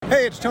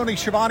Hey, it's Tony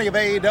Schiavone of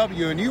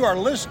AEW, and you are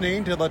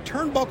listening to the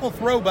Turnbuckle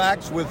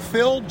Throwbacks with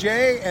Phil,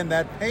 Jay, and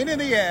that pain in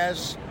the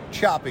ass,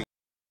 Choppy.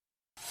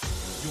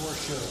 Your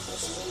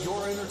shows,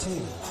 your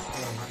entertainment,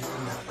 and your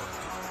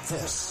network.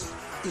 This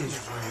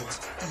is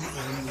Rant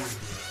EM Radio.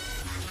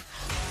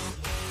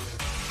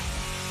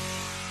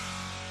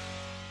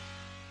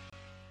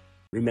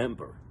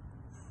 Remember,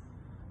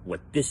 what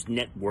this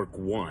network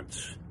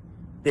wants,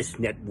 this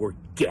network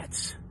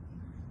gets.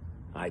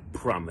 I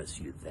promise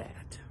you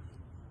that.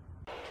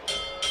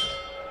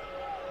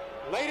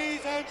 Ladies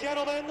and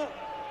gentlemen,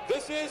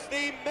 this is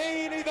the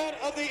main event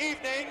of the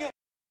evening.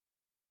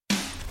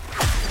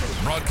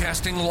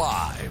 Broadcasting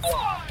live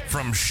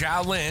from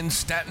Shaolin,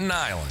 Staten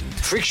Island.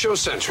 Freak Show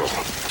Central.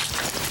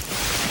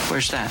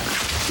 Where's that?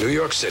 New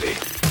York City.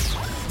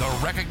 The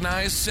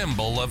recognized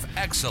symbol of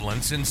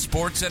excellence in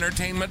sports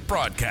entertainment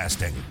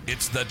broadcasting.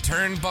 It's the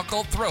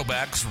Turnbuckle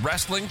Throwbacks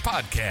Wrestling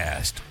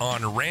Podcast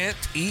on Rant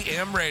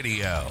EM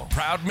Radio.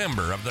 Proud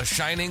member of the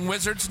Shining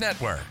Wizards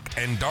Network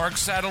and Dark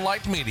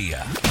Satellite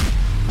Media.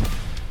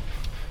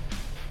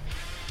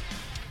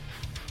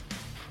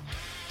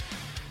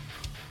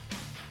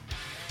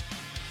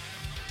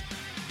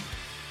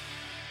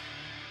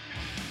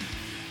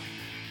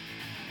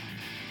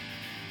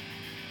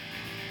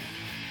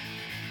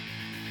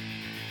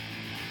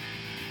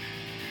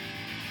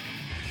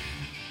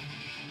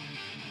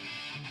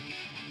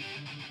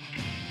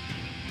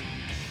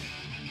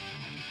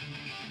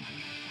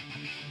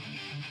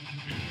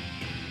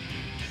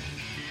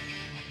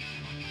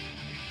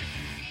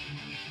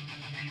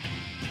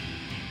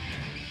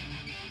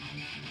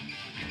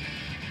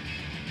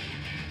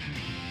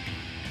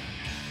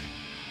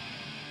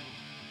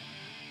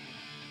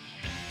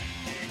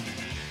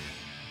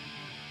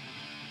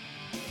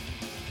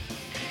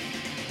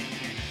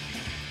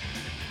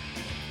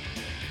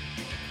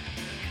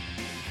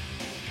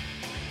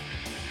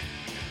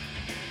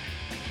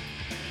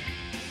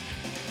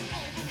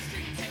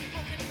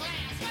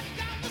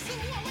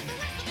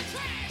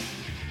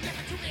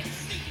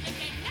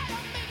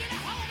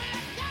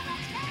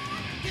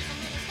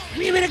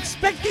 We've been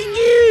expecting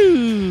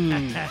you.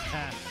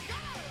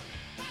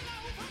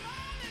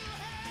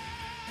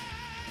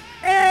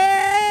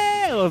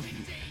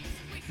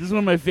 This is one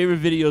of my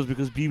favorite videos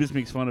because Beavis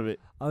makes fun of it.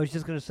 I was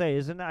just gonna say,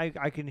 isn't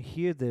I can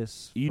hear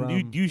this.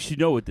 You should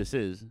know what this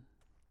is.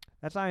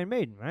 That's Iron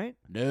Maiden, right?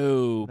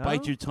 No, No?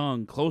 bite your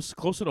tongue.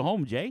 Closer to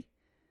home, Jay.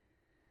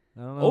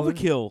 I don't know.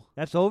 Overkill.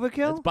 That's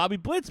Overkill? That's Bobby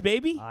Blitz,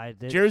 baby. I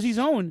did. Jersey's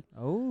own.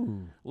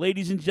 Oh.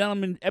 Ladies and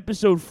gentlemen,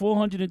 episode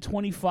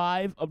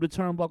 425 of the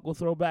Turnbuckle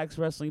Throwbacks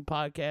Wrestling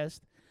Podcast.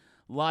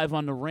 Live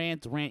on the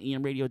Rant,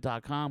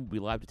 rantemradio.com. We'll be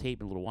live to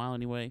tape in a little while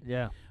anyway.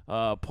 Yeah.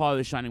 Part of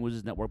the Shining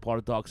Wizards Network, part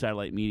of Dark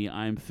Satellite Media.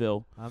 I'm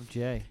Phil. I'm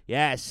Jay.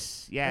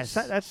 Yes.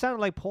 That sounded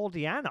like Paul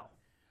Diano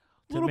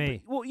to me.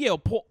 Bit, well, yeah,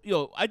 Paul,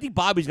 I think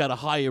Bobby's got a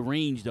higher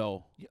range,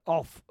 though.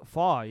 Oh,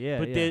 far, yeah.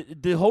 But yeah.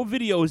 the whole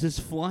video is this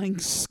flying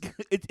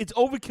it's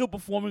Overkill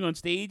performing on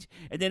stage,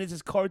 and then it's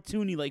this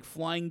cartoony, like,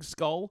 flying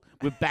skull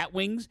with bat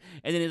wings,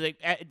 and then it's like,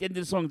 at the end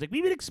of the song, it's like,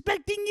 we've been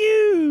expecting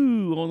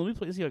you! Hold on,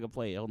 let me see if I can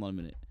play it. Hold on a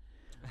minute.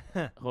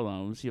 Hold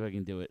on, let me see if I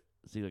can do it.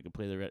 See if I can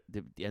play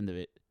the end of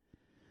it.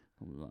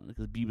 Hold on,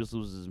 because Beavis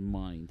loses his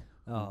mind.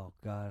 Oh,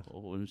 God.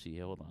 Oh, let me see.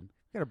 Hold on.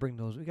 We gotta bring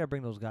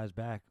those guys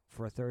back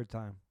for a third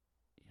time.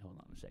 Hold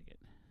on a second.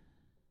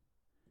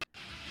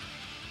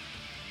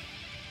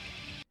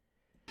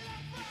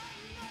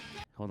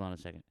 Hold on a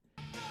second.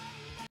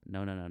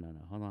 No.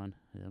 Hold on.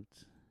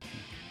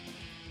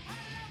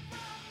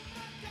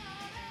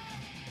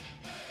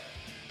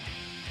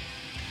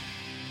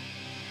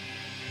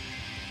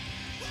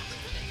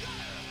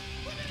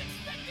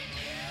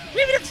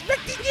 We've been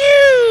expecting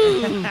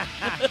you!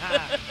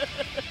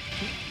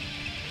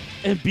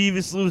 And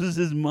Beavis loses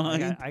his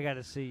mind. I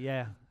gotta see,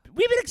 yeah.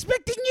 We've been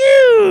expecting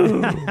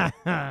you!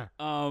 I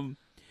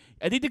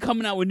think they're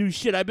coming out with new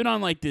shit. I've been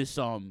on like this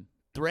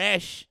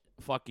thrash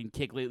fucking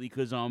kick lately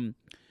because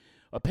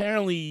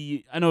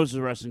apparently, I know it's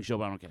a wrestling show,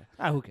 but I don't care.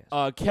 Who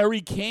cares? Kerry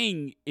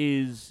King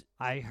is...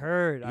 I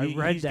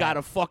read he's that. got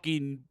a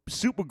fucking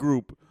super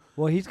group.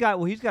 Well, he's got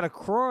a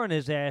crow on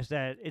his ass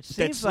that it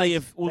seems like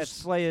that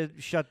Slayer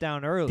shut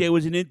down early. There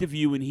was an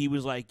interview and he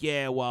was like,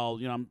 "Yeah, well,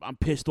 I'm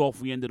pissed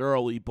off we ended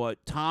early,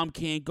 but Tom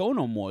can't go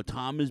no more.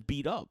 Tom is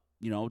beat up.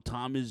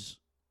 Tom is,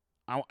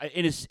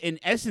 in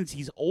essence,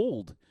 he's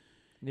old.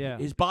 Yeah,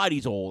 his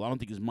body's old. I don't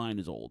think his mind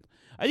is old.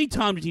 I think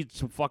Tom just needs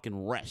some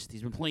fucking rest.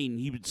 He's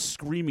been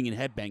screaming and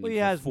headbanging. Well, he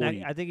has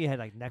I think he had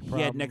like neck problems.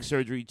 He had neck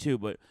surgery too,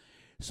 but.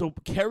 So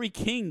Kerry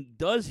King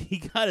he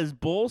got his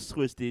balls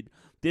twisted.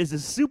 There's a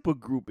super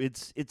group.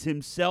 It's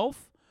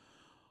himself,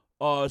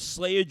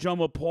 Slayer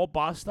drummer Paul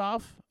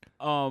Bostoff,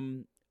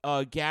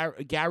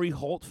 Gary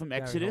Holt from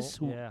Exodus,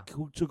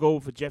 who took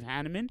over for Jeff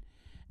Hanneman,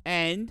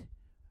 and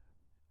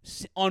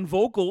on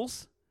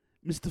vocals,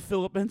 Mr.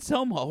 Philip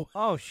Anselmo.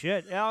 Oh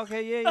shit! Yeah,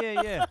 okay,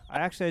 yeah.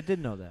 I did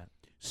know that.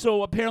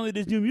 So apparently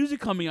there's new music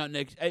coming out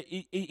next.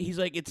 He's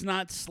like, it's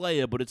not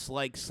Slayer, but it's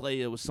like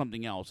Slayer with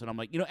something else. And I'm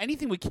like,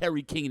 anything with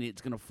Kerry King in it,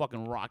 it's going to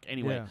fucking rock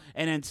anyway. Yeah.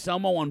 And then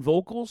Selmo on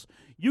vocals,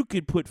 you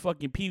could put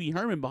fucking Pee Wee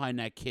Herman behind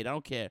that kid. I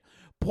don't care.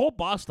 Paul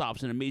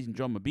Bostap's an amazing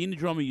drummer. Being the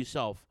drummer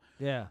yourself,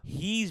 yeah,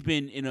 he's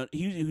been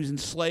he was in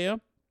Slayer.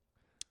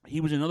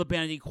 He was in another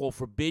band called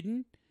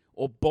Forbidden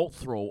or Bolt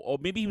Throw, or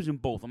maybe he was in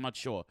both. I'm not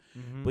sure.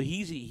 Mm-hmm. But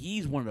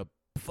he's one of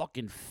the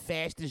fucking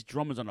fastest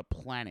drummers on the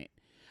planet.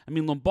 I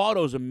mean,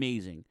 Lombardo's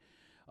amazing.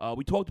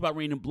 We talked about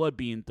Rain and Blood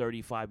being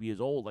 35 years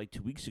old like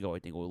 2 weeks ago, I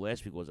think, or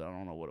last week was. I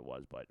don't know what it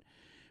was,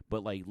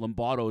 but like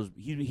Lombardo's,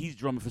 he's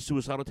drumming for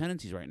Suicidal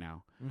Tendencies right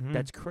now. Mm-hmm.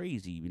 That's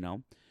crazy,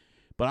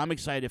 But I'm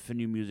excited for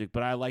new music.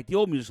 But I like the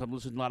old music. I'm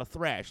listening to a lot of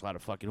thrash, a lot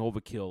of fucking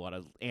Overkill, a lot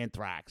of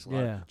Anthrax.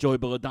 Joey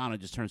Belladonna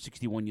just turned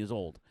 61 years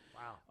old.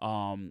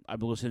 Wow. I've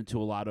been listening to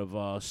a lot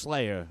of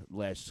Slayer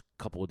last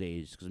couple of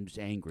days because I'm just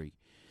angry.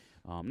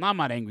 I'm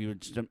not angry, I'm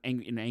just in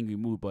an angry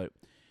mood, but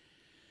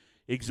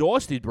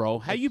exhausted, bro.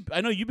 How you?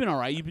 I know you've been all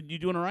right. You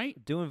doing all right?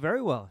 Doing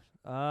very well.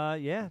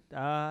 Yeah.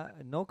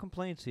 No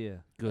complaints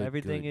here. Good.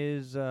 Everything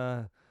is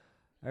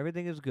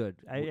good.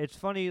 It's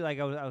funny. Like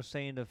I was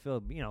saying to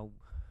Phil,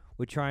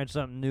 we're trying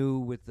something new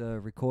with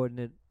recording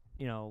it,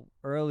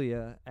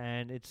 earlier,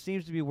 and it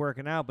seems to be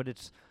working out. But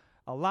it's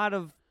a lot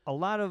of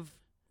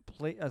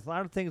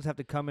things have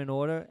to come in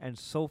order, and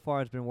so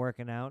far it's been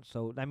working out.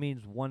 So that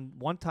means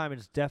one time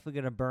it's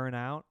definitely gonna burn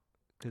out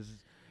because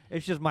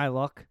it's just my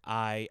luck.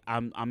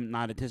 I'm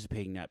not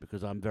anticipating that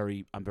because I'm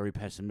very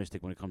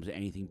pessimistic when it comes to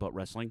anything but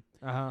wrestling.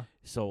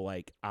 So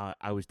like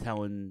I was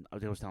telling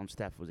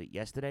Steph, was it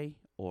yesterday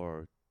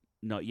or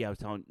no? Yeah,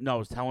 I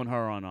was telling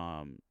her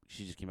on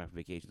she just came back from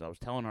vacation. So I was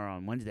telling her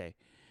on Wednesday.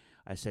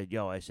 I said,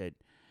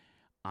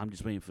 I'm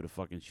just waiting for the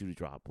fucking shoe to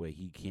drop where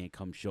he can't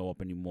come show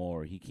up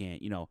anymore. Or he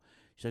can't,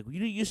 She's like,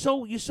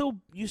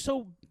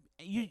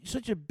 you're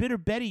such a bitter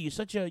Betty. You're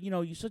such a.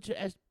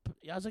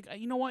 I was like,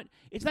 you know what?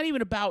 It's not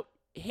even about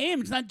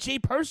him. It's not Jay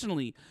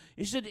personally.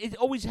 It's just it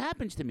always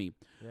happens to me.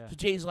 Yeah. So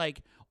Jay's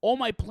like, all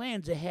my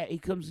plans are he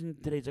comes in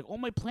today. He's like, all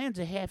my plans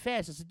are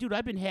half-assed. I said, dude,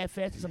 I've been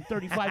half-assed since I'm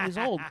 35 years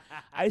old.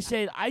 I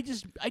said, I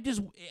just,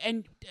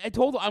 and I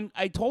told him,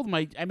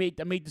 I made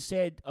the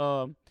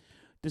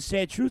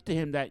sad truth to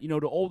him that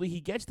the older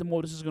he gets, the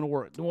more this is gonna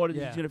work. The more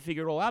he's gonna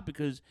figure it all out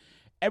because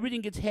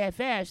everything gets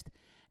half-assed,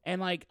 and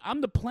like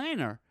I'm the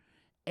planner,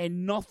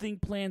 and nothing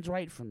plans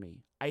right for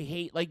me. I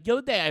hate like the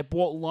other day I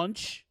bought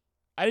lunch.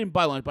 I didn't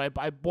buy lunch, but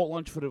I bought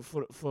lunch for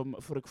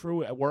the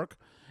crew at work,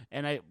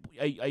 and I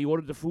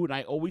ordered the food, and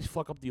I always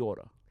fuck up the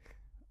order,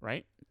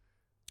 right?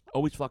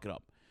 Always fuck it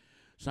up.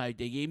 So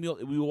they gave me.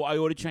 I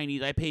ordered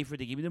Chinese. I paid for it.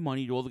 They gave me the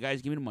money. All the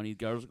guys gave me the money.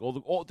 The girls,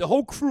 the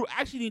whole crew.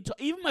 Actually,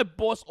 even my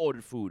boss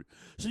ordered food.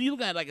 So you're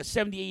looking at like a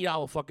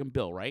 $78 fucking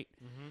bill, right?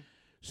 Mm-hmm.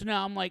 So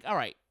now I'm like, all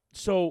right.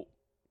 So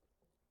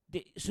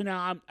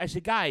now I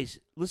said, guys,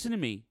 listen to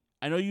me.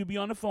 I know you be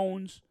on the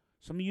phones.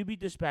 Some of you be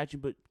dispatching,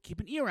 but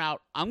keep an ear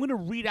out. I'm going to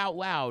read out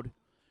loud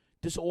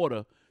this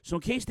order. So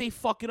in case they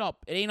fuck it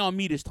up, it ain't on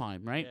me this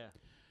time, right? Yeah.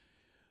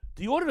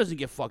 The order doesn't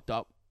get fucked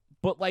up,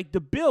 but like the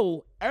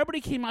bill,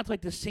 everybody came out to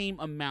like the same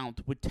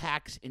amount with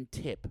tax and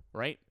tip,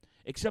 right?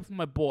 Except for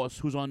my boss,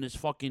 who's on this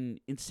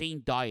fucking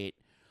insane diet,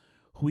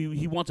 who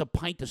he wants a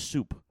pint of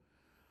soup.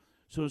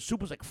 So the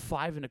soup was like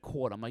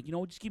 $5.25. I'm like,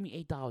 just give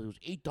me $8. It was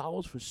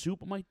 $8 for soup.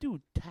 I'm like,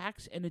 dude,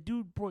 tax, and the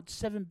dude brought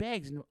 7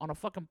 bags on a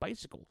fucking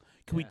bicycle.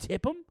 Can we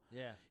tip him?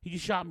 Yeah. He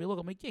just shot me a look.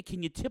 I'm like, yeah,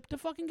 can you tip the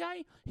fucking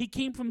guy? He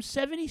came from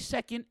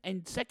 72nd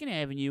and 2nd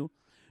Avenue,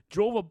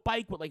 drove a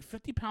bike with like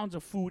 50 pounds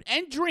of food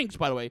and drinks,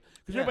 by the way,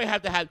 because everybody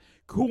had to have,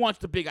 who wants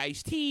the big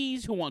iced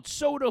teas, who wants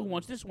soda, who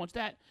wants this, who wants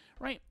that,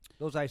 right?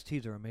 Those iced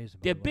teas are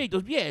amazing. They're big.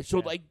 So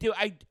like,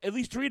 at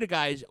least 3 of the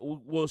guys,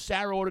 well,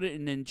 Sarah ordered it,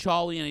 and then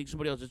Charlie and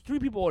somebody else. 3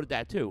 people ordered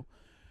that too,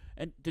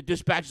 and the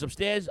dispatchers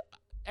upstairs,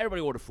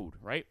 everybody ordered food,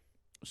 right?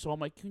 So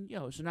I'm like,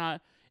 so now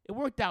it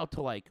worked out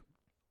to like,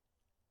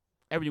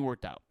 everything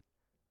worked out,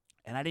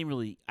 and I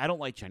don't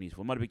like Chinese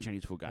food. I'm not a big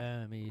Chinese food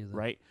guy. Me either.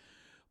 Right?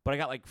 But I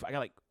got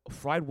like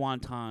fried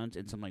wontons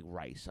and some like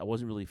rice. I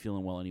wasn't really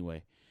feeling well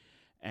anyway,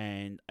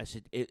 and I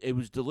said it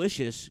was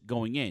delicious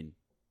going in.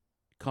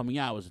 Coming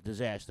out was a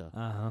disaster.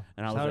 And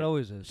that's how it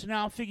always is. So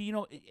now I figure,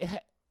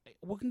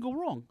 what can go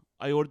wrong?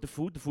 I ordered the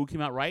food. The food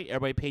came out right.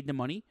 Everybody paid the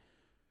money.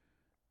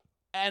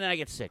 And then I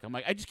get sick. I'm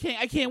like, I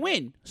can't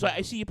win. So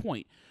I see your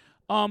point.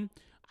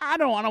 I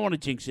don't want to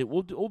jinx it.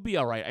 We'll be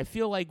all right. I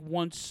feel like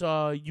once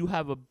you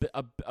have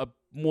a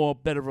more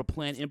better of a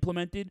plan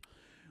implemented,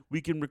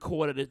 we can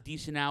record at a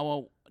decent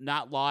hour,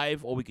 not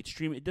live, or we could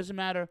stream it. It doesn't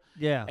matter.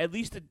 Yeah. At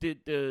least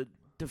the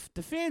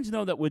fans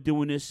know that we're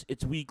doing this.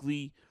 It's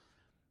weekly.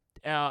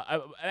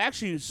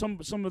 Actually, some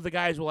of the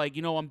guys were like,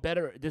 I'm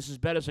better. This is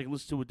better, so I can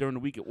listen to it during the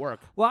week at work.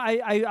 Well,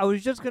 I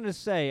was just gonna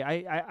say,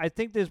 I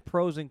think there's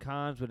pros and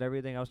cons with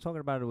everything. I was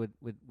talking about it with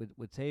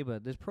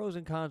Taba. There's pros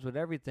and cons with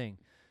everything,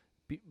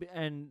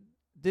 and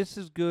this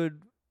is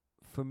good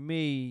for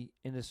me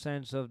in the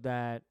sense of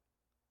that,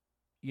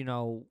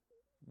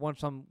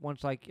 once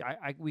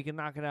we can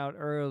knock it out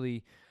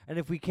early, and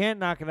if we can't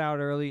knock it out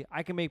early,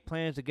 I can make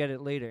plans to get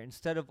it later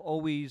instead of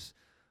always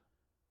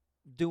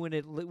doing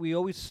it. We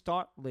always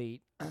start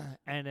late,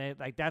 and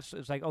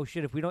it's like, oh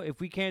shit, if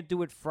we can't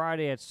do it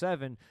Friday at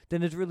 7,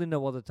 then there's really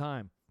no other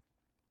time.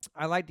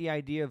 I like the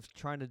idea of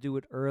trying to do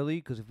it early,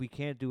 because if we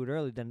can't do it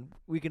early, then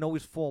we can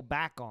always fall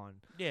back on.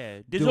 Yeah,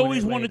 there's doing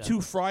always it 1 or later.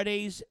 2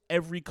 Fridays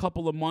every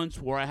couple of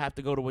months where I have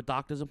to go to a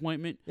doctor's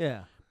appointment.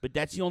 Yeah. But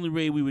that's the only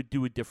way we would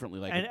do it differently,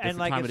 like a different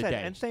like time I of said, the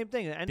day. and same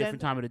thing, and Different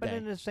time of the but day.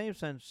 in the same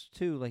sense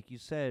too, like you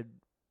said,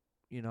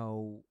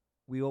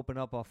 we open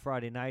up our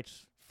Friday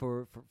nights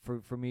for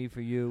me,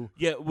 for you.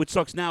 Yeah, what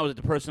sucks now is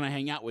that the person I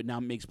hang out with now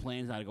makes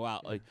plans now to go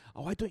out. Like,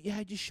 oh, I thought you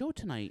had your show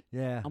tonight.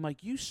 Yeah. I'm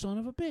like, you son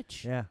of a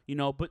bitch. Yeah.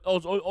 But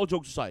all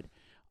jokes aside,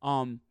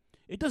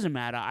 it doesn't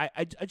matter.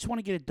 I just want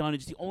to get it done.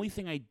 It's the only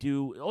thing I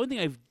do. The only thing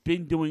I've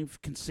been doing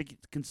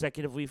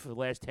consecutively for the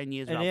last 10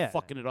 years without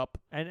fucking it up.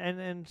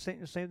 And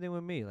same thing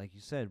with me, like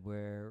you said,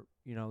 where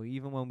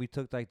even when we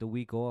took like the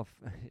week off,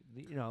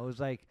 it was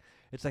like,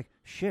 it's like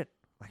shit.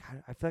 Like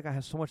I feel like I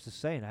have so much to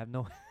say, and I have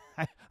no,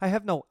 I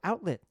have no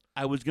outlet.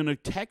 I was gonna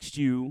text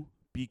you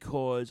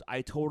because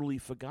I totally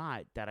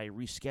forgot that I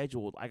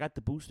rescheduled. I got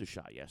the booster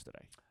shot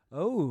yesterday.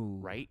 Oh,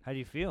 right. How do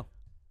you feel?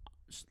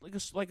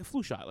 Like a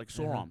flu shot, like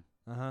sore arm,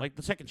 Uh-huh. like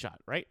the second shot,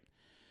 right?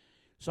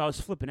 So I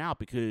was flipping out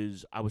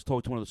because I was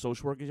talking to one of the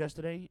social workers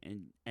yesterday,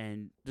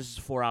 and this is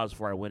 4 hours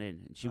before I went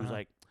in, and she was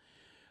like,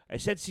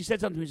 she said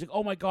something to me. She's like,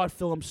 "Oh my God,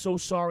 Phil, I'm so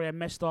sorry, I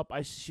messed up."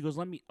 She goes,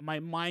 my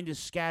mind is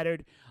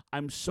scattered.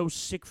 I'm so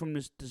sick from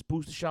this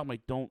booster shot. I'm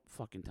like, don't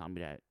fucking tell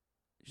me that.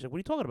 She's like, what are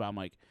you talking about? I'm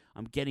like,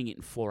 I'm getting it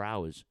in 4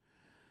 hours.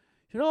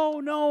 She said, oh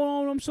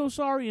no, I'm so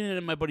sorry. And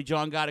then my buddy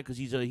John got it because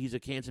he's a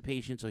cancer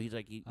patient, so he's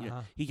like,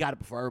 he got it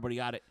before everybody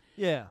got it.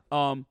 Yeah.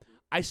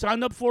 I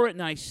signed up for it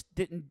and I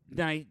didn't.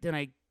 Then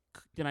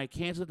I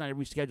canceled it and I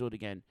rescheduled it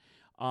again.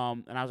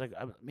 And I was like,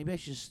 maybe I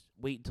should just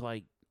wait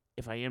until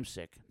if I am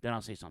sick, then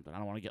I'll say something. I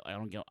don't want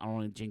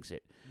to jinx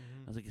it.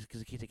 I was like,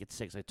 because I can't take it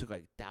sick. So I took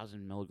like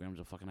 1,000 milligrams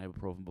of fucking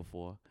ibuprofen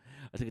before.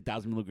 I took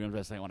 1,000 milligrams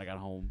last night when I got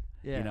home.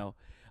 Yeah.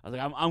 I was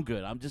like, I'm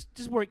good. I'm just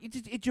work.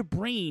 It's your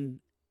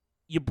brain.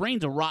 Your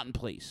brain's a rotten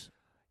place.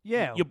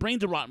 Yeah. Your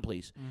brain's a rotten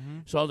place. Mm-hmm.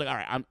 So I was like, all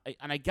right.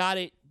 I got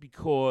it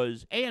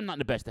because A, I'm not in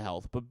the best of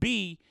health, but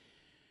B,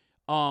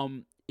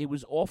 it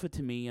was offered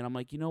to me, and I'm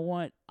like, you know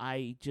what?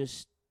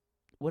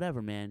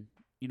 Whatever, man.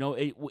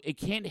 It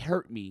can't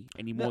hurt me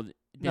anymore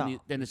than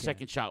the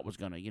second shot was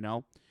gonna.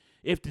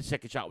 If the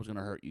second shot was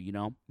gonna hurt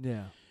you,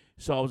 Yeah.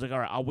 So I was like, all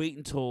right, I'll wait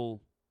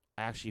until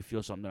I actually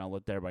feel something. I'll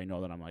let everybody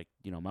know that I'm like,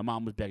 my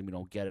mom was begging me,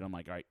 don't get it. I'm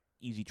like, all right,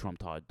 easy, Trump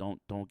Todd,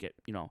 don't get,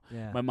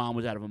 Yeah. My mom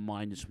was out of her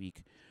mind this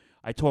week.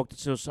 I told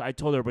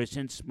everybody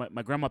since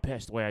my grandma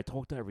passed away, I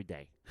talked to her every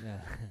day. Yeah.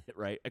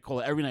 Right? I call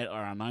her every night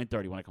around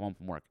 9:30 when I come home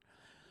from work.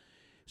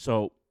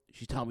 So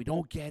she's telling me,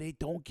 don't get it.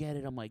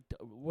 I'm like,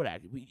 what?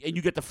 And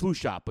you get the flu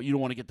shot, but you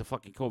don't want to get the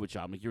fucking COVID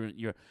shot. I'm like,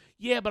 you're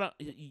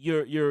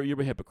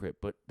a hypocrite.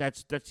 But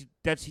that's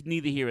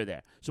neither here or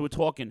there. So we're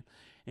talking,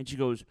 and she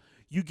goes,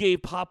 you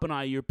gave Pop and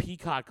I your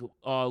Peacock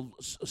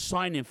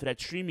sign in for that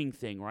streaming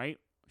thing, right?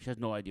 She has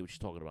no idea what she's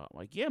talking about. I'm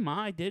like, yeah,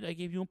 Ma, I did. I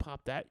gave you and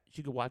Pop that.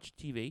 She could watch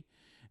TV.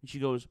 And she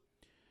goes,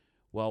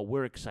 well,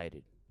 we're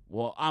excited.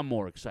 Well, I'm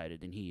more excited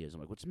than he is.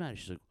 I'm like, what's the matter?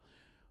 She's like,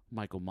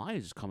 Michael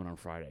Myers is coming on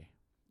Friday.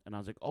 And I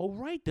was like, oh,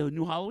 right, the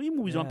new Halloween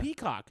movie's on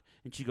Peacock.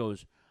 And she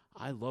goes,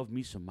 I love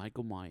me some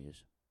Michael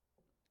Myers.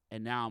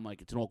 And now I'm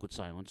like, it's an awkward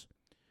silence.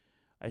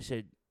 I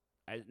said,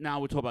 now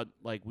we're talking about,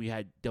 like, we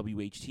had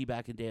WHT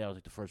back in the day. That was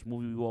like the first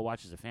movie we all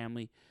watched as a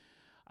family.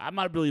 I'm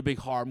not really a big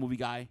horror movie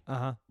guy.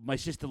 Uh-huh. My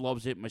sister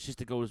loves it. My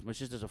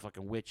sister's a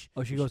fucking witch.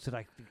 Oh, she goes to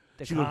like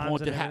the she goes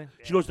haunted.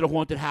 She goes to the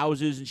haunted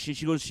houses, and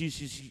she goes.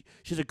 She's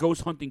a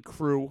ghost hunting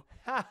crew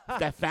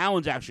that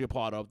Fallon's actually a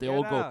part of. They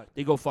all go. out.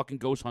 They go fucking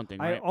ghost hunting.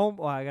 Right.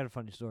 I got a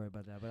funny story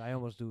about that, but I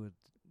almost do it.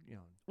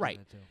 Right.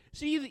 That too.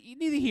 So you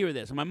neither here or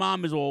there. So my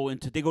mom is all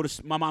into. They go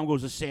to. My mom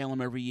goes to Salem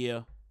every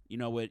year.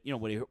 Where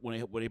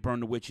they burn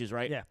the witches,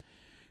 right? Yeah.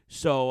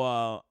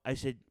 So I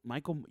said,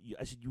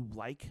 you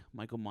like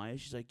Michael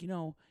Myers? She's like,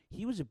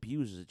 he was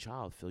abused as a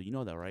child, Phil. You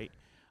know that, right?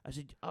 I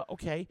said,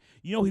 okay.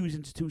 He was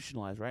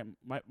institutionalized, right?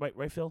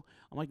 Right, Phil?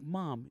 I'm like,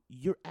 Mom,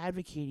 you're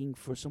advocating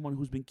for someone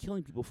who's been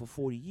killing people for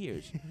 40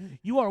 years.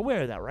 You are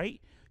aware of that, right?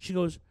 She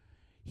goes,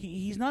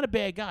 he's not a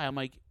bad guy. I'm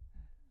like,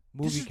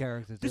 movie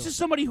character. This is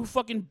somebody who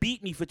fucking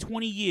beat me for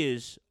 20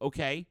 years,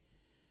 okay?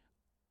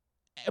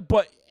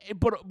 But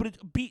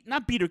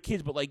not beat her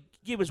kids, but like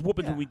gave us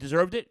whoopings when we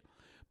deserved it.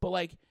 But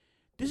like,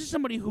 this is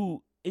somebody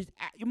who is,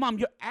 Mom,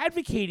 you're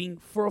advocating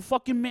for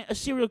a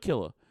serial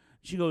killer.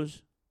 She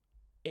goes,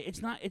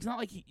 it's not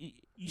like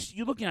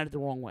you're looking at it the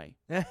wrong way.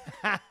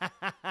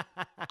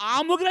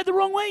 I'm looking at it the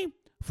wrong way.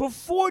 For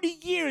 40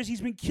 years, he's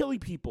been killing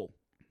people.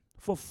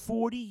 For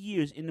 40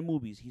 years in the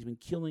movies, he's been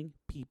killing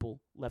people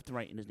left and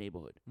right in his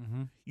neighborhood.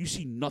 Mm-hmm. You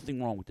see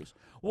nothing wrong with this.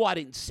 Well, I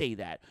didn't say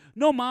that.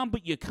 No, Mom,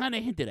 but you kind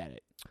of hinted at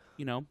it.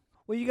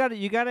 Well, you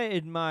gotta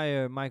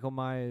admire Michael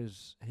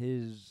Myers,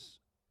 his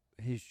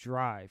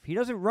drive. He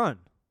doesn't run.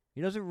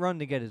 He doesn't run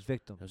to get his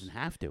victims. Doesn't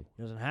have to.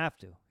 He doesn't have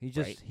to. He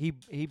just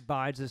he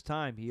bides his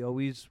time. He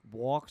always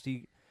walks.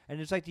 And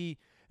it's like the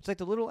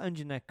little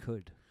engine that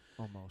could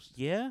almost.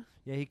 Yeah.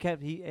 Yeah.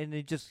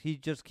 He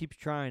just keeps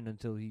trying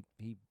until he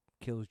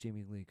kills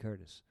Jamie Lee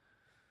Curtis.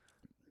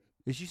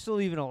 Is she still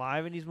even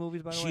alive in these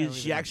movies? By the way,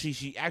 She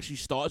actually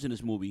stars in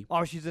this movie.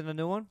 Oh, she's in the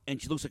new one. And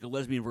she looks like a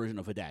lesbian version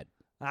of her dad.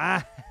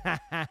 Ah.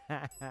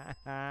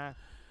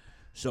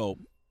 So,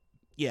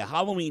 yeah,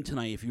 Halloween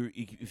tonight. If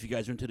you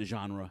guys are into the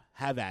genre,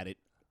 have at it.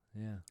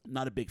 Yeah.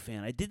 Not a big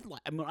fan.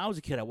 When I was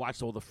a kid, I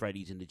watched all the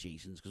Freddys and the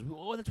Jasons because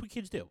that's what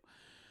kids do.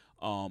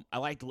 I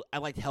liked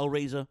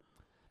Hellraiser.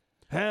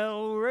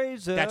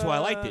 Hellraiser. That's why I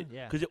liked it.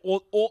 Yeah. Because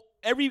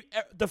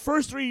the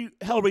first 3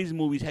 Hellraiser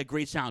movies had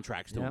great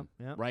soundtracks to them.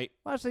 Yep. Right.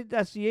 Well,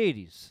 that's the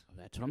 80s.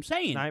 That's what I'm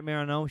saying. Nightmare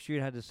on Elm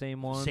Street had the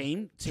same one.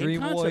 Same Dream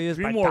concept. Warriors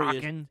Dream by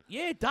Warriors. Dokken.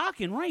 Yeah,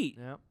 Dokken, right.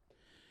 Yep.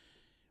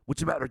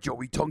 What's the matter,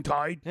 Joey?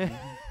 Tongue-tied?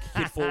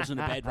 Kid falls in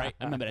the bed, right?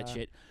 I remember that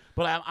shit.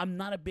 But I'm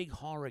not a big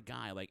horror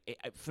guy. Like,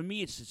 for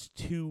me, it's just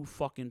too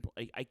fucking...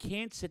 I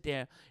can't sit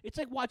there. It's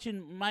like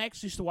watching... My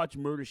ex used to watch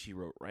Murder, She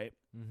Wrote, right?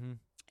 Mm-hmm.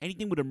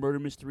 Anything with a murder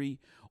mystery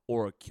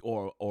or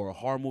a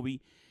horror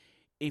movie,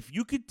 if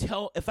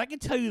I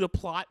could tell you the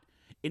plot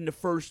in the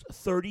first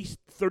 30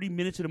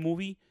 minutes of the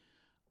movie,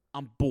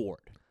 I'm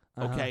bored.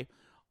 Okay?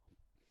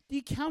 The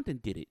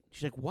accountant did it.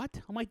 She's like, what?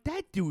 I'm like,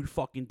 that dude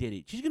fucking did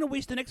it. She's going to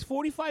waste the next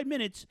 45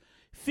 minutes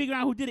figuring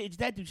out who did it. It's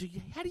that dude. She's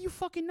like, how do you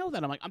fucking know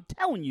that? I'm like, I'm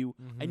telling you,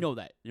 I know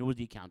that. And it was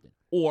the accountant.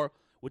 Or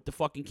with the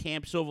fucking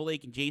Camp Silver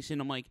Lake and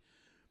Jason, I'm like,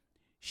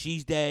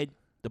 she's dead.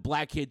 The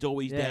black kid's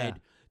always dead.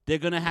 They're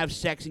going to have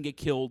sex and get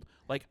killed.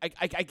 Like,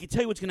 I can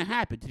tell you what's going to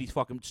happen to these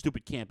fucking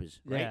stupid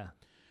campers, right? Yeah.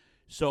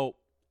 So,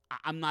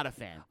 I'm not a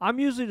fan. I'm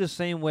usually the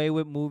same way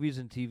with movies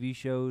and TV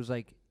shows.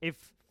 Like,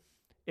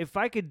 if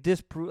I could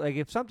disprove, like,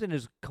 if something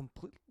is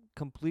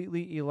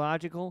completely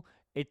illogical,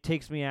 it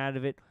takes me out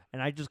of it,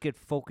 and I just get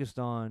focused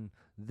on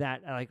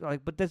that.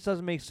 Like, but this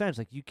doesn't make sense.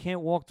 Like, you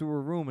can't walk through a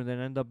room and then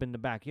end up in the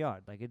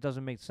backyard. Like, it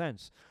doesn't make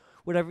sense.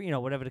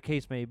 Whatever the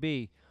case may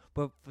be.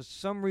 But for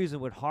some reason,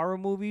 with horror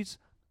movies,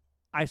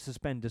 I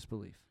suspend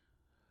disbelief.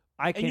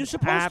 I can you're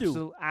supposed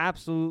to.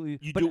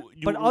 Absolutely.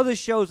 But other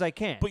shows I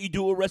can't. But you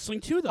do it with wrestling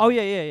too, though. Oh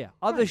yeah.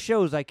 Other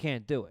shows I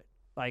can't do it.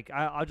 Like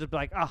I'll just be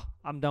like,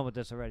 I'm done with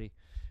this already.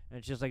 And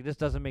it's just like, this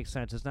doesn't make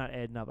sense. It's not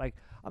adding up. Like,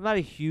 I'm not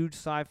a huge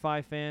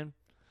sci-fi fan.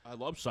 I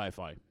love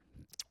sci-fi.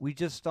 We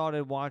just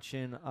started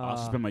watching. I'll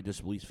suspend my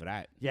disbelief for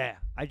that. Yeah,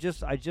 we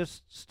just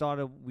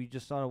started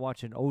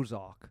watching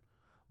Ozark,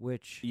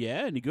 which.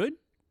 Yeah, any good?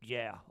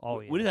 Yeah.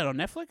 Oh yeah. What is that on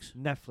Netflix?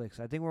 Netflix.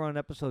 I think we're on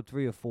episode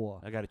 3 or 4.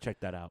 I got to check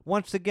that out.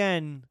 Once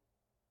again,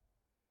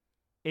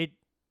 it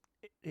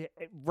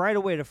right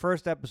away, the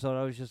first episode,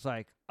 I was just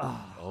like,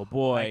 oh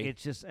boy. Like,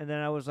 it's just, and then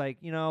I was like,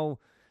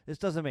 this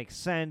doesn't make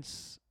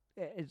sense.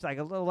 It's like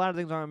a lot of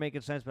things aren't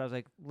making sense, but I was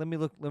like, let me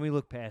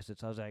look past it.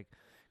 So I was like,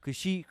 because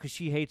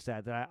she hates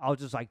that I'll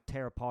just like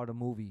tear apart a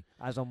movie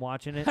as I'm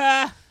watching it.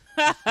 You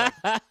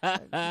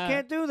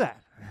can't do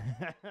that.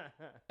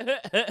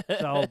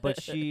 So,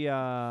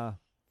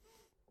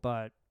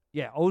 but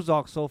yeah,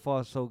 Ozark so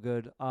far so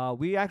good.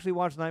 We actually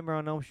watched Nightmare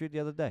on Elm Street the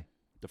other day.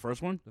 The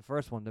first one? The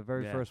first one, the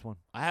very first one.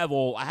 I have them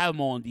all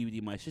on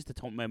DVD. My sister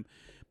told me,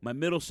 my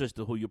middle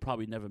sister, who you'll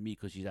probably never meet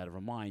because she's out of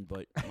her mind,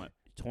 but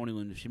Tony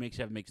Lynn, if she makes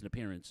an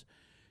appearance.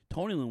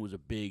 Tony Lynn was a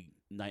big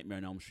Nightmare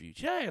on Elm Street.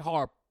 She's a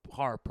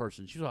horror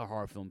person. She was a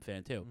horror film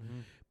fan too. Mm-hmm.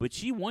 But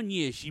one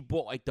year she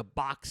bought like the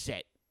box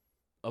set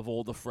of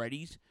all the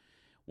Freddys.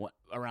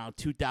 Around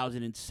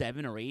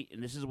 2007 or 8,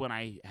 and this is when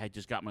I had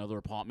just got my other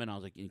apartment. I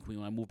was like in Queens.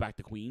 When I moved back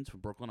to Queens from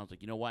Brooklyn, I was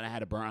like, you know what?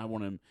 I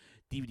want them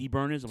DVD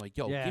burners. I'm like,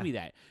 yo, give me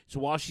that. So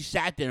while she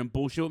sat there and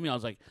bullshit with me, I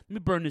was like, let me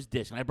burn this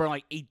disc. And I burned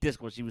like 8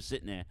 discs while she was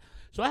sitting there.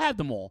 So I have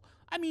them all.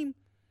 I mean,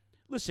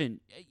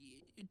 listen,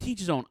 teach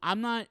his own.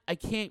 I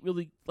can't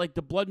really, like,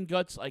 the blood and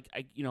guts, like,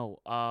 I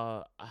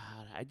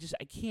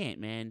can't,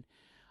 man.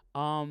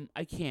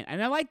 I can't.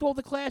 And I liked all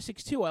the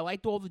classics too. I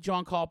liked all the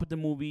John Carpenter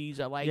movies.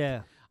 I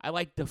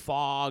liked The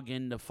Fog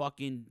and the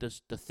fucking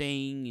the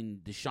Thing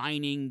and The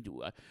Shining.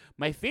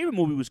 My favorite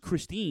movie was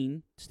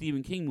Christine.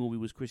 Stephen King movie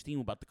was Christine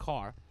about the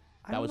car.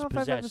 I don't know if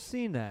I've ever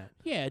seen that.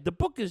 Yeah, the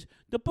book is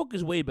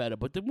way better,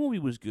 but the movie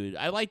was good.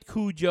 I liked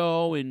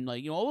Cujo and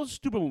all those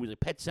stupid movies like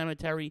Pet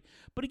Sematary.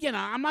 But again,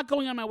 I'm not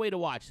going on my way to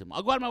watch them.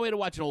 I'll go out of my way to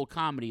watch an old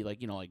comedy like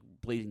like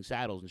Blazing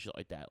Saddles and shit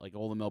like that, like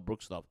all the Mel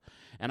Brooks stuff.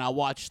 And I'll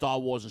watch Star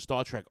Wars and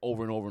Star Trek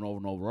over and over and over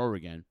and over and over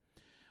again.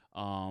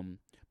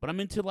 But I'm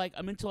into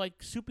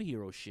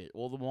superhero shit,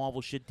 all the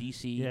Marvel shit,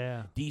 DC.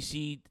 Yeah.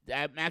 DC.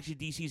 Actually,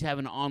 DC's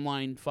having an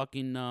online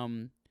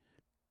fucking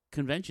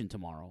convention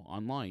tomorrow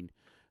online.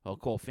 I'll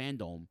call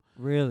Fandom.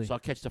 Really? So I'll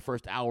catch the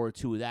first hour or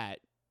two of that,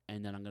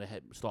 and then I'm gonna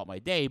start my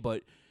day.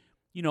 But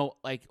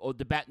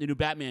the new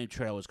Batman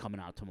trailer is coming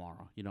out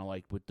tomorrow.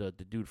 Like with the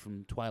dude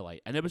from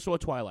Twilight. I never saw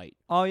Twilight.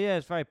 Oh yeah,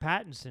 it's right,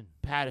 Pattinson.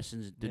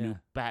 Pattinson's the new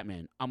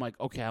Batman. I'm like,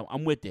 okay,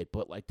 I'm with it,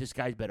 but like this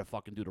guy's better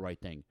fucking do the right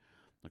thing,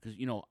 because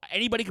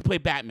anybody can play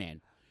Batman.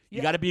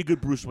 You got to be a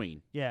good Bruce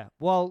Wayne. Yeah.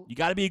 Well, you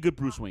got to be a good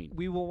Bruce Wayne.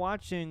 We were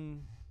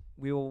watching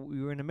we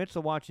were in the midst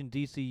of watching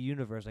DC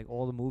Universe, like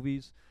all the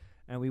movies,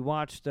 and we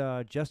watched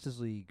Justice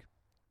League,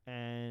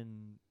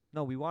 and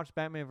no, we watched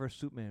Batman vs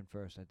Superman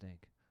first, I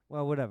think.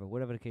 Well,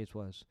 whatever the case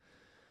was.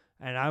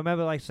 And I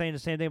remember like saying the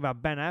same thing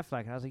about Ben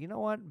Affleck, and I was like, you know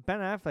what, Ben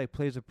Affleck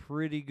plays a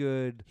pretty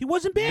good. He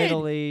wasn't bad.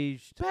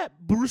 Middle-aged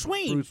Bruce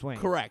Wayne. Bruce Wayne.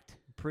 Correct.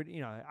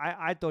 Pretty,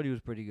 I thought he was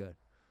pretty good,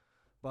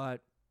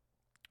 but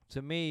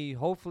to me,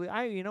 hopefully,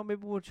 maybe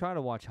we'll try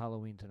to watch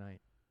Halloween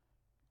tonight.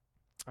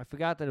 I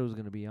forgot that it was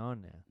going to be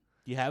on there.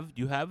 Do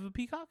you have a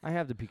Peacock? I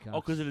have the Peacock.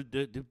 Oh, because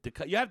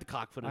you have the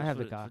cock for the I have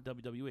for the cock. for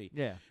WWE.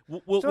 Yeah.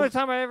 Well, the only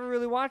time I ever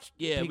really watched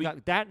Yeah, Peacock,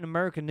 that and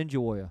American Ninja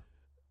Warrior.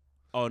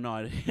 Oh no!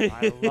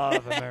 I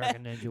love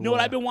American Ninja Warrior. You know what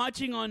I've been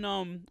watching on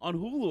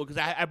Hulu because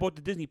I bought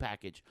the Disney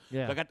package.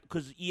 Yeah. So I got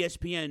because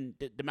ESPN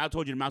the Mouse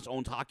told you the Mouse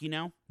owns hockey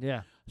now.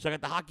 Yeah. So I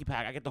got the hockey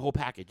pack. I got the whole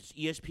package. It's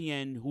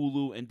ESPN,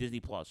 Hulu, and Disney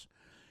Plus.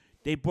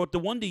 They brought the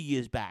Wonder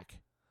Years back.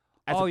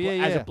 As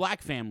a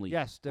black family.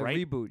 Yes, the right?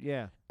 reboot.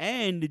 Yeah.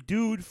 And the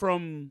dude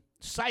from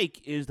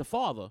Psych is the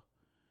father,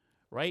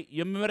 right?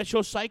 You remember that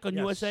show Psych on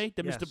Yes. USA?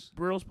 That Yes. Mr.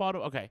 Burrow's part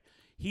of. Okay,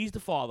 he's the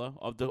father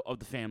of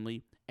the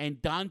family,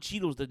 and Don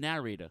Cheadle's the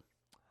narrator.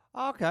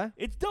 Oh, okay.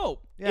 It's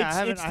dope. Yeah, it's I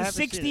haven't the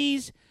seen it.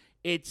 60s.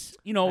 It's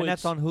And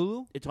that's on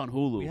Hulu? It's on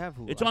Hulu. We have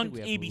Hulu. It's I on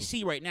think we have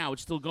ABC right now.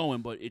 It's still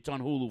going, but it's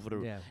on Hulu for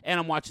the. Yeah. And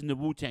I'm watching the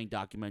Wu-Tang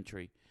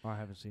documentary. Oh, I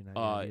haven't seen that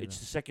yet It's either.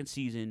 the second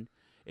season.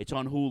 It's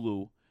on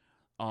Hulu.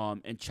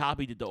 And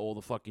Choppy did all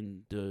the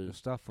fucking the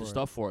stuff for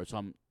stuff for it.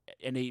 So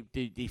and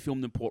they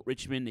filmed in Port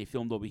Richmond. They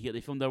filmed over here.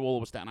 They filmed all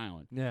over Staten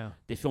Island. Yeah.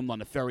 They filmed on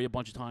the ferry a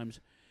bunch of times.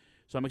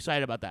 So I'm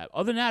excited about that.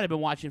 Other than that, I've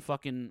been watching the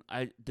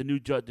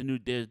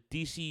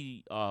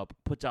DC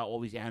puts out all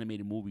these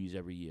animated movies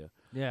every year.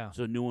 Yeah.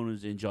 So the new one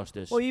was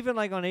Injustice. Well, even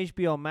like on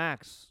HBO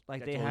Max,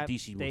 like That's they all have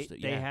DC they, movies,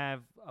 they yeah.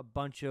 have a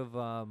bunch of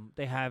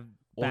they have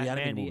All the Batman,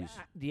 animated movies.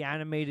 the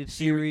animated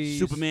series,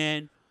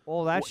 Superman,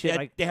 all that shit.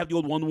 Like they have the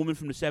old Wonder Woman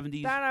from the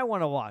 70s. that, I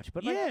want to watch,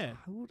 but like, Yeah.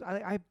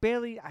 I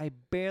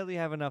barely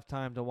have enough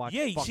time to watch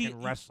Yeah, you fucking see,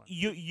 wrestling.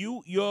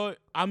 you're.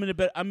 I'm in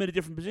a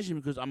different position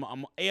because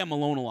I'm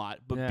alone a lot,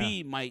 but Yeah.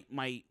 B,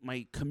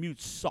 my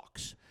commute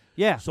sucks.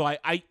 Yeah. So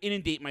I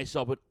inundate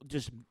myself with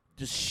just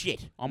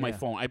shit on my Yeah.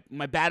 phone.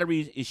 My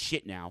battery is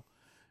shit now.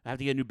 I have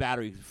to get a new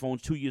battery. The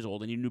phone's 2 years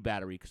old. I need a new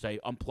battery because I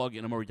unplug it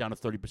and I'm already down to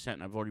 30%.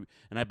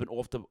 And I've been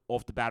off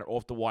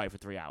the wire for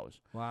 3 hours.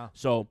 Wow.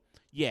 So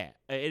yeah,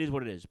 it is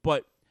what it is.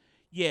 But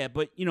yeah,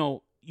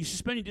 you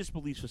suspend your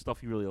disbelief for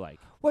stuff you really like.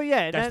 Well,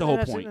 yeah, That's the whole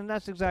that's, point. and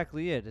that's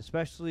exactly it.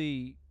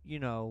 Especially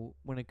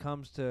when it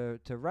comes to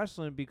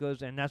wrestling, because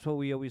that's what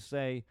we always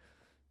say.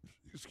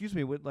 Excuse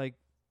me, with like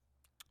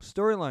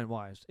storyline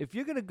wise, if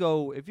you're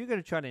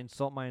gonna try to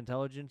insult my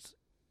intelligence,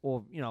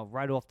 or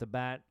right off the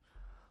bat,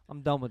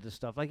 I'm done with this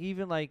stuff. Like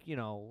even like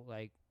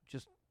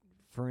just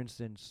for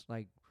instance,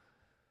 like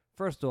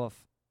first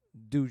off,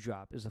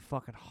 Dewdrop is a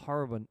fucking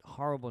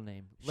horrible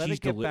name.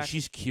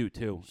 She's cute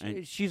too.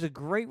 She's a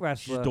great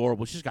wrestler. She's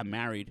adorable. She just got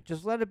married.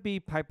 Just let it be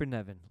Piper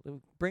Niven.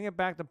 Bring it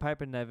back to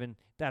Piper Niven.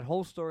 That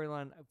whole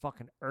storyline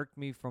fucking irked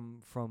me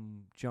from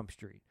Jump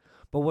Street.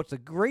 But what's a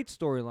great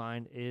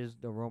storyline is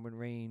the Roman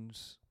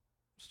Reigns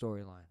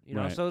storyline.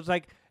 Right. So it's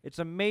like it's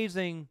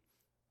amazing.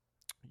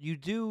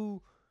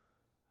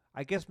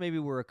 I guess maybe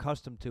we're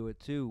accustomed to it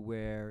too,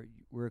 where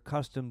we're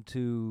accustomed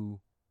to,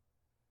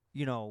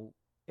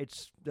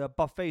 it's the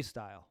buffet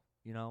style.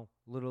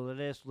 Little of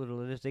this,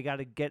 little of this. They got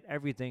to get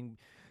everything.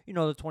 The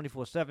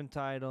 24/7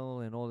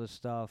 title and all this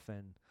stuff,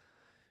 and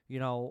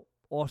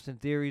Austin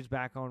Theory's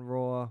back on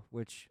Raw,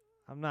 which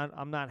I'm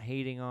not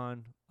hating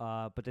on.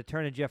 But they're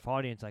turning Jeff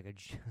Hardy into like a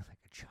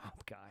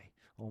job guy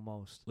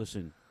almost.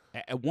 Listen,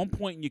 at one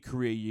point in your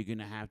career, you're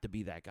gonna have to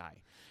be that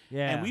guy.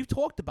 Yeah. And we've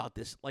talked about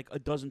this like a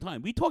dozen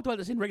times. We talked about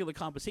this in regular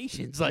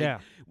conversations, like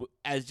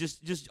as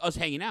just us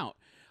hanging out.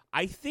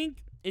 I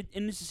think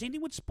and it's the same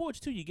thing with sports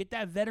too. You get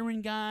that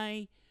veteran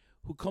guy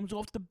who comes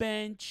off the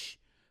bench,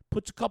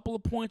 puts a couple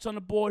of points on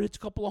the board, hits a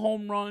couple of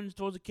home runs,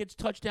 throws a kid's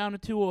touchdown or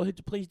two, or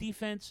plays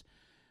defense,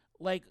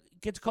 like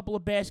gets a couple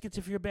of baskets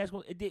if you're a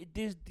basketball.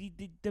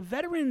 The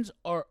veterans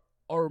are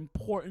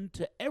important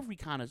to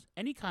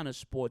any kind of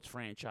sports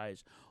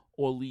franchise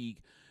or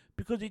league,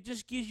 because it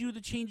just gives you the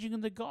changing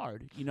of the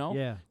guard.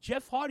 Yeah.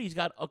 Jeff Hardy's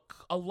got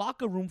a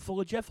locker room full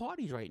of Jeff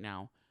Hardys right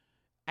now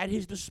at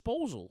his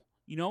disposal.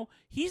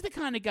 He's the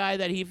kind of guy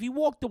that if he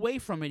walked away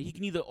from it, he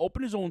can either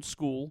open his own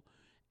school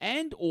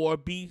and or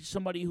be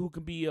somebody who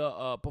can be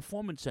a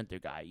performance center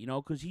guy,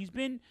 because he's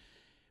been,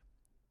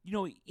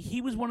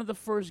 he was one of the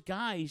first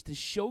guys to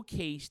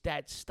showcase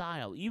that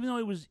style. Even though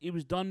it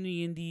was done in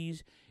the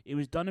Indies, it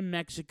was done in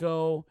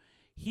Mexico,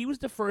 he was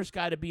the first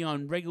guy to be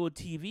on regular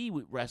TV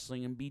with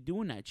wrestling and be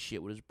doing that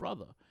shit with his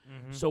brother.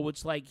 Mm-hmm. So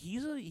it's like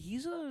he's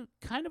a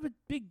kind of a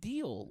big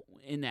deal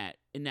in that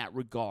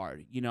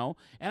regard, And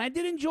I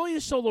did enjoy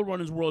his solo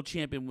run as world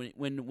champion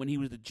when he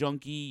was the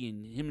Junkie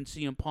and him and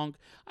CM Punk.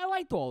 I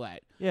liked all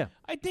that. Yeah.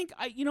 I think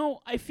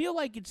I feel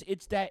like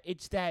it's that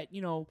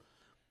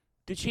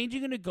the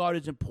changing in the guard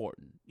is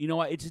important.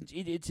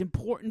 It's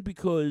important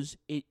because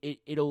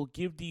it'll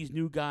give these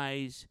new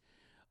guys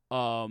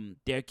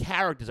their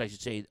characters, I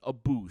should say, a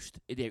boost.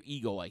 Their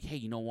ego, like, hey,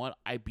 you know what?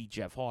 I beat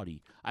Jeff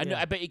Hardy. I know.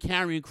 I bet you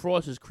Karrion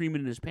Kross is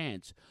creaming in his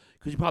pants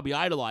because he probably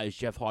idolized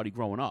Jeff Hardy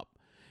growing up.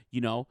 You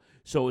know,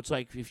 so it's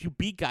like if you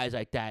beat guys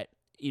like that,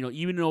 you know,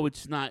 even though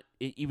it's not,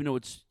 even though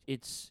it's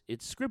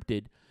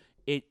scripted,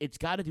 it's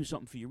got to do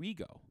something for your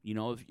ego. You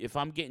know, if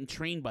I'm getting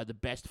trained by the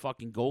best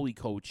fucking goalie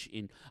coach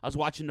I was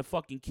watching the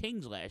fucking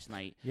Kings last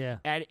night. Yeah.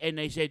 And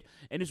they said,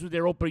 and this was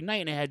their opening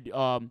night, and they had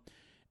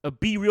a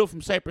B Real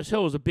from Cypress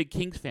Hill is a big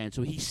Kings fan,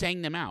 so he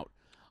sang them out.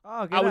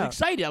 Oh, I was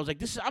excited. I was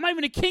like, I'm not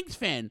even a Kings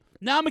fan.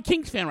 Now I'm a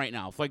Kings fan right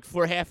now.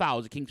 For a half hour, I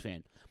was a Kings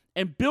fan.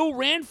 And Bill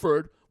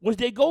Ranford was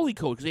their goalie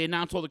coach. They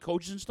announced all the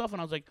coaches and stuff, and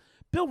I was like,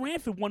 Bill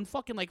Ranford won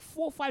fucking like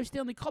 4 or 5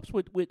 Stanley Cups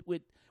with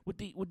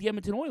the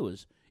Edmonton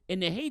Oilers in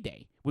their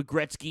heyday with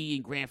Gretzky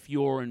and Grant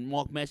Fuhr and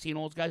Mark Messier and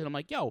all those guys. And I'm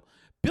like, yo,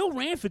 Bill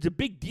Ranford's a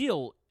big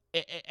deal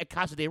at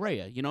Casa de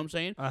Rey. You know what I'm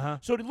saying? Uh-huh.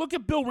 So to look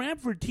at Bill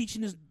Ranford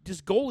teaching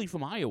this goalie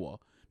from Iowa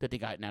that they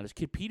got now, this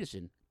kid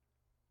Peterson,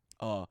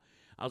 I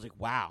was like,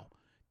 wow,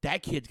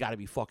 that kid's got to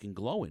be fucking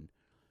glowing.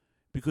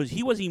 Because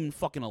he wasn't even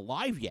fucking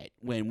alive yet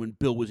when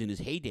Bill was in his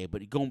heyday.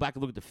 But going back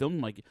and look at the film,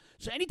 I'm like,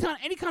 so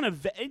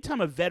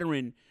anytime a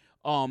veteran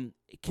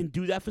can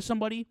do that for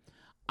somebody,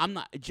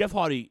 Jeff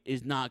Hardy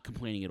is not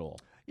complaining at all.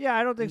 Yeah,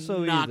 I don't think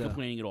so Not either.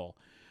 complaining at all.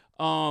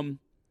 All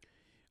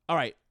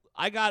right,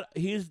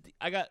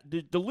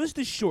 the list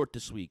is short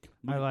this week.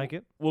 I like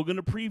it. We're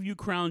gonna preview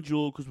Crown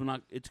Jewel because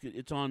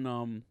it's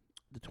on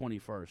the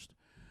 21st.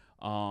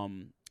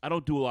 I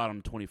don't do a lot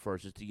on the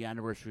 21st. It's the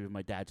anniversary of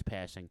my dad's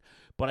passing.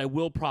 But I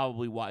will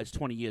probably watch. It's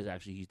 20 years,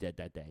 actually. He's dead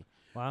that day.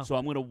 Wow. So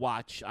I'm going to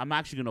watch. I'm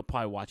actually going to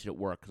probably watch it at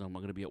work because I'm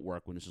going to be at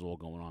work when this is all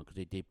going on because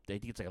they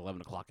think it's like 11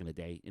 o'clock in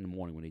the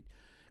morning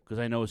because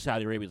I know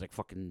Saudi Arabia is like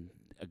fucking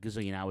a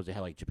gazillion hours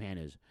ahead like Japan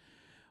is.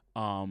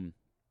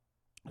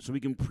 So we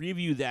can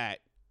preview that.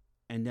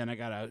 And then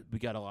we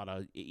got a lot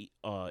of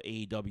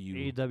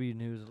AEW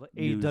news.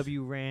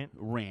 AEW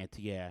rant,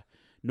 yeah.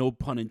 No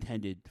pun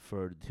intended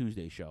for the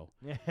Tuesday show.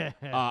 Yeah.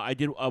 I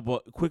did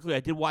quickly.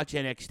 I did watch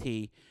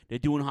NXT. They're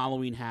doing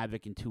Halloween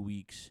Havoc in 2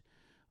 weeks.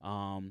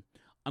 I'm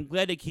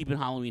glad they're keeping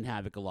Halloween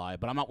Havoc alive,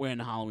 but I'm not wearing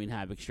the Halloween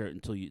Havoc shirt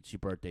until it's your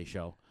birthday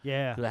show.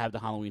 Yeah. Because I have the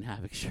Halloween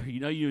Havoc shirt. You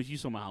know, you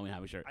saw my Halloween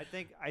Havoc shirt.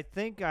 I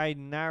think I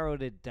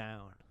narrowed it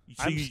down.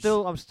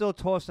 So I'm still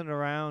tossing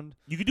around.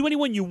 You can do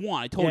anyone you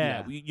want. I told you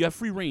that. You have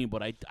free reign,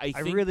 but I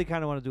think really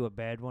kind of want to do a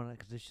bad one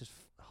because it's just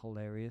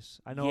hilarious.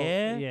 I know.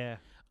 Yeah. Yeah.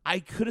 I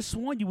could have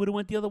sworn you would have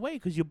went the other way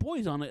because your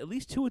boy's on at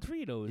least 2 or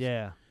 3 of those.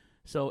 Yeah.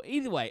 So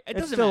either way, it's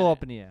doesn't still matter.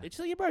 up in the air. It's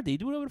still your birthday. You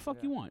do whatever the fuck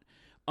you want.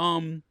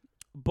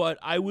 But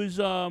I was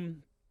I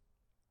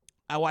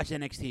watched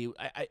NXT.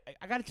 I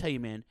got to tell you,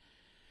 man,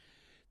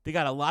 they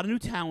got a lot of new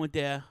talent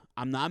there.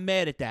 I'm not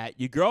mad at that.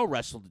 Your girl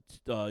wrestled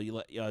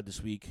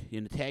this week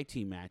in a tag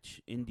team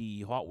match.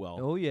 Indy Hartwell.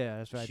 Oh yeah,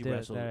 that's right. She that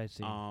wrestled. I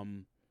see.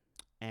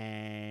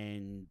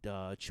 And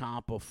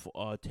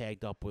Ciampa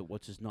tagged up with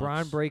what's his nuts?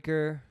 Braun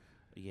Breaker.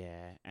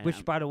 Yeah.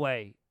 Which, by the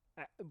way,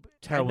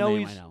 terrible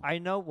name. I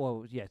know.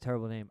 Well, yeah,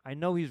 terrible name. I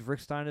know he's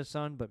Rick Steiner's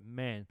son, but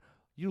man,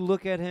 you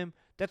look at him.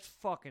 That's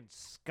fucking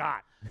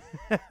Scott.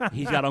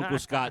 He's got Uncle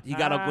Scott. He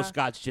got Uncle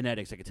Scott's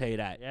genetics. I can tell you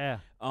that. Yeah.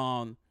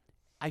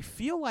 I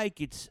feel like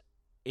it's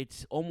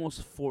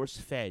almost force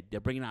fed.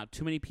 They're bringing out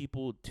too many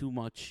people, too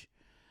much.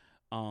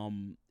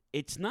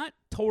 It's not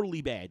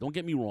totally bad. Don't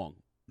get me wrong.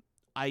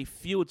 I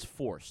feel it's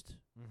forced.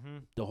 Mm-hmm.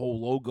 The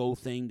whole logo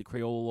thing, the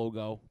Crayola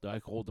logo, I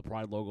call it the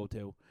Pride logo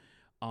too.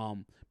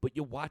 But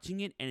you're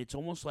watching it, and it's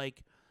almost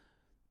like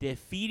they're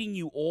feeding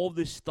you all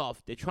this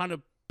stuff. They're trying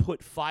to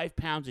put 5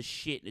 pounds of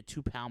shit in a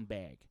 2-pound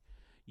bag.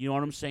 You know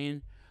what I'm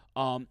saying?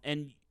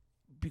 And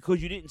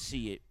because you didn't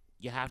see it,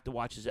 you have to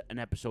watch an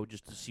episode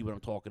just to see what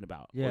I'm talking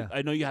about. Yeah.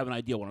 I know you have an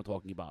idea what I'm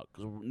talking about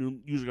because we're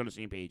usually on the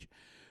same page.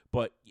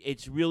 But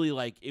it's really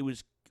like it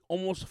was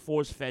almost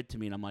force-fed to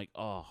me, and I'm like,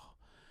 oh.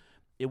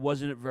 It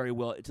wasn't very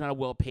well. It's not a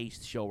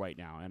well-paced show right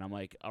now, and I'm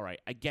like, all right,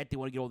 I get they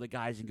want to get all the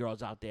guys and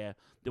girls out there.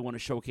 They want to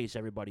showcase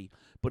everybody,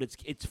 but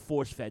it's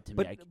force-fed to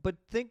me. But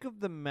think of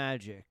the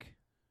magic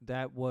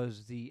that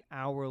was the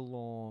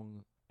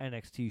hour-long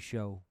NXT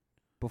show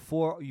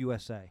before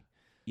USA.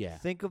 Yeah.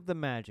 Think of the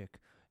magic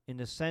in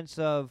the sense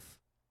of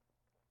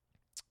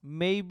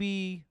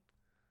maybe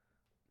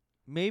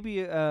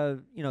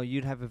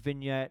you'd have a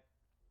vignette,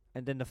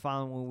 and then the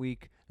following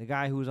week, the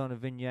guy who was on a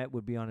vignette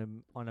would be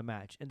on a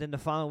match. And then the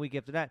following week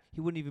after that, he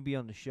wouldn't even be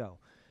on the show.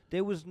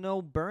 There was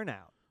no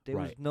burnout. There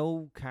was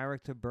no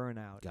character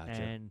burnout. Gotcha.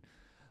 And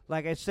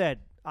like I said,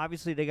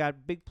 obviously they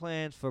got big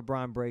plans for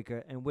Braun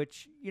Breaker, in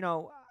which,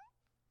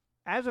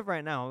 as of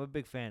right now, I'm a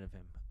big fan of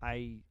him.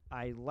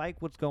 I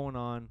like what's going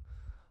on.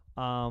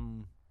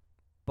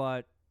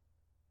 But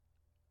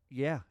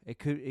yeah,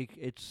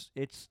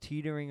 it's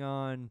teetering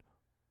on,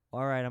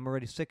 all right, I'm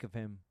already sick of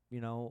him,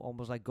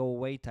 almost like go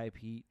away type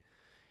heat.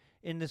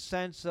 In the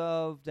sense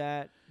of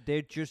that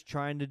they're just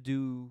trying to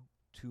do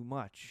too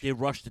much. They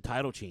rushed the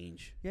title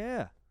change.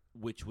 Yeah.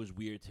 Which was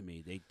weird to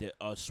me.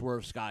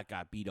 Swerve Scott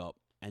got beat up,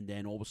 and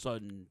then all of a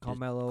sudden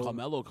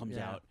Carmelo comes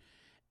out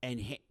and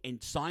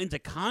signs a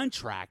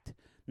contract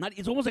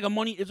It's almost like a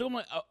money. It's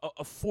almost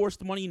a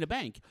forced Money in the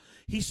Bank.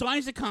 He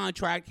signs the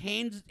contract,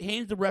 hands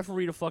the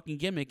referee the fucking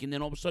gimmick, and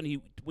then all of a sudden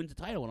he wins the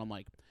title. And I'm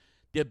like,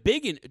 they're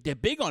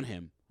big on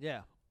him.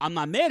 Yeah. I'm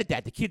not mad at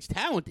that. The kid's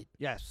talented.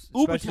 Yes.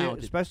 Uber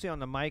talented. Especially on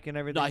the mic and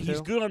everything. No, he's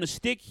too. good on the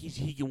stick.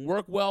 He can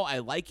work well. I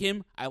like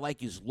him. I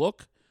like his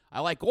look.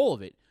 I like all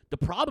of it. The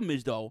problem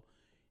is though,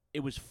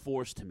 it was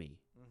forced to me.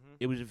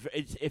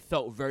 It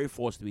felt very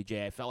forced to me,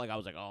 Jay. I felt like I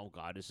was like, oh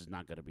god, this is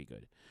not gonna be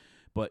good.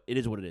 But it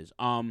is what it is.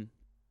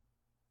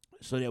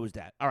 So there was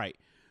that. All right.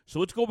 So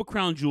let's go over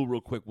Crown Jewel real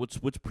quick. Let's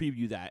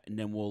preview that, and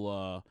then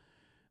we'll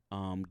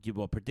give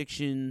our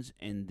predictions,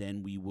 and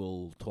then we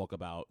will talk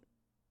about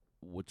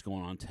what's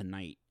going on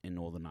tonight and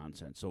all the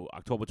nonsense. So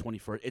October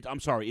 21st. I'm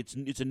sorry.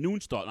 It's a noon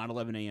start, not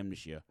 11 a.m.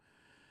 this year.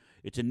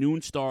 It's a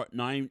noon start,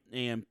 9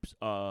 a.m.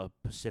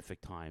 Pacific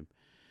time.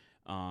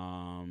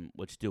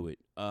 Let's do it.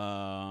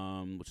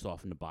 Let's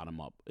start from the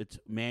bottom up. It's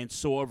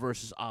Mansoor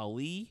versus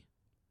Ali.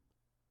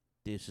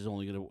 This is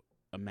only going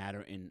to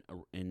matter in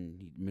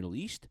the Middle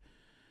East.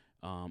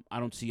 I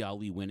don't see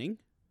Ali winning,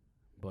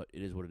 but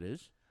it is what it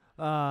is.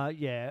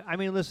 Yeah. I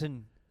mean,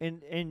 listen,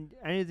 and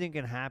anything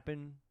can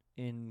happen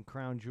in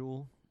Crown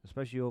Jewel,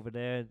 especially over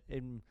there.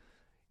 And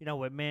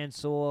with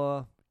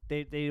Mansoor,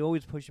 they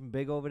always push him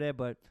big over there.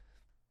 But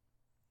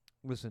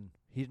listen,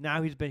 he's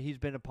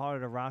been a part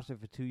of the roster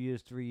for 2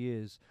 years, 3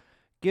 years.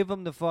 Give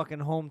him the fucking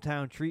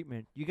hometown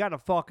treatment. You got to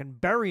fucking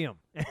bury him.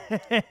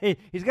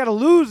 He's got to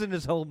lose in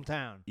his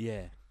hometown.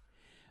 Yeah.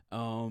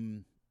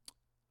 And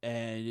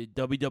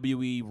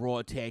WWE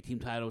Raw Tag Team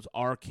titles: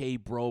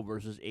 RK Bro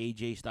versus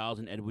AJ Styles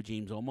and Edward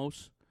James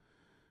Omos.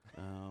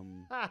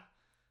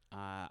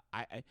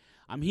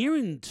 I'm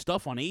hearing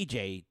stuff on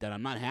AJ that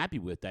I'm not happy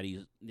with. That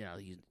he's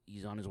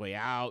on his way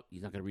out.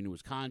 He's not going to renew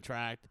his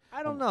contract.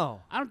 I don't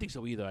know. I don't think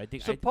so either. I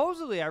think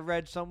supposedly I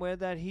read somewhere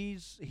that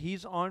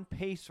he's on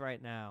pace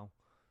right now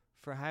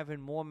for having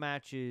more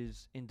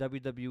matches in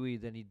WWE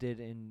than he did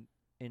in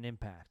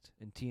Impact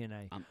in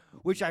TNA,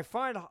 which I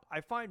find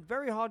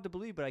very hard to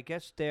believe. But I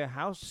guess their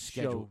house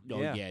schedule.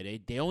 Show,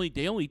 they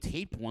only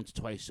taped once,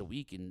 twice a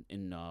week in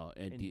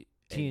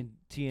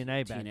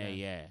TNA back then.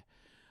 Yeah.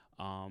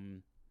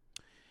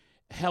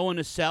 Hell in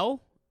a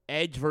Cell,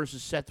 Edge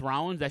versus Seth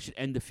Rollins. That should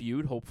end the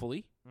feud,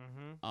 hopefully.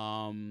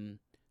 Mm-hmm.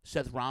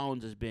 Seth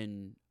Rollins has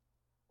been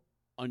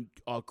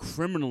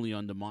criminally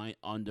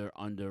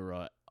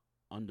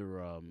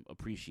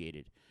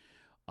appreciated.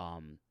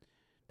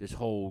 This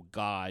whole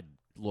God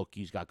look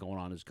he's got going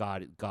on, his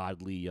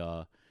godly,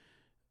 what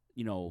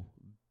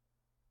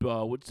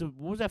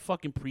was that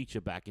fucking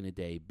preacher back in the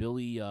day?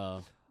 Billy.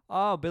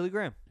 Billy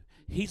Graham.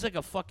 He's like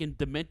a fucking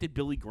demented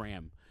Billy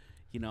Graham.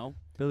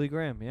 Billy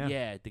Graham, yeah.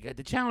 Yeah,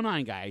 the Channel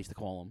 9 guy, I used to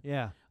call him.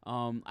 Yeah.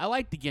 I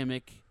like the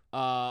gimmick.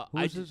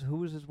 Who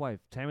was his wife?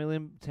 Tammy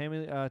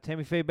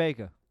Faye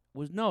Baker.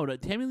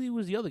 Tammy Lee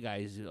was the other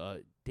guys.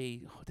 That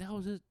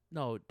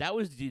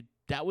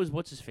was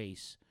what's his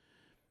face.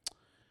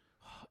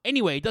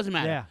 Anyway, it doesn't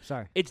matter. Yeah,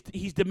 sorry.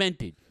 He's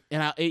demented,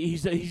 and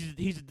he's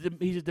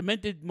a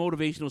demented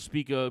motivational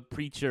speaker,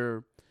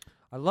 preacher.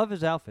 I love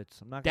his outfits.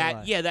 I'm not gonna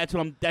lie. Yeah, that's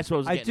what I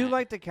was. I do at.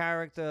 like the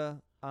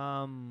character.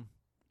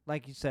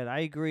 Like you said, I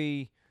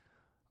agree.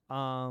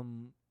 I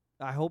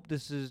hope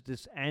this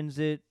ends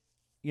it.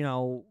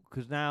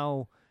 Because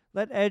now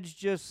let Edge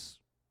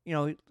just.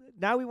 Now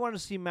we want to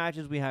see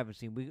matches we haven't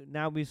seen.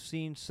 We've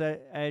seen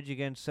Edge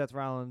against Seth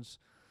Rollins.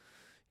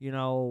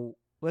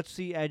 Let's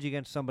see Edge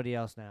against somebody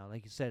else now,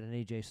 like you said, an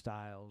AJ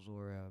Styles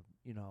or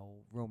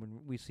Roman.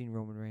 We've seen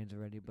Roman Reigns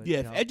already, but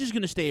if Edge is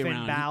going to stay Finn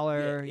around,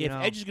 Balor. if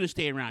Edge is going to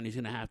stay around, he's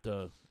going to have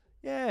to.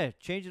 Yeah,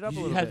 change it up a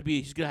little bit.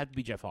 He's going to have to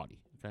be Jeff Hardy.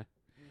 Okay,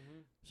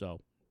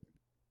 so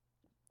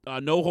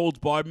no holds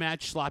barred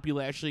match: Sloppy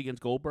Lashley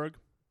against Goldberg.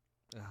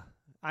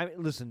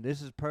 Listen,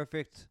 this is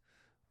perfect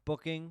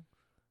booking.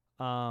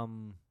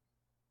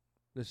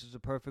 This is a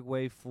perfect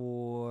way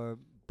for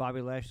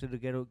Bobby Lashley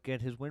to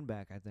get his win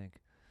back.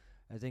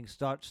 I think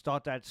start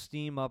that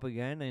steam up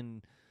again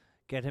and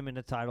get him in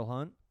the title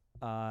hunt.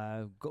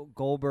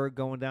 Goldberg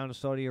going down to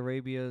Saudi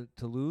Arabia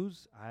to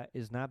lose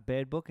is not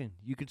bad booking.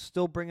 You could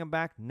still bring him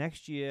back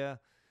next year,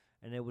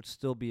 and it would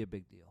still be a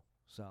big deal.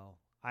 So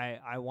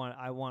I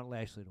want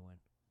Lashley to win.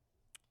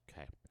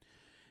 Okay,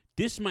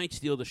 this might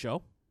steal the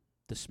show.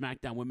 The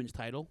SmackDown Women's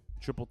Title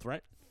triple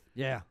threat.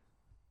 Yeah.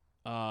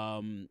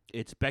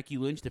 It's Becky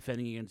Lynch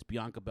defending against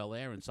Bianca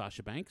Belair and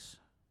Sasha Banks.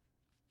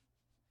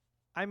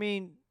 I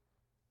mean,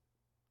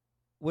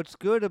 what's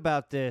good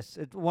about this?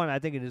 I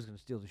think it is going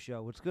to steal the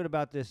show. What's good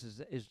about this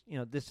is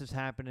this is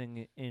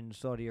happening in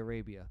Saudi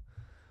Arabia,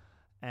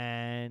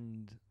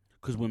 and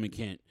because women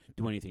can't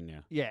do anything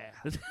there. Yeah.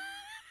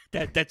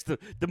 That's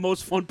the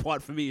most fun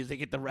part for me is they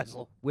get to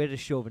wrestle. We're the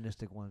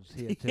chauvinistic ones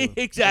here too.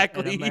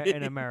 Exactly.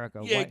 In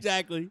America. Yeah,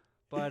 exactly.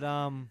 But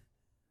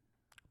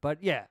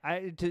yeah,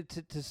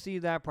 to see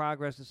that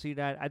progress, to see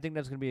that, I think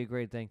that's going to be a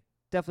great thing.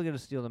 Definitely going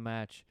to steal the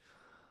match.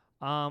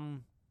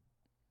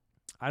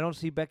 I don't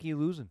see Becky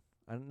losing.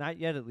 Not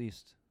yet, at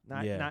least.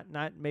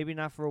 Not maybe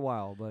not for a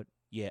while, but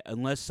Yeah,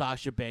 unless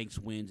Sasha Banks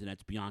wins and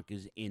that's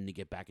Bianca's in to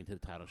get back into the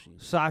title scene.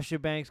 Sasha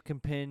Banks can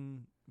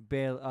pin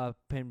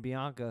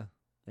Bianca,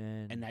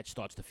 And that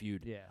starts the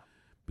feud. yeah.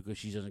 Because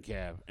she doesn't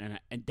care. And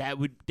that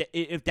would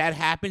if that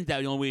happens,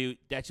 that's the only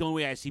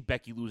way I see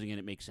Becky losing and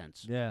it makes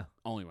sense. Yeah.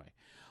 Only way.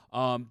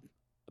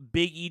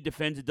 Big E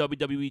defends the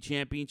WWE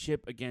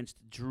Championship against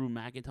Drew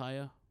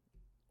McIntyre.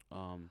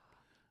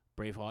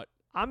 Braveheart.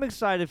 I'm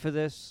excited for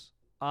this.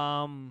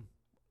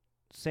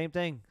 Same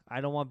thing.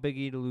 I don't want Big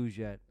E to lose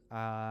yet.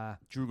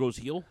 Drew goes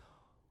heel.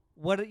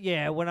 What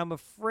I'm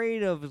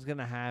afraid of is going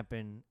to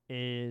happen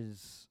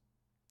is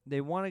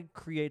they want to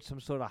create some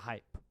sort of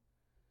hype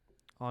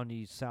on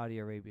these Saudi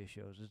Arabia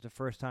shows. It's the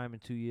first time in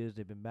 2 years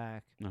they've been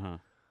back.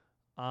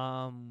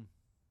 I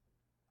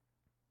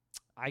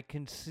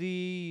can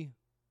see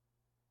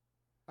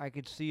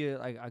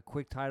a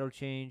quick title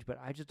change, but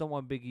I just don't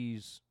want Big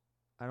E's.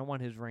 I don't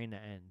want his reign to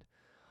end.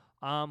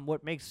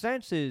 What makes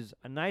sense is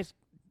a nice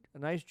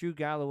Drew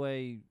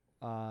McIntyre.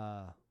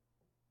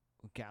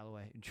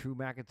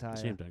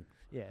 Same thing.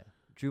 Yeah,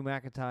 Drew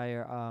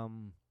McIntyre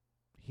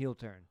heel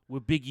turn.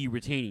 With Big E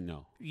retaining,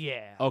 though.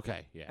 Yeah.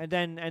 Okay, yeah. And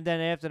then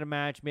after the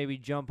match, maybe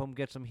jump him,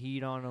 get some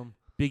heat on him.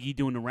 Big E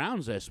doing the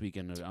rounds last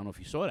weekend. I don't know if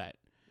you saw that.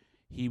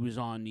 He was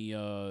on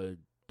the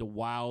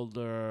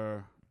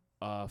Wilder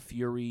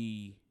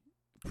Fury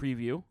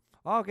preview.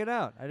 Oh, get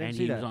out! I didn't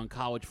see that. And he was on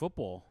College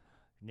Football.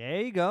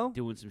 There you go.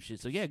 Doing some shit.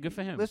 So yeah, good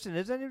for him. Listen,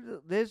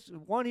 there's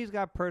one. He's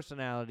got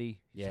personality.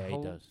 Yeah,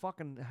 he does.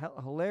 Fucking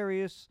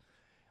hilarious,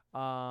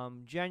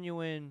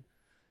 genuine,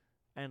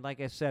 and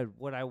like I said,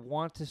 what I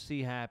want to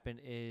see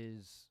happen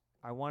is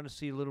I want to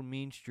see a little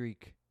mean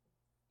streak.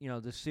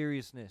 The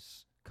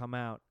seriousness come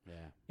out.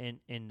 Yeah.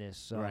 In this.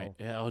 So right.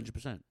 Yeah,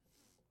 100%.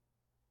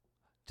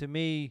 To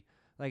me,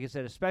 like I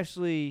said,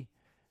 especially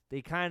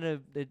they kind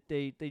of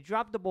they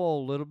dropped the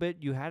ball a little bit.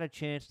 You had a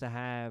chance to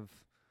have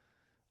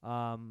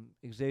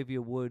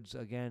Xavier Woods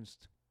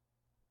against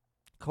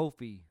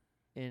Kofi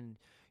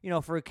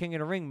for a King of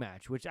the Ring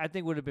match, which I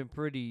think would have been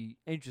pretty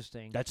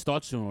interesting. That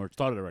starts soon, or it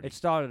started already? It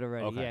started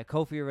already. Okay. Yeah,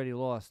 Kofi already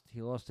lost.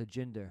 He lost to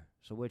Jinder,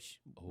 so which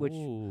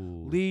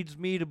Ooh. leads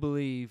me to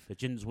believe that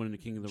Jinder's winning the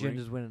King of the Ring.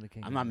 Jinder's winning the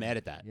King. I'm not mad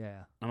at that.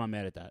 Yeah, I'm not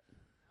mad at that.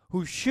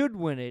 Who should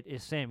win it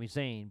is Sami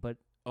Zayn, but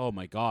oh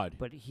my God!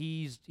 But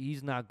he's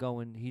not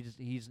going.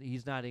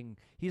 He's not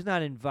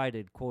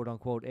invited, quote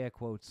unquote, air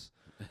quotes.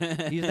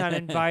 He's not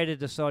invited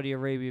to Saudi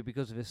Arabia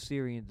because of his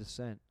Syrian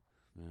descent.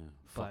 Yeah,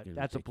 but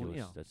that's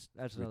ridiculous.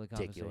 That's another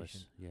ridiculous.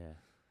 conversation. Yeah.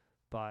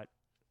 But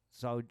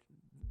so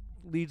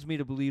leads me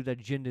to believe that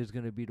Jinder is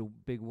going to be the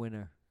big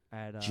winner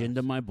at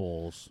Jinder my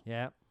balls.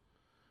 Yeah.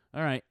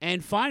 All right,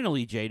 and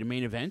finally, Jay, the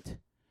main event,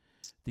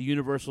 the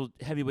Universal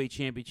Heavyweight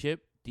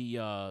Championship, the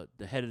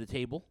head of the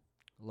table,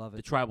 love it,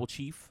 the Tribal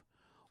Chief,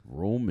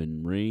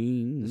 Roman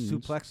Reigns, the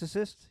suplex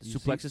assist.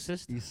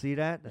 You see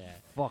that? That's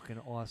fucking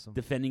awesome.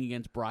 Defending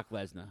against Brock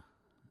Lesnar.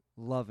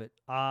 Love it.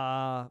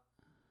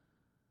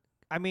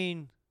 I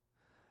mean,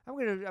 I'm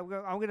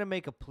gonna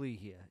make a plea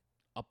here.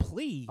 A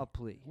plea? A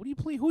plea. What do you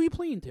plea? Who are you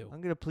pleading to? I'm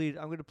gonna plead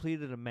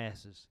to the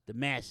masses. The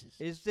masses.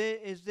 Is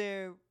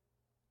there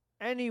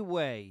any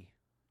way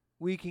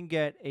we can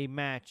get a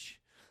match?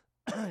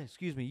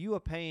 Excuse me. You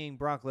are paying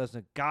Brock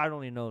Lesnar God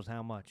only knows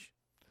how much.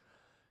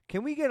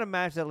 Can we get a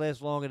match that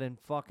lasts longer than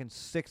fucking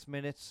 6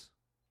 minutes?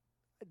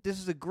 This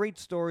is a great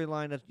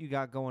storyline that you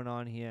got going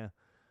on here.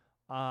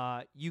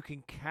 You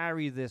can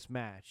carry this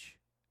match.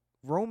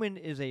 Roman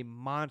is a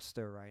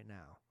monster right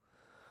now.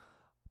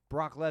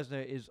 Brock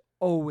Lesnar is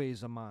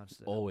always a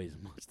monster. Always a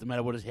monster, no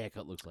matter what his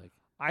haircut looks like.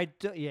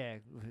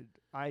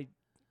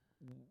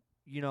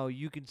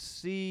 You could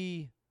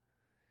see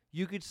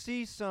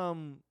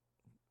some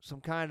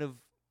kind of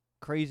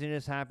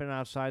craziness happening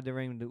outside the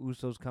ring. The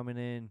Usos coming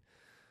in,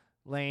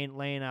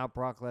 laying out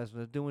Brock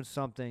Lesnar, doing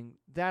something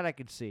that I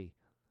could see.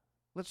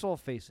 Let's all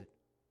face it.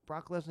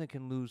 Brock Lesnar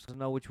can lose. To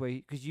know which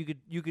way, because you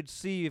could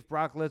see if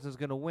Brock Lesnar's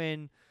gonna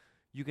win.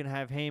 You can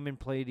have Heyman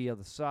play the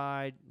other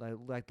side,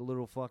 like the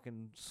little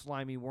fucking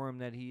slimy worm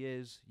that he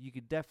is. You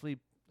could definitely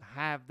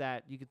have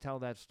that. You could tell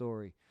that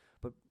story.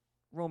 But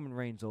Roman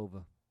Reigns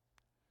over,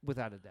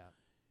 without a doubt.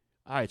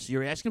 All right, so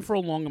you're asking for a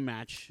longer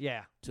match.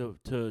 Yeah.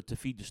 To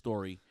feed the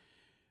story.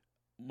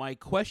 My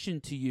question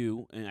to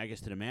you, and I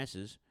guess to the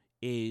masses,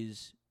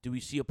 is: do we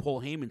see a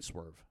Paul Heyman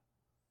swerve?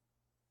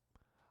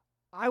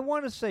 I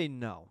want to say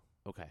no.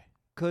 Okay.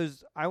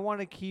 Because I want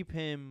to keep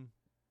him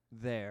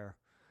there.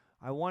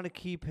 I want to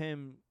keep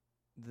him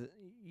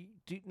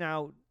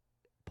now.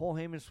 Paul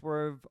Heyman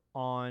swerve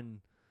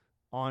on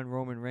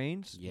Roman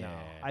Reigns. Yeah, no.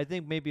 I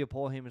think maybe a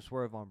Paul Heyman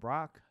swerve on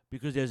Brock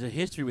because there's a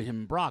history with him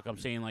and Brock. I'm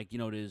saying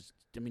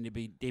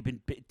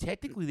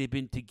they've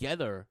been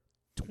together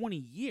 20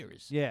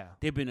 years. Yeah,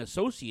 they've been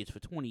associates for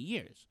 20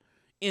 years,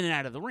 in and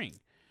out of the ring.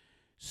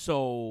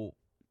 So,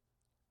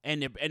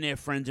 and they're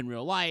friends in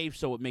real life.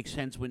 So it makes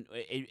sense when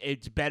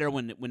it's better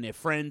when they're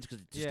friends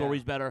because the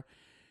story's better.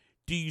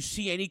 Do you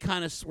see any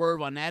kind of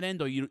swerve on that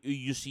end, or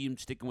you see him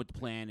sticking with the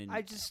plan? And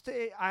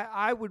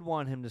I would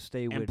want him to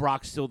stay with. And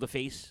Brock's still the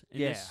face.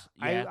 In this?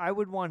 I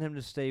would want him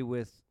to stay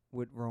with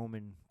with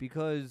Roman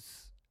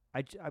because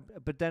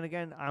but then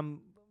again,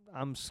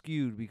 I'm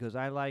skewed because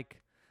I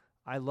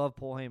love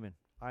Paul Heyman.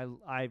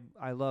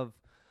 I love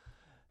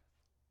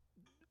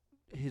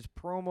his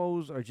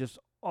promos are just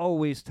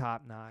always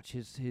top notch.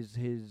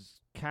 His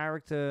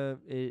character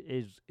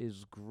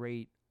is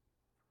great.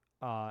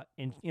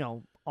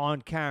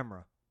 On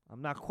camera.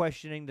 I'm not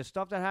questioning the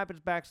stuff that happens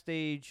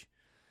backstage.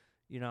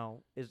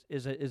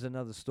 Is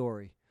another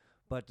story,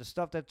 but the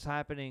stuff that's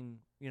happening,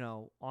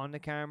 on the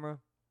camera,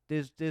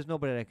 there's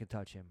nobody that can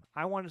touch him.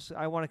 I want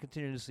to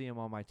continue to see him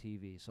on my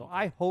TV. So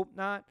I hope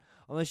not,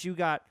 unless you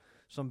got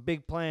some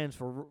big plans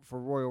for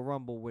Royal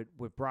Rumble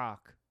with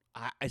Brock.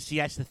 I see.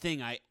 That's the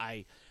thing.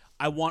 I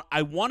want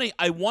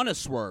to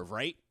swerve,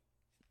 right?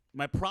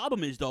 My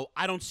problem is though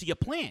I don't see a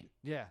plan.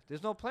 Yeah,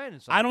 there's no plan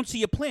inside. I don't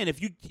see a plan.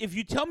 If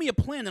you tell me a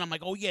plan, then I'm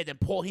like, oh yeah, then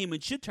Paul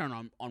Heyman should turn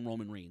on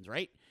Roman Reigns,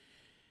 right?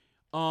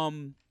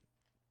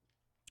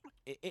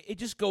 It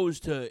just goes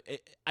to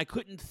I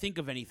couldn't think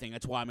of anything.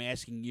 That's why I'm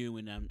asking you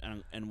and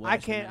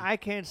I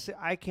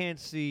can't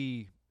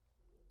see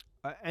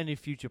any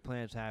future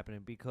plans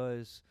happening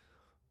because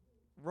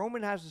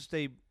Roman has to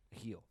stay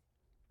heel.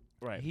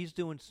 Right. He's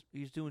doing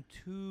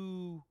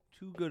too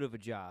good of a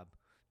job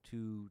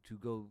to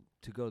go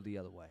the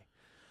other way.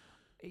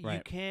 Right.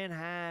 You can't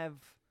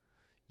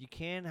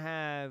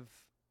have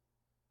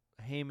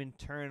Heyman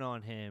turn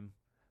on him.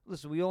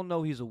 Listen, we all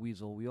know he's a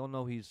weasel. We all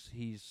know he's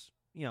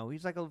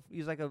like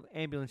a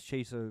ambulance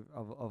chaser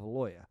of a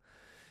lawyer.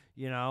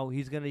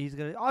 He's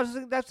gonna.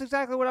 Oh, that's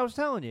exactly what I was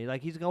telling you.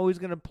 Like he's always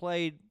gonna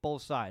play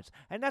both sides,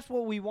 and that's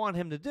what we want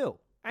him to do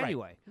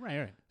anyway.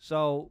 Right.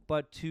 So,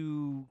 but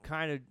to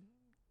kind of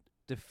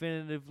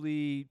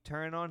definitively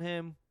turn on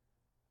him,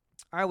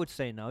 I would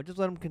say no. Just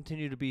let him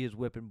continue to be his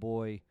whipping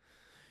boy.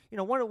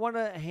 One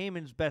of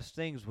Heyman's best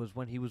things was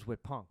when he was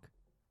with Punk.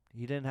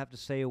 He didn't have to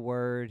say a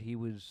word. He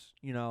was,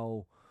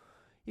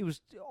 he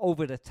was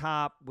over the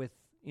top with,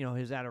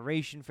 his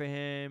adoration for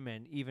him,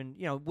 and even,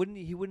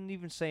 he wouldn't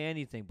even say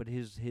anything, but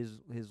his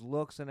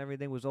looks and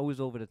everything was always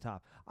over the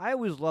top. I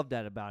always loved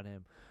that about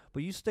him.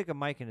 But you stick a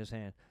mic in his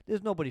hand,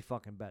 there's nobody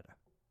fucking better.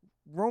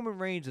 Roman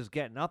Reigns is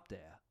getting up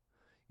there.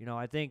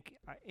 I think,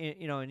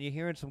 and you're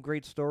hearing some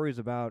great stories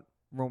about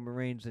Roman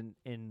Reigns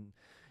in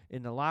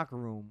the locker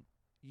room.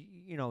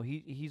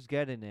 He's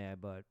getting there,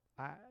 but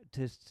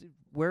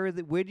where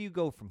do you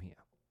go from here?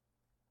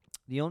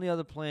 The only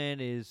other plan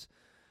is,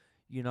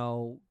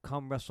 come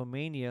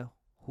WrestleMania,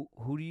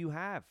 who do you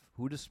have?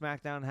 Who does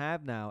SmackDown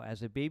have now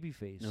as a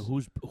babyface? Now,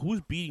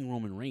 who's beating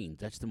Roman Reigns?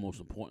 That's the most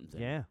important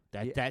thing. Yeah.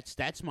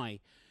 That's my.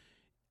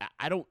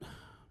 I don't.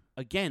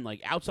 Again,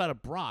 like outside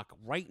of Brock,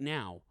 right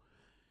now,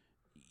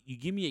 you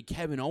give me a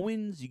Kevin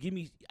Owens. You give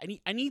me.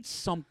 I need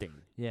something.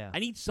 Yeah. I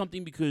need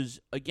something because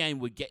again,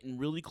 we're getting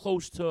really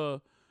close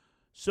to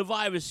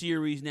Survivor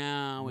Series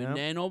now, and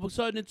then all of a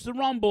sudden it's the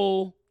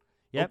Rumble.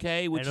 Yep.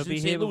 Okay, which is in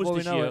St.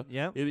 Louis this year.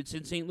 Yep. It's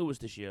in St. Louis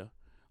this year.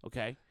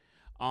 Okay.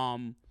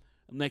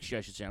 Next year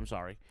I should say. I'm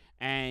sorry.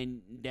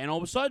 And then all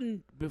of a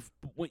sudden,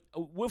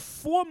 we're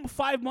 4 or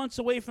 5 months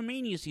away from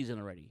Mania season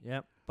already.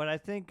 Yep. But I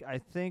think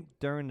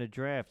during the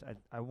draft,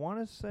 I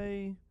want to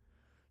say,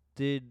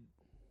 did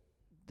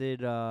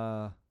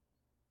Drew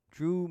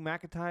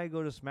McIntyre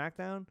go to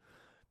SmackDown?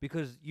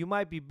 Because you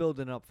might be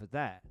building up for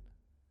that,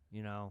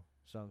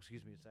 So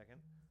excuse me a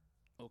second.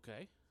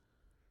 Okay.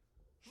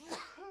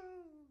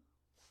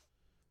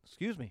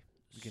 Excuse me.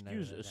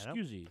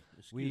 Excuse me.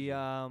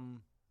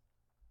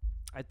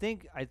 I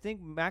think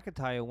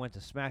McIntyre went to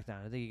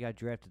SmackDown. I think he got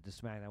drafted to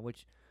SmackDown.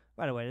 Which,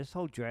 by the way, this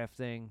whole draft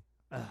thing.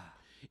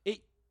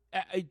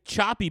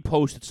 Choppy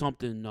posted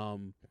something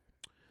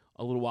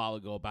a little while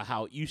ago about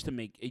how it used to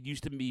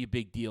be a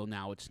big deal.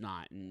 Now it's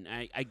not, and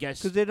I guess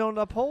because they don't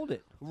uphold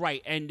it.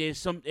 Right, and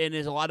there's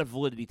a lot of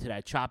validity to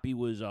that. Choppy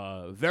was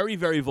very,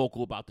 very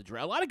vocal about the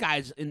draft. A lot of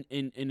guys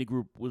in the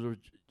group was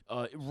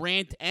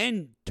Rant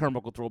and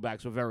Turnbuckle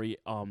Throwbacks were very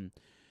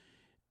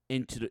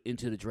into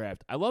the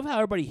draft. I love how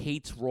everybody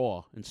hates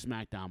Raw and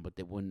SmackDown, but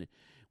when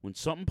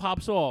something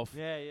pops off,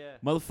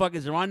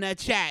 motherfuckers are on that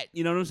chat.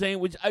 You know what I'm saying?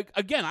 Which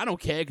again, I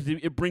don't care because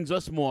it brings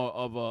us more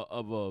of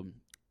a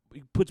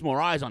it puts more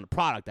eyes on the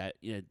product, that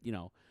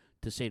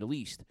to say the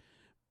least.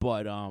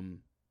 But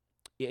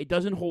it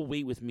doesn't hold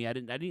weight with me. I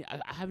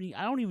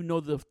don't even know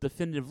the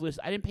definitive list.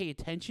 I didn't pay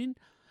attention.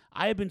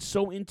 I have been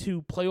so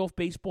into playoff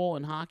baseball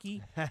and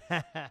hockey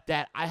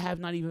that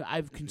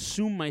I've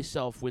consumed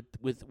myself with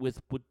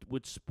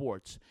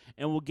sports.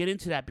 And we'll get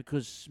into that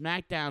because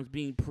SmackDown's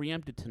being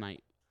preempted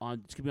tonight.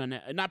 It's gonna be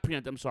on not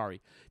preempted. I'm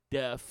sorry.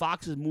 The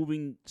Fox is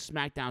moving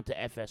SmackDown to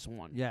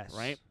FS1. Yes.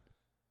 Right.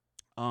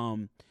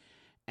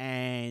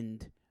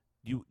 And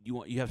you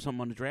have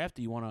something on the draft?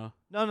 Do you want to?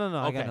 No.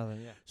 Okay. I got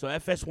nothing. Yeah. So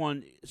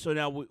FS1. So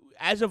now,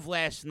 as of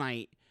last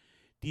night,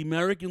 the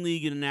American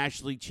League and the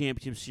National League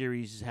Championship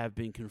Series have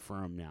been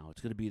confirmed. Now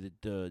it's going to be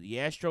the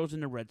Astros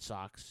and the Red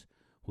Sox,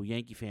 who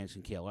Yankee fans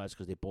can care less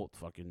because they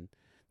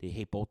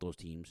hate both those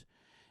teams.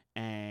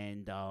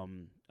 And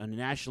on the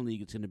National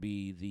League, it's going to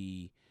be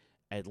the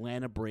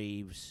Atlanta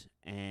Braves,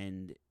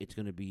 and it's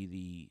going to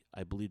be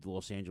I believe the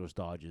Los Angeles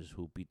Dodgers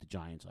who beat the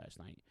Giants last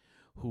night.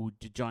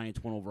 The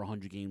Giants won over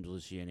 100 games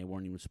this year, and they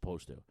weren't even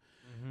supposed to.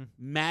 Mm-hmm.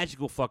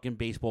 Magical fucking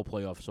baseball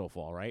playoff so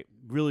far, right?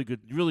 Really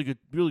good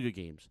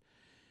games.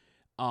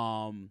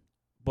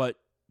 But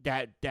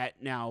that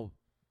now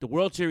the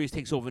World Series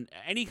takes over.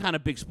 Any kind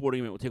of big sporting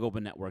event will take over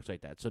networks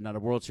like that. So now the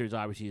World Series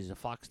obviously is a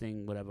Fox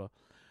thing, whatever.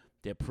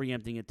 They're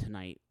preempting it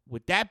tonight.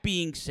 With that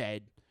being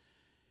said,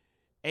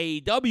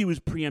 AEW was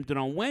preempted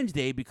on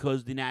Wednesday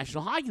because the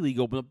National Hockey League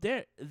opened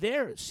up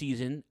their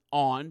season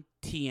on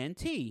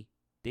TNT.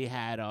 They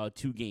had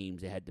 2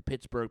 games. They had the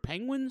Pittsburgh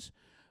Penguins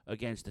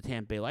against the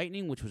Tampa Bay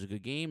Lightning, which was a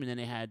good game, and then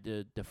they had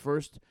the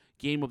first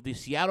game of the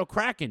Seattle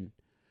Kraken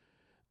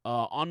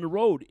on the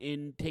road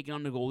in taking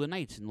on the Golden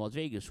Knights in Las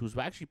Vegas, who's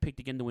actually picked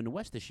again to win the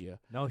West this year.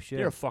 No shit.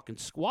 They're a fucking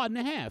squad and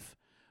a half.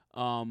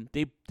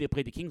 They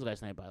played the Kings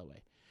last night, by the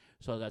way,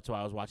 so that's why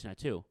I was watching that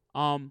too.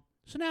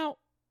 So now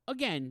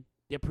again,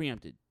 they're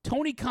preempted.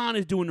 Tony Khan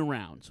is doing the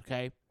rounds,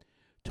 okay?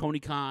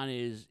 Tony Khan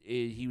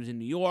he was in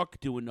New York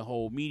doing the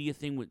whole media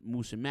thing with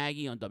Moose and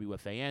Maggie on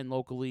WFAN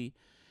locally.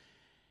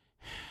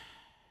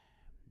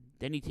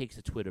 Then he takes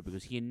to Twitter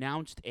because he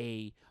announced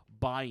a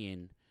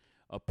buy-in,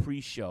 a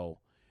pre-show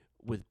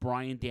with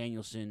Bryan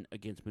Danielson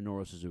against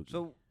Minoru Suzuki.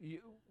 So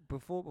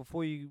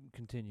before you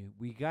continue,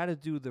 we got to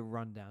do the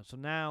rundown. So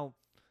now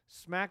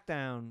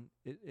SmackDown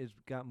is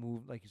got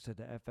moved, like you said,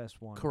 to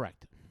FS1.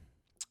 Correct.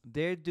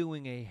 They're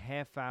doing a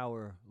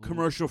half-hour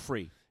commercial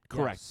free.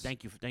 Correct. Yes.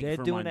 Thank you. They're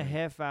for doing a reminding me.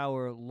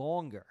 half-hour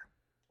longer.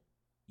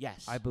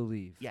 Yes, I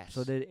believe. Yes.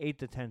 So they're 8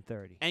 to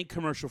 10:30 and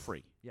commercial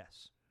free.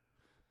 Yes.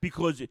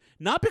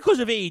 Not because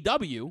of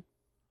AEW,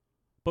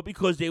 but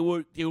because they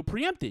were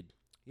preempted.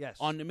 Yes.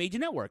 On the major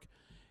network,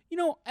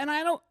 and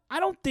I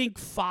don't think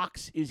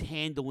Fox is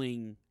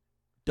handling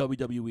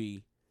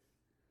WWE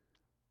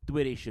the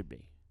way they should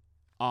be.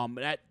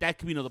 That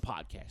could be another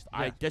podcast.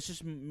 Yeah. That's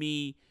just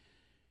me.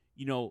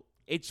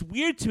 It's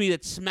weird to me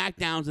that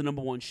SmackDown's the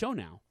number 1 show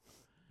now.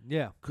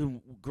 Yeah. Because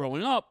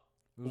growing up,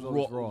 it was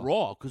always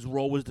Raw, because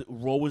Raw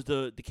was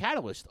the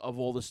catalyst of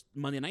all this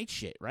Monday night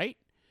shit, right?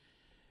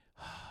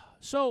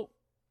 So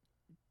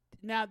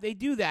now they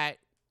do that.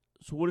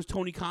 So what does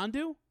Tony Khan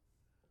do?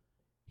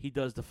 He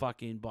does the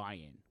fucking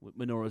buy-in with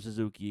Minoru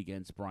Suzuki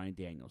against Bryan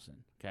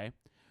Danielson, okay?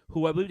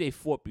 Who I believe they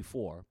fought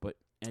before, but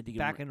I think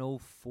back in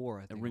 04,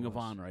 I think Ring it of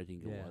was. Honor, I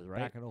think it was, right?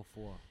 Back in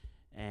 04.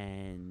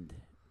 And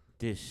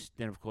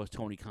then of course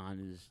Tony Khan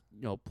is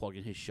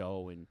plugging his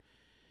show, and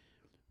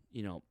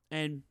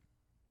and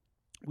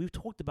we've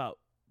talked about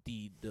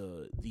the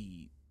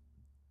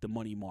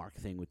money mark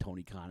thing with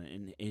Tony Khan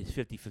and his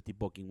 50-50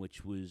 booking,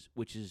 which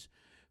is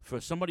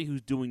for somebody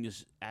who's doing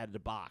this out of the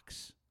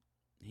box.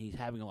 He's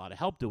having a lot of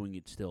help doing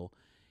it still.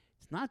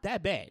 It's not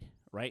that bad,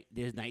 right?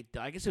 Like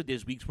I said,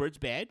 there's weeks where it's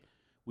bad.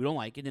 We don't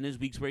like it. And there's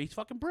weeks where he's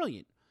fucking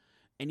brilliant.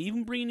 And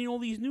even bringing in all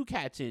these new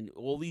cats in,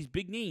 all these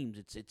big names,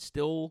 it's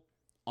still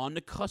on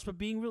the cusp of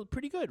being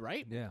pretty good,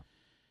 right? Yeah.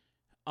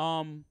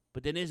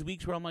 But then there's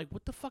weeks where I'm like,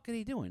 what the fuck are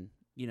they doing?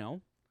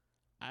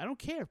 I don't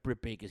care if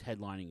Britt Baker's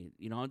headlining it.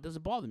 It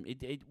doesn't bother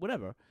me.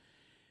 Whatever.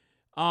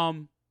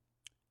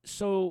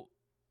 So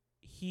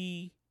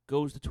he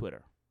goes to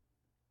Twitter.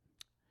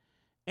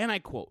 And I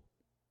quote,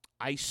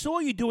 "I saw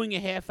you doing a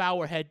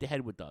half-hour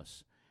head-to-head with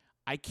us.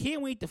 I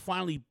can't wait to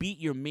finally beat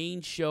your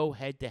main show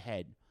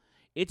head-to-head.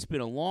 It's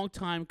been a long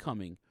time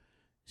coming.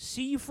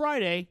 See you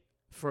Friday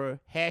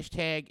for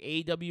hashtag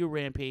AEW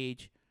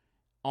Rampage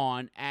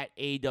on at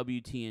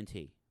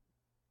AWTNT."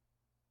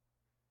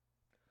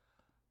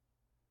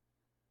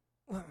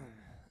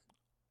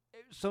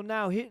 So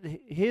now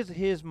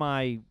here's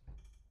my.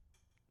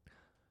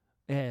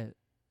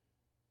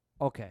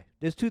 Okay,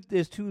 there's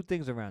two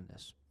things around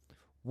this.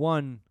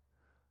 One,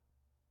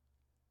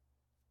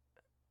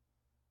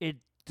 it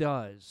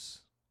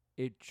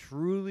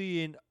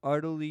truly and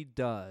utterly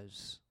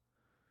does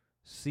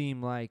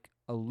seem like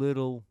a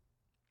little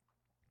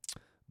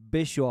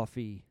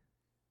Bischoff-y.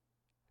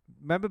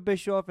 Remember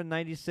Bischoff in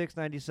 96,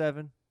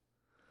 97?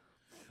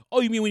 Oh,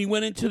 you mean when he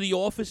went into the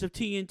office of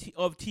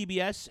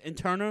TBS and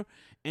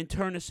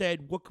Turner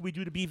said, "What could we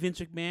do to be Vince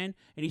McMahon?"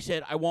 And he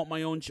said, "I want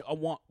my own.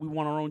 We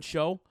want our own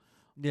show."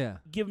 Yeah.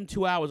 Give him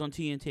 2 hours on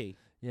TNT.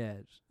 Yeah,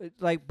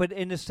 but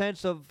in the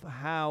sense of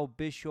how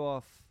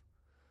Bischoff,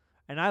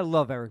 and I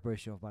love Eric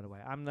Bischoff, by the way.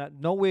 I'm not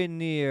nowhere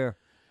near,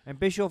 and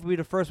Bischoff will be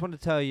the first one to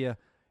tell you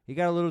he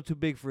got a little too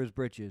big for his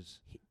britches.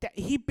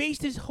 He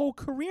based his whole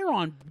career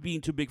on being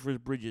too big for his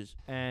britches,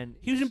 and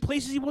he was in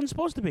places he wasn't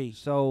supposed to be.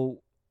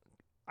 So,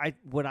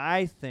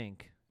 I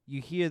think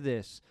you hear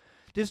this.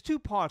 There's 2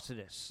 parts to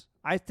this.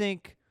 I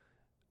think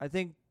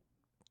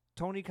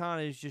Tony Khan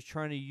is just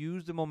trying to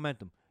use the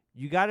momentum.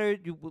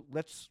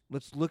 Let's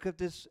look at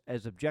this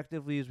as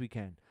objectively as we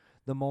can.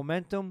 The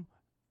momentum,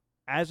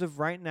 as of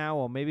right now,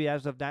 or maybe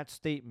as of that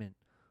statement,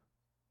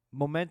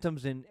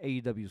 momentum's in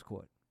AEW's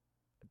court,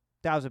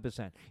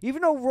 1,000%.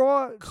 Even though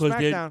Raw,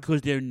 SmackDown,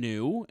 because they're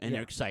new and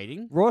they're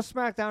exciting. Raw,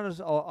 SmackDown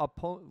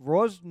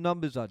Raw's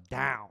numbers are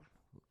down,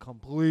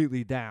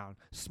 completely down.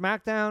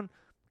 SmackDown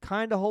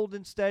kind of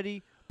holding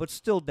steady, but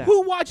still down.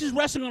 Who watches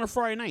wrestling on a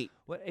Friday night?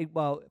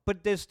 Well,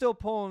 but they're still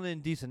pulling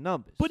in decent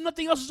numbers. But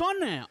nothing else is on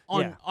there.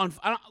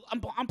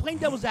 I'm playing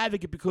devil's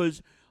advocate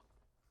because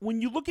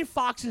when you look at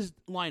Fox's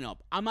lineup,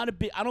 I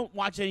don't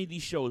watch any of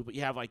these shows, but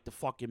you have like the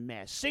fucking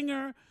Masked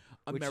Singer,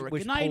 American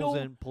which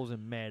Idol, pulls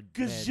in mad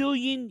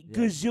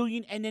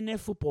gazillion, and then their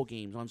football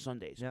games on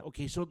Sundays. Yep.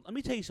 Okay, so let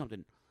me tell you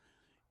something.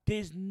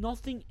 There's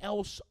nothing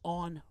else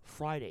on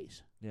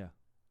Fridays. Yeah.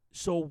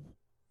 So,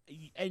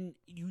 and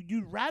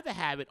you'd rather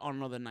have it on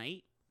another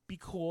night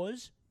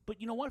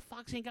but you know what?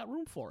 Fox ain't got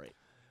room for it.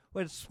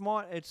 Well, it's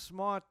smart. It's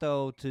smart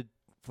though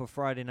for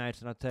Friday nights,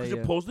 and I'll tell you,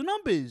 because it pulls the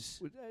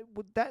numbers.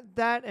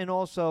 That and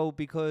also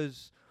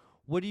because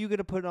what are you going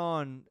to put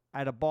on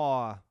at a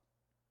bar?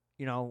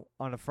 On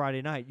a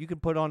Friday night, you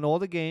can put on all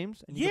the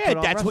games. And you can put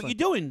on that's wrestling. what you're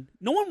doing.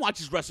 No one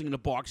watches wrestling in the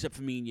bar except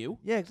for me and you.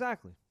 Yeah,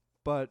 exactly.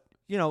 But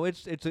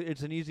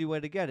it's an easy way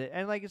to get it.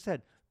 And like I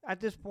said, at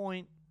this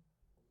point,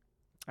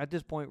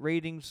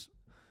 ratings,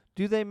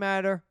 do they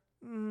matter?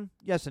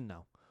 Yes and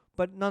no.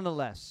 But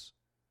nonetheless,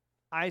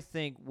 I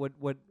think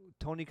what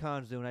Tony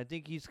Khan's doing, I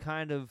think he's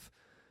kind of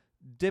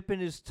dipping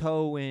his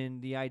toe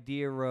in the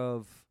idea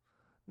of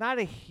not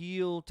a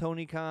heel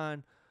Tony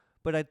Khan,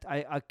 but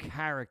a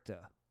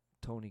character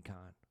Tony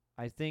Khan.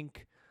 I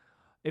think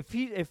if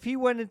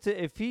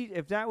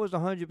that was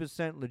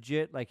 100%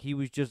 legit, like he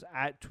was just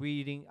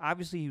tweeting,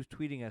 obviously he was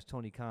tweeting as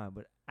Tony Khan,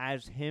 but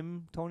as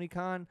him, Tony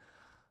Khan,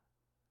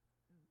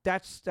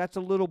 that's a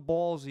little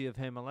ballsy of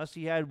him, unless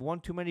he had one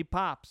too many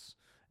pops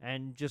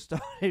and just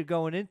started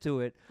going into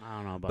it. I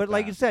don't know about that. But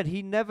like you said,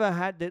 he never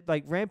had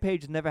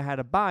Rampage never had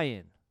a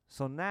buy-in.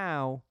 So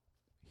now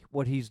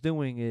what he's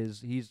doing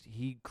is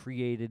he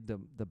created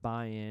the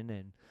buy-in,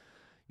 and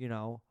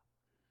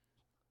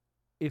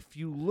if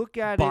you look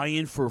at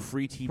buy-in for a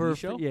free TV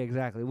show? Yeah,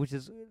 exactly, which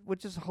is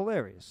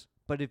hilarious.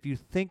 But if you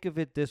think of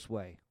it this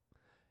way,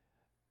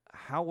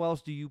 how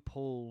else do you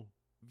pull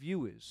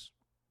viewers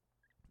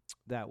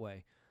that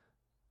way?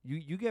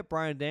 You get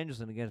Bryan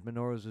Danielson against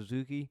Minoru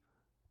Suzuki.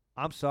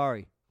 I'm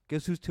sorry.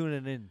 Guess who's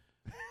tuning in?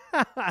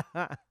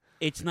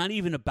 It's not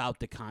even about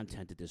the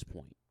content at this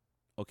point.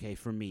 Okay,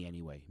 for me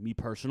anyway. Me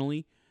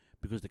personally,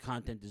 because the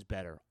content is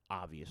better,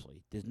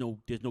 obviously. There's no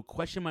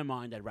question in my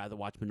mind I'd rather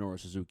watch Minoru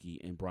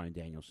Suzuki and Bryan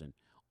Danielson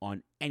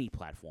on any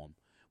platform,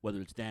 whether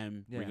it's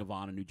them, Ring of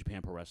Honor, New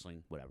Japan Pro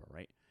Wrestling, whatever,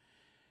 right?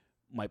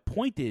 My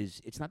point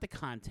is, it's not the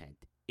content.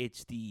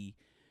 It's the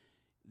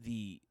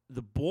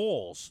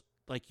balls,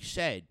 like you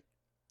said,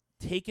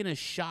 taking a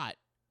shot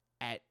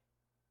at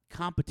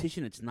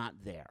competition that's not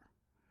there.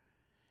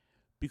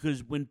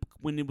 Because when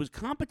there was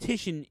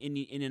competition in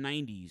the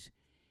 90s,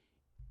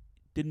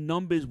 the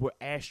numbers were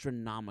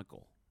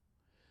astronomical.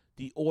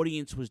 The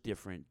audience was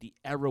different. The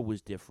era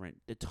was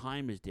different. The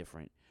time is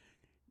different.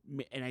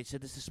 And I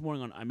said this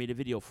morning. I made a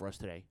video for us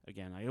today.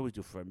 Again, I always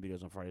do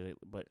videos on Friday,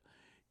 but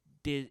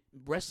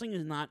wrestling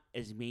is not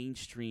as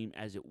mainstream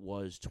as it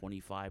was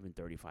 25 and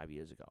 35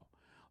 years ago.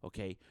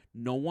 Okay?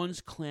 No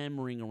one's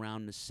clamoring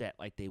around the set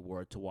like they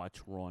were to watch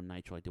Raw and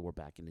Nitro like they were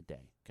back in the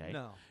day. Okay?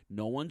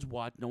 No one's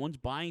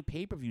buying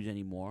pay-per-views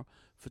anymore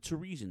for two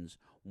reasons.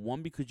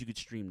 One, because you could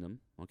stream them.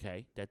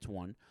 Okay? That's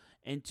one.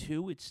 And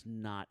two, it's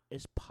not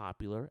as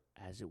popular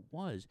as it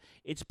was.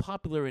 It's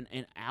popular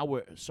in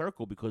our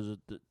circle because of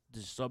the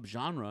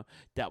subgenre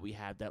that we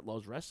have that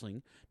loves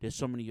wrestling. There's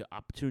so many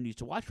opportunities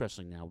to watch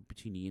wrestling now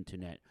between the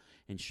internet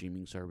and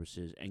streaming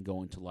services and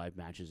going to live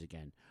matches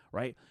again,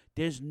 right?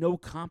 There's no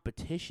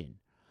competition.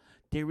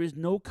 There is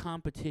no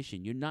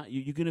competition. You're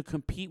going to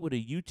compete with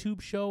a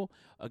YouTube show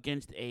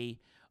against a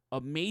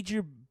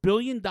major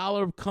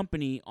billion-dollar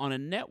company on a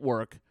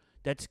network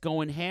that's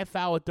going half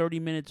hour,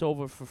 30 minutes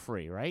over for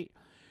free, right?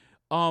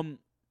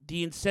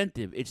 The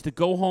incentive, it's the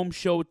go-home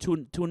show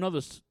to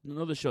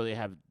another show they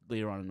have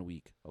later on in the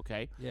week,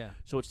 okay? Yeah.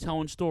 So it's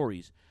telling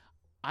stories.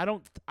 I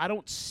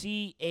don't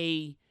see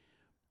a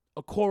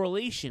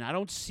correlation. I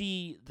don't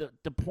see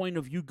the point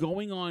of you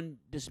going on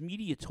this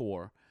media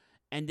tour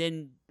and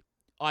then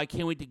I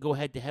can't wait to go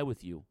head-to-head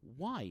with you.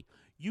 Why?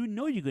 You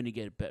know you're going to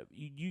get better.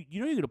 You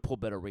know you're going to pull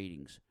better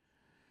ratings.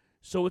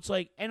 So it's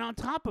like, and on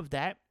top of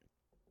that,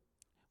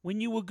 when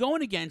you were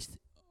going against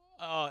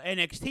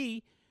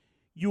NXT,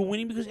 you were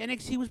winning because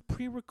NXT was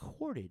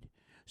pre-recorded.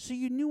 So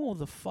you knew all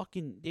the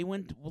they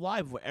went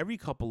live every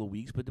couple of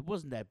weeks, but it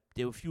wasn't that,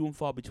 they were few and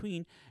far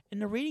between,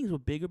 and the ratings were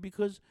bigger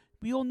because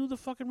we all knew the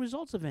fucking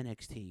results of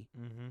NXT.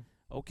 Mm-hmm.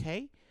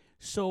 Okay?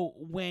 So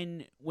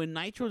when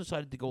Nitro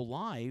decided to go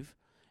live,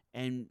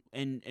 and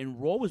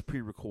Raw was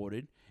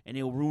pre-recorded, and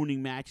they were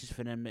ruining matches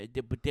for them,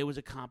 but there was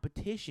a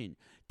competition.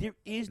 There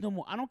is no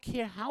more. I don't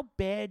care how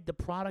bad the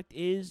product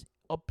is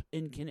up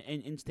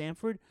in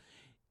Stamford.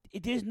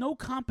 There's no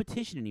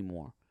competition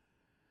anymore.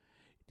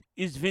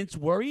 Is Vince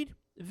worried?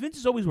 Vince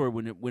is always worried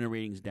when the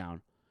rating's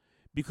down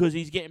because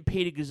he's getting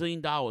paid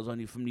 $1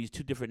 gazillion from these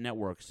two different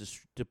networks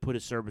to put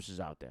his services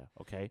out there,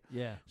 okay?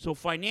 Yeah. So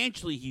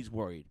financially, he's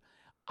worried.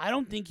 I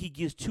don't think he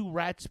gives two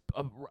rats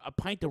a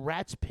pint of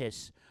rat's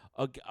piss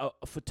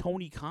for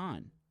Tony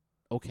Khan,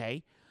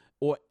 okay?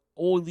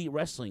 All Elite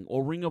Wrestling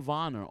or Ring of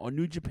Honor or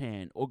New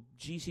Japan or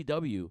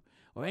GCW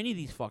or any of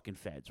these fucking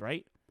feds,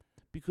 right?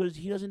 Because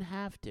he doesn't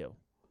have to.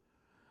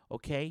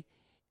 Okay?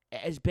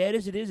 As bad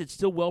as it is, it's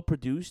still well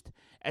produced.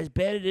 As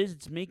bad as it is,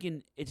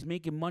 it's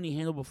making money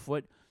hand over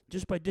foot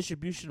just by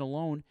distribution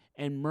alone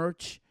and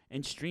merch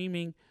and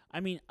streaming. I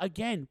mean,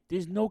 again,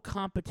 there's no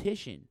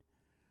competition.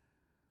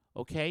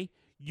 Okay?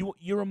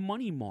 You're a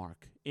money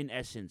mark, in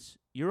essence.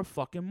 You're a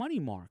fucking money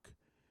mark.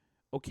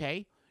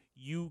 Okay?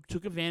 You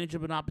took advantage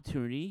of an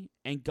opportunity,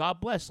 and God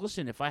bless.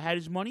 Listen, if I had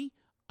his money,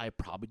 I'd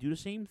probably do the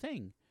same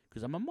thing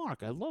because I'm a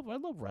mark. I love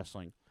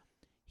wrestling.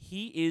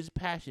 He is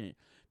passionate.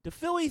 The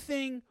Philly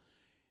thing,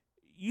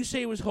 you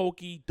say it was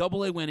hokey.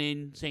 Double A went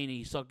in saying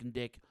he's sucking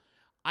dick.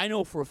 I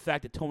know for a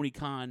fact that Tony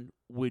Khan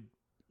would,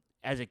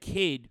 as a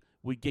kid,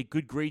 would get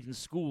good grades in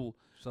school,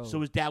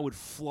 so his dad would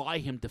fly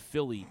him to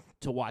Philly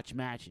to watch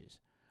matches.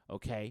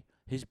 Okay?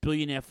 His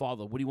billionaire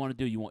father, what do you want to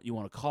do? You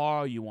want a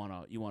car? You want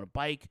a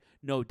bike?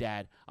 No,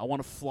 Dad. I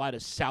want to fly to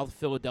South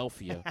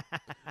Philadelphia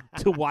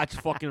to watch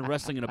fucking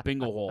wrestling in a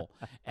bingo hall.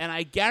 And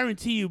I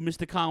guarantee you,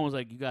 Mr. Khan was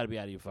like, you got to be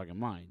out of your fucking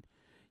mind.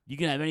 You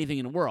can have anything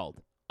in the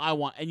world.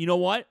 And you know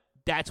what?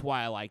 That's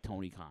why I like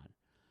Tony Khan,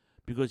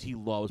 because he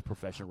loves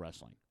professional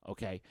wrestling.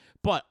 Okay,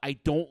 but I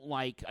don't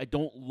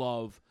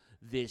love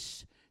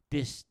this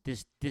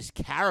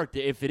character,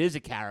 if it is a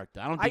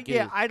character. I don't think it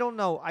is. I don't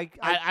know.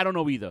 I don't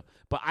know either.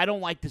 But I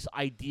don't like this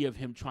idea of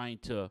him trying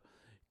to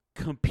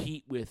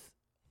compete with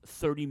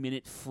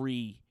 30-minute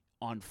free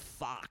on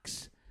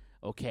Fox,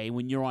 okay,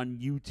 when you're on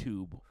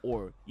YouTube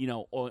or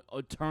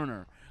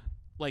Turner.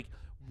 Like,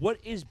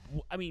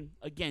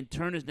 again,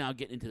 Turner's now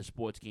getting into the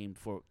sports game.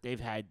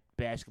 They've had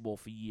basketball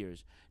for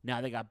years.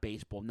 Now they got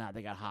baseball. Now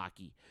they got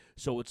hockey.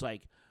 So it's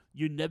like,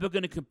 you're never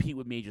going to compete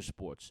with major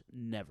sports.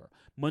 Never.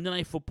 Monday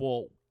Night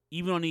Football,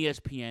 even on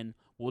ESPN,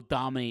 will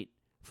dominate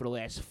for the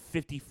last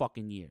 50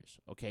 fucking years,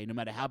 okay? No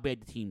matter how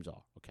bad the teams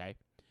are, okay?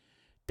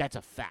 That's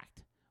a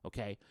fact,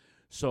 okay?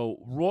 So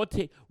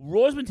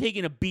Raw's been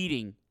taking a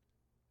beating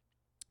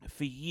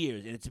for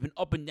years, and it's been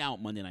up and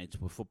down Monday nights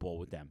with football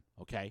with them,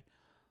 okay?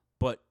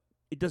 But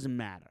it doesn't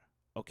matter,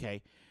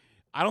 okay?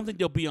 I don't think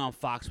they'll be on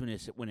Fox when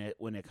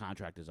their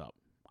contract is up.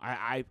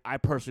 I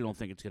personally don't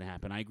think it's going to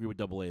happen. I agree with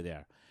Double A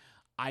there.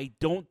 I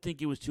don't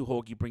think it was too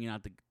hokey bringing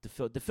out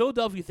the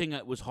Philadelphia thing.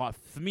 That was hot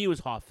for me. It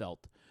was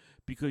heartfelt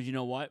because you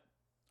know what?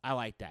 I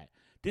like that.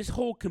 This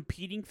whole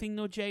competing thing,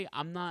 though, Jay.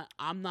 I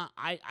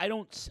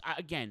don't.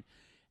 Again,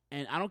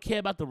 and I don't care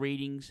about the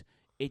ratings.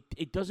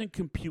 It doesn't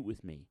compute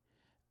with me.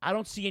 I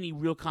don't see any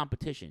real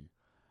competition.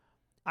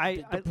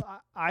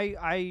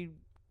 I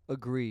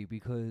agree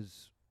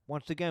because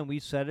once again we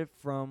said it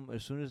from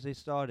as soon as they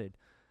started.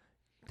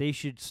 They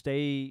should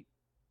stay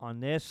on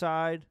their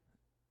side.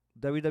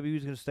 WWE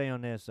is going to stay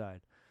on their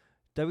side.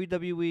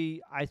 WWE,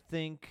 I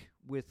think,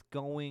 with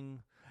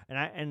going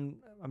and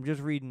I'm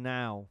just reading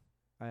now.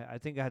 I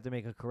think I have to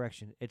make a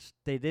correction.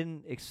 They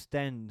didn't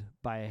extend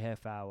by a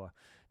half hour.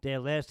 Their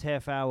last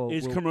half hour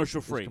is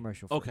commercial free.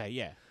 Okay,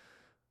 yeah.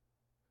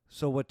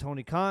 So what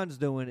Tony Khan's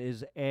doing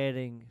is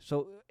adding.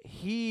 So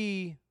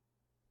he,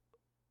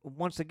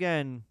 once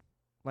again,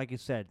 like you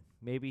said,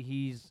 maybe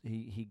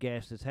he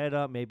gassed his head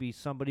up. Maybe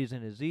somebody's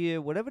in his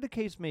ear. Whatever the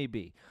case may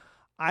be.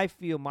 I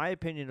feel my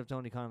opinion of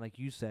Tony Khan, like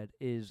you said,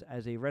 is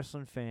as a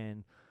wrestling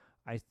fan,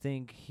 I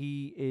think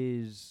he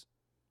is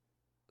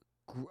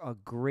a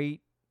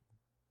great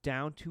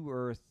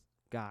down-to-earth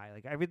guy.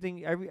 Like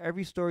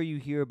every story you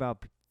hear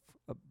about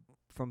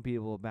from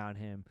people about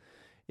him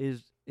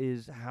is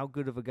how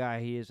good of a guy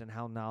he is and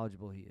how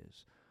knowledgeable he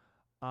is.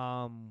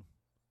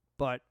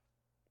 But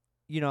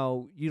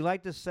you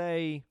like to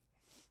say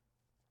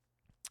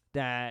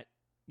that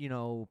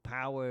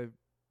power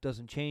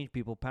doesn't change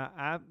people.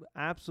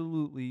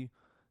 Absolutely,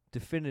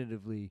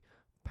 definitively,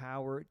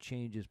 power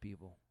changes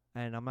people.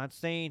 And I'm not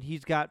saying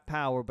he's got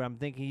power, but I'm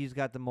thinking he's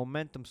got the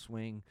momentum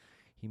swing.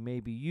 He may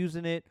be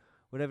using it.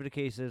 Whatever the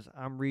case is,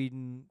 I'm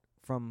reading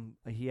from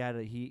he had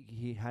an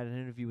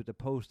interview with the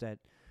Post that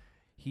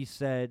he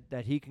said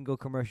that he can go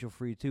commercial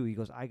free too. He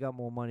goes, I got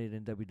more money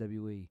than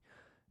WWE.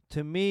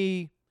 To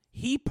me,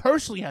 he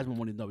personally has more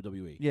money than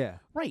WWE. Yeah,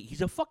 right.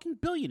 He's a fucking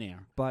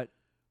billionaire. But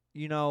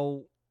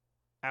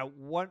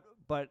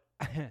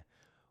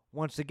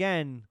once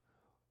again,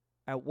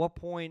 at what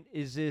point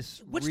is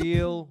this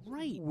real?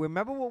 Right.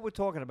 Remember what we're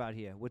talking about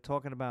here. We're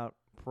talking about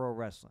pro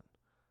wrestling.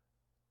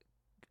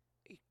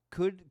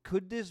 Could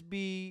this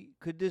be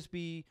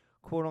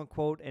quote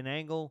unquote an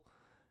angle?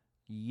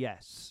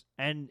 Yes.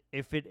 And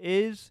if it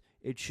is,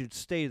 it should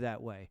stay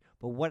that way.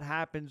 But what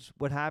happens?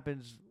 Was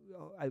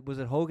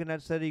it Hogan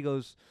that said, he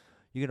goes,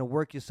 you're going to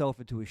work yourself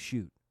into a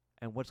shoot.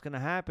 And what's going to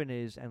happen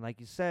is, and like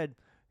you said,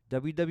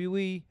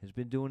 WWE has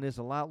been doing this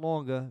a lot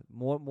longer,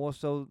 more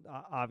so,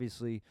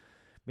 obviously.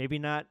 Maybe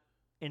not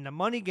in the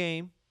money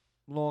game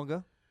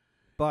longer,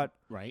 but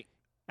right.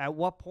 At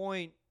what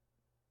point,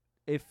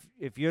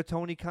 if you're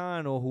Tony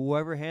Khan or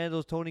whoever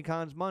handles Tony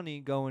Khan's money,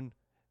 going,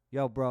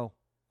 yo, bro,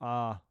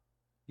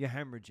 you're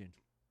hemorrhaging,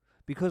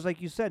 because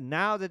like you said,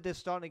 now that they're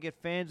starting to get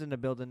fans in the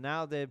building,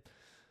 now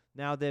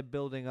they're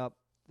building up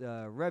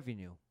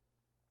revenue.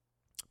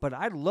 But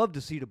I'd love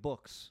to see the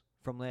books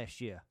from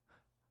last year.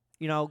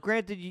 You know,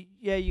 granted, you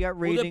got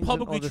ratings. Well, they're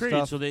publicly and all this traded,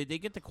 stuff. so they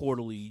get the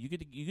quarterly. You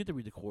get to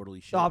read the quarterly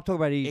shit. No, I'm talking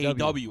about AEW.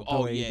 AEW.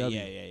 Oh, yeah.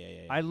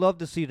 yeah. I'd love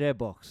to see their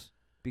books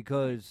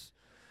because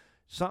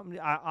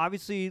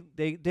obviously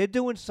they're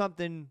doing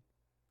something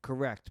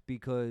correct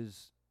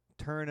because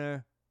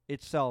Turner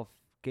itself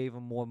gave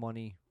them more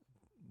money,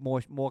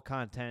 more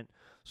content.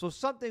 So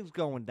something's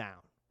going down,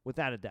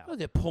 without a doubt. Oh,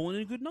 they're pulling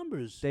in good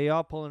numbers. They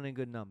are pulling in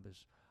good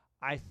numbers.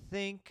 I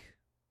think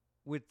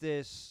with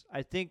this,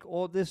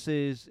 all this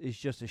is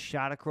just a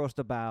shot across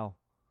the bow,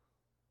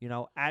 you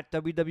know, at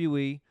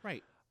WWE.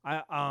 Right.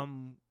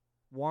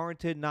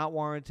 Warranted, not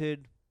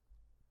warranted.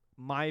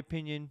 My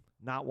opinion,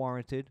 not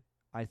warranted.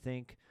 I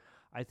think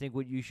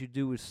what you should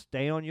do is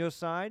stay on your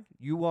side.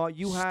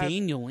 Stay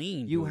in your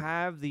lane. You dude.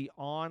 have the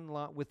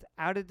online,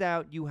 without a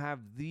doubt, you have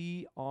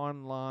the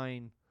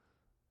online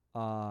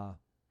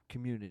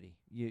community.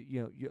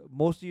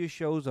 Most of your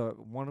shows are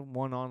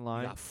one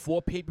online. You got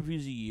 4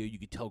 pay-per-views a year. You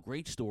can tell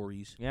great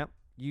stories. Yep.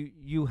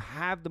 You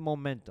have the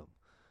momentum.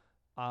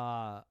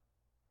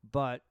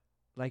 But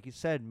like you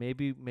said,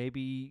 maybe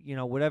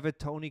whatever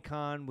Tony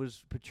Khan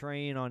was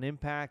portraying on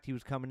Impact, he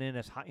was coming in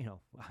as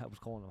I was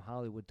calling him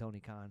Hollywood Tony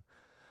Khan.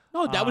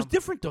 No, that was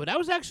different though. That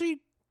was actually.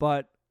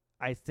 But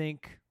I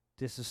think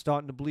this is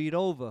starting to bleed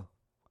over.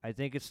 I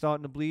think it's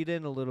starting to bleed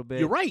in a little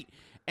bit. You're right.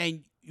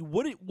 And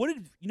what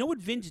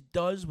Vince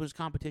does with his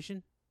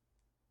competition?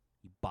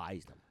 He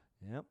buys them.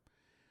 Yep.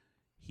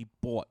 He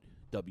bought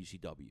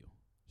WCW.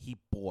 He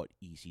bought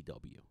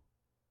ECW.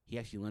 He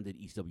actually lended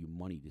ECW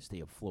money to stay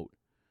afloat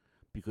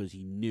because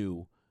he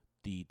knew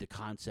the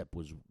concept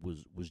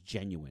was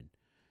genuine.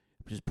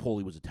 Because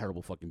Paulie was a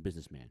terrible fucking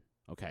businessman.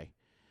 Okay.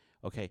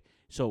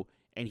 So,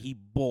 and he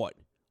bought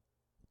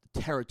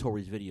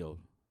Territories video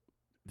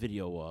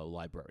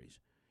libraries.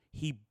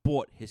 He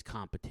bought his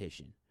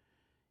competition.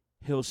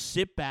 He'll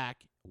sit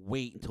back,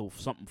 wait until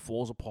something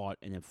falls apart,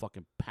 and then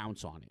fucking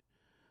pounce on it.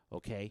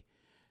 Okay?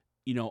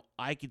 You know,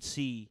 I could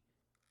see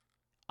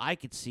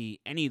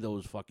any of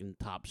those fucking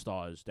top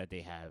stars that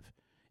they have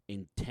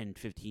in 10,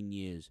 15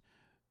 years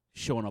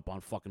showing up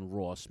on fucking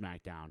Raw,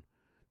 SmackDown,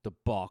 the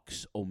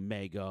Bucks,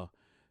 Omega,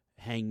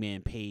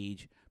 Hangman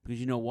Page. Because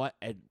you know what?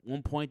 At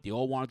one point, they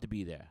all wanted to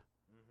be there.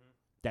 Mm-hmm.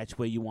 That's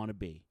where you want to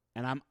be.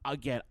 And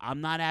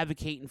I'm not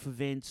advocating for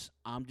Vince.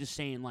 I'm just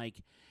saying,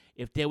 like,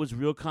 if there was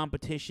real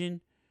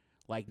competition,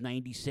 like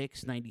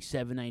 96,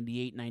 97,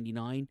 98,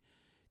 99,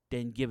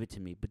 then give it to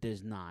me. But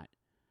there's not.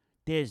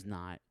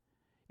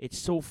 It's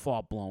so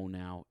far blown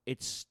now.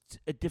 It's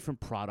a different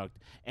product.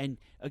 And,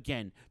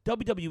 again,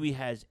 WWE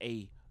has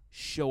a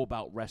show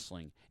about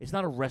wrestling. It's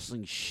not a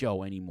wrestling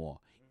show anymore.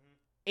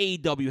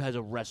 Mm-hmm. AEW has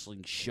a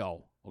wrestling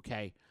show,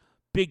 okay?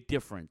 Big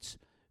difference.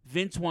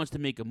 Vince wants to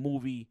make a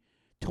movie.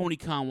 Tony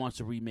Khan wants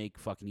to remake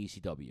fucking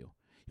ECW.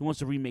 He wants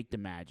to remake the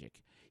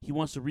Magic. He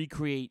wants to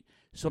recreate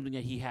something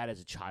that he had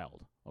as a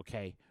child,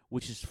 okay?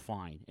 Which is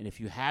fine. And if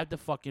you have the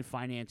fucking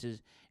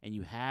finances and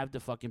you have the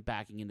fucking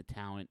backing and the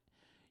talent,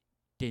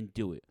 then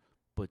do it.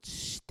 But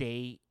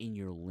stay in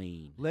your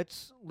lane.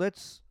 Let's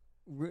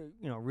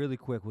really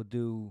quick, we'll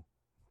do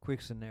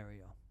quick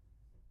scenario.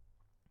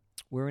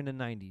 We're in the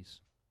 90s.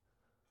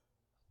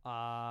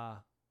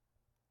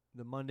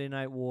 The Monday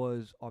Night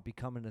Wars are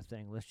becoming a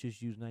thing. Let's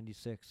just use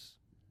 96.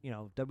 You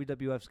know,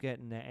 WWF's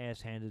getting their ass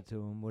handed to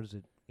them. What is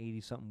it,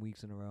 80-something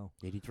weeks in a row?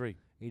 83.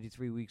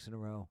 83 weeks in a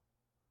row.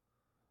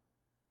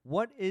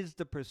 What is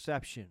the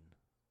perception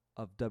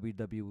of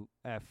WWF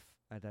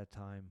at that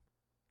time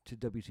to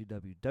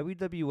WCW?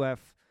 WWF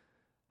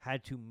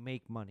had to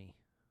make money.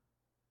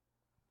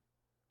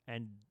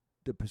 And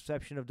the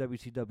perception of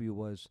WCW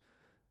was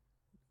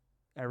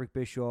Eric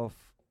Bischoff,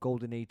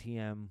 Golden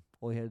ATM.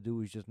 All he had to do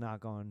was just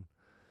knock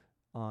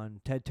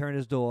on Ted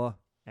Turner's door.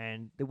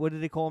 And what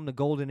did they call him? The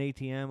Golden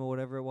ATM or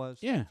whatever it was?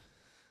 Yeah.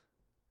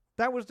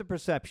 That was the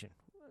perception.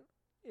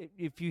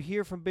 If you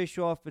hear from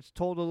Bischoff, it's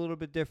told a little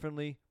bit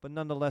differently, but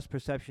nonetheless,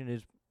 perception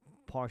is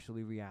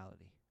partially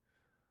reality.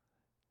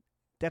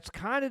 That's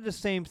kind of the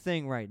same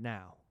thing right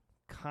now.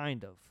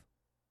 Kind of.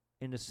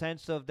 In the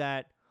sense of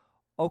that,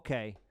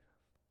 okay,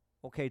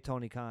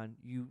 Tony Khan,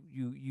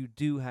 you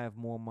do have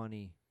more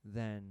money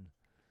than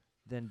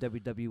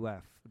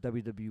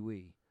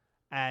WWE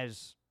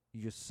as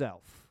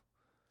yourself.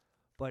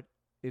 But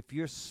if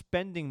you're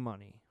spending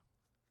money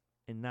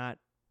and not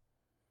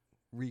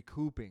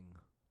recouping,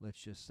 let's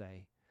just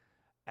say,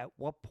 at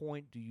what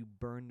point do you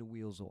burn the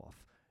wheels off?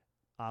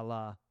 A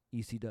la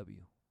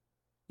ECW.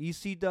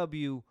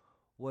 ECW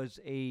was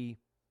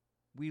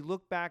we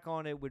look back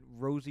on it with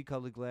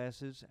rosy-colored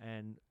glasses,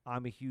 and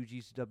I'm a huge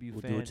ECW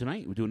fan.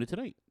 We're doing it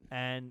tonight.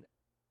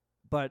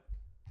 But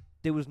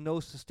there was no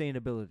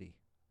sustainability.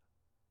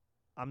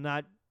 I'm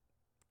not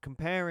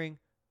comparing.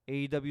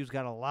 AEW's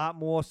got a lot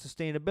more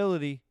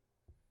sustainability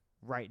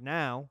right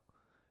now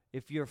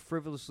if you're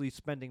frivolously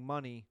spending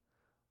money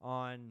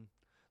on...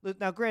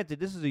 Now, granted,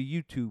 this is a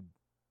YouTube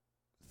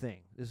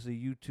thing. This is a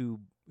YouTube,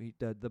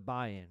 the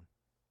buy-in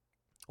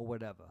or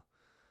whatever.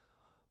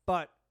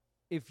 But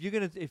if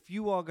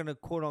you are gonna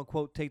quote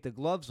unquote take the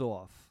gloves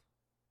off,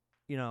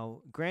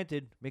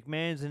 granted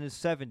McMahon's in his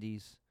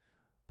 70s,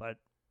 but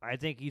I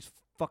think he's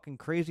fucking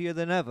crazier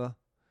than ever.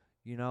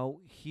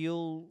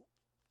 He'll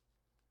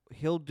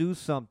do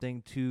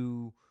something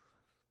to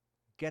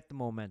get the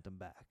momentum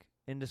back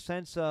in the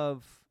sense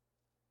of,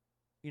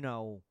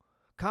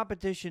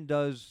 competition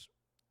does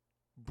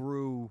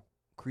brew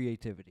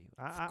creativity.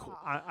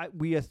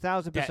 We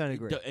 1,000%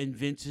 agree. And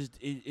Vince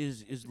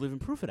is living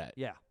proof of that.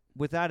 Yeah,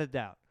 without a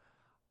doubt.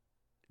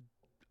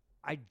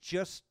 I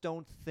just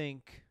don't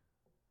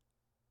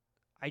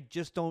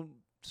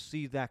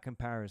see that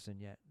comparison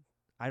yet.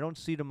 I don't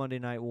see the Monday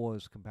Night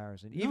Wars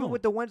comparison. Even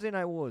with the Wednesday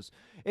Night Wars.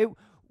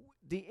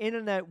 The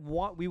internet,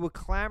 we were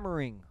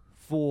clamoring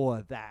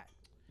for that.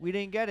 We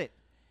didn't get it.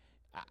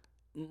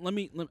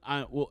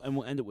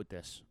 We'll end it with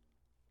this.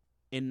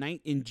 In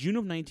June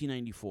of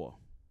 1994,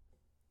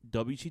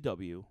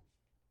 WCW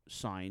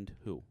signed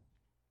who?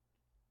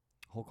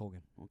 Hulk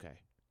Hogan.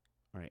 Okay.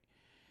 All right.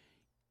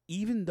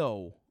 Even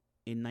though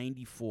in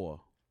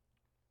 94,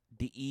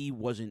 the E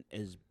wasn't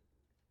as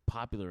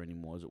popular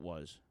anymore as it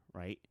was,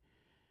 right?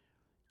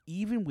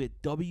 Even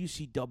with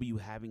WCW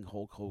having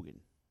Hulk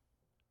Hogan,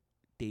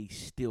 they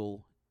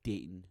still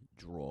didn't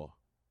draw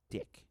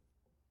dick.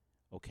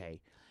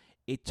 Okay?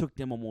 It took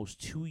them almost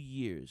 2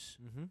 years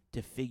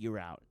to figure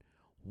out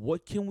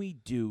what can we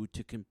do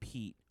to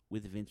compete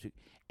with Vince.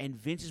 And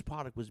Vince's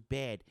product was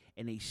bad,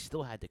 and they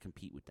still had to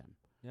compete with them.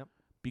 Yep.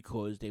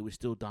 Because they were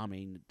still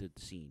dominating the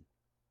scene.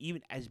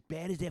 Even as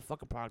bad as their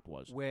fucking product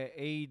was. Where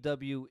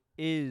AEW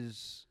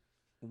is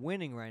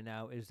winning right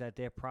now is that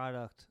their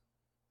product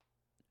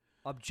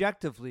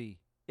objectively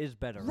is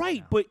better.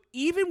 Right now. But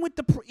even with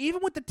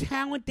the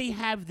talent they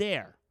have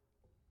there,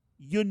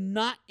 you're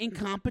not in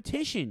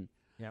competition.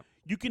 Yep.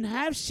 You can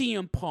have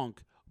CM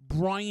Punk,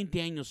 Bryan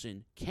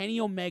Danielson, Kenny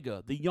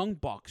Omega, the Young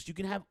Bucks. You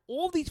can have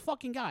all these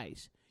fucking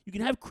guys. You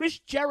can have Chris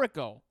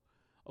Jericho,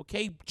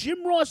 okay?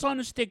 Jim Ross on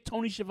the stick,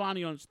 Tony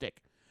Schiavone on the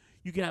stick.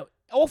 You can have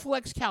Awful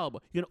Excalibur.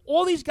 You can have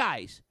all these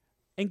guys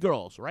and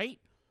girls, right?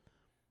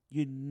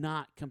 You're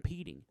not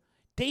competing.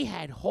 They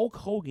had Hulk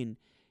Hogan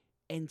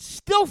and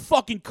still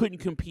fucking couldn't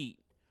compete.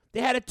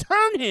 They had to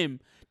turn him.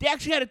 They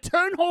actually had to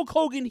turn Hulk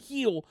Hogan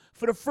heel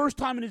for the first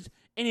time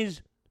in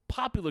his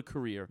popular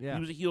career. Yeah.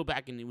 He was a heel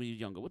back when he was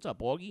younger. What's up,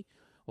 Augie?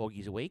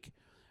 Augie's awake,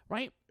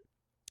 right?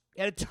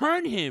 They had to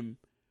turn him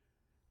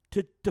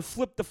to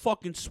flip the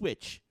fucking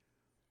switch.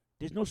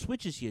 There's no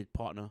switches here,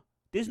 partner.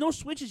 There's no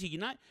switches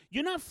here.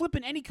 You're not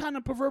flipping any kind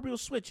of proverbial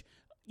switch.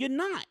 You're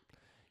not.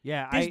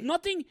 Yeah, There's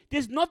nothing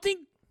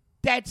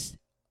that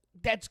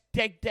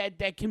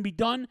can be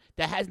done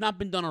that has not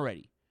been done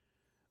already.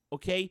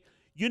 Okay?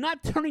 You're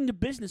not turning the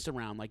business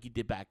around like you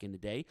did back in the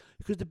day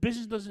because the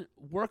business doesn't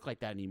work like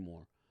that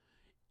anymore.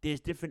 There's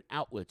different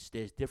outlets.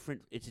 It's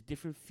a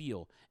different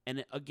feel.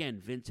 And again,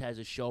 Vince has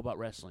a show about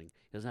wrestling.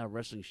 He doesn't have a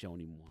wrestling show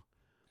anymore.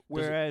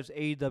 Whereas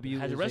AEW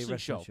has is a wrestling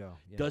show.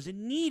 Yeah. Doesn't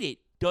need it.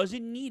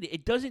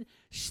 It doesn't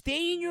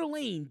stay in your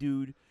lane,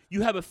 dude.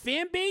 You have a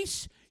fan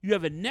base, you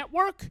have a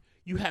network,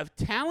 you have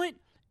talent,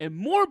 and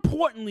more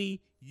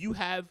importantly, you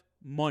have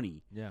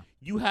money. Yeah.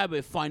 You have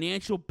a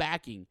financial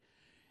backing.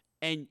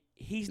 And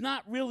he's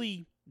not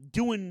really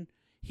doing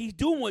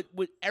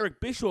what Eric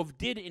Bischoff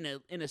did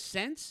in a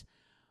sense,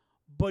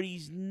 but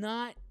he's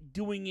not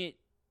doing it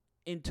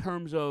in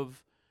terms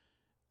of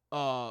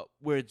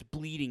where it's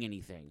bleeding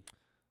anything.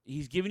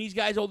 He's giving these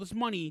guys all this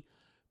money,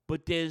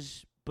 but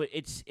it's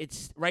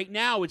right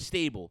now it's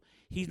stable.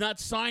 He's not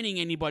signing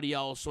anybody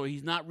else, or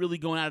he's not really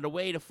going out of the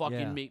way to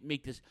fucking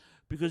make this.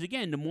 Because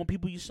again, the more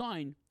people you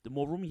sign, the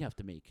more room you have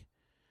to make.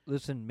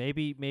 Listen,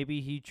 maybe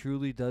he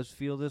truly does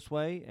feel this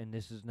way, and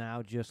this is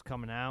now just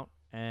coming out.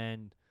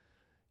 And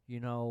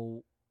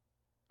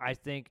I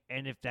think,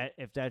 and if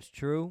that's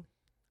true,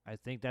 I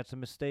think that's a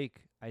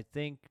mistake. I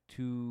think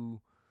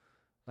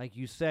like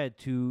you said,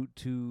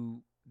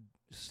 to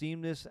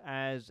seem this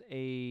as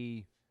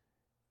a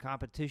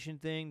competition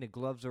thing, the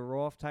gloves are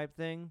off type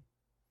thing.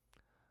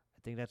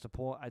 I think that's a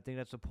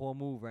poor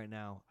move right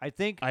now. I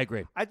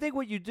agree. I think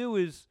what you do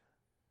is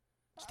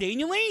stay in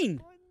your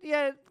lane.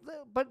 Yeah,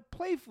 but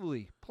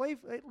playfully.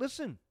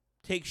 Listen.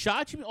 Take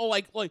shots? Oh,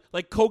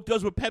 like Coke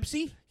does with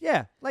Pepsi?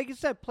 Yeah, like you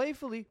said,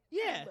 playfully.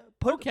 Yeah.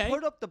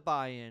 Put up the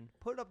buy-in.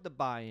 Put up the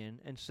buy-in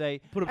and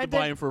say. Put up the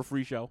buy-in for a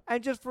free show.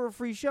 And just for a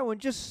free show, and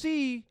just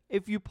see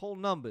if you pull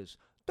numbers.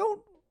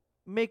 Don't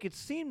make it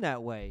seem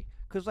that way,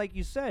 because like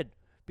you said,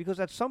 because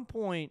at some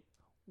point,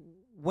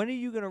 when are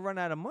you going to run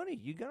out of money?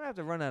 You're going to have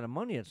to run out of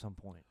money at some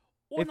point.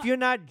 If you're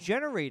not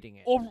generating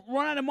it. Or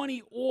run out of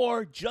money,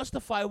 or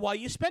justify why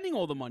you're spending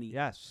all the money.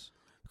 Yes.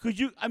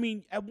 Because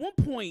at one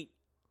point,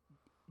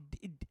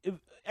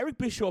 Eric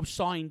Bischoff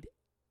signed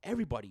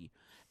everybody.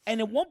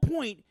 And at one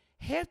point,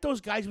 half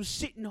those guys were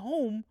sitting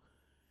home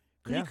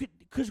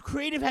because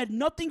creative had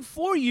nothing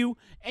for you,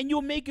 and you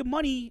were making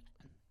money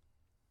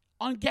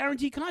on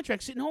guaranteed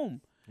contracts sitting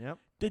home. Yep.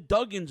 The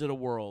Duggins of the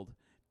world.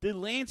 The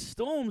Lance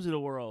Storms of the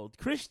world,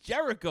 Chris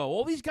Jericho,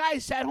 all these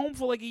guys sat home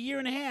for like a year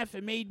and a half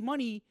and made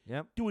money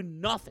doing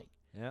nothing.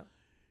 Yeah.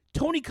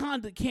 Tony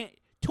Khan can't.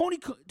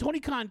 Tony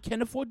Khan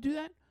can afford to do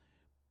that,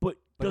 but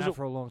But not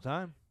for a long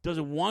time.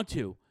 doesn't want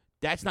to.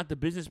 That's not the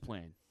business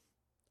plan.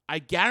 I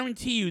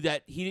guarantee you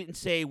that he didn't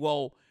say,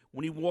 well,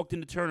 when he walked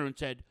into Turner and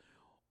said,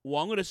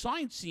 well, I'm going to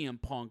sign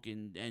CM Punk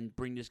and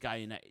bring this guy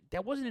in.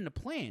 That wasn't in the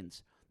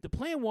plans. The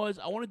plan was,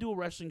 I want to do a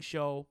wrestling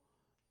show,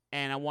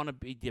 and I want to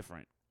be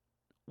different.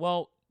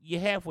 Well, you're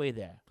halfway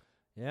there.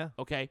 Yeah.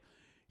 Okay?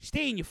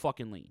 Stay in your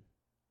fucking lane.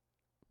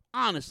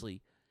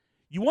 Honestly.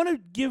 You want to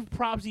give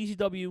props to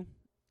ECW?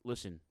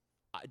 Listen.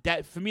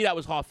 That for me, that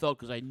was heartfelt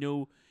because I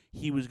knew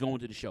he was going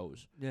to the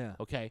shows. Yeah.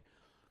 Okay?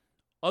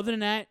 Other than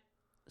that,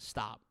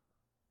 stop.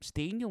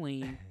 Stay in your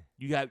lane.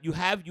 You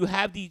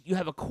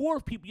have a core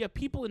of people. You have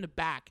people in the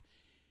back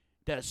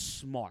that are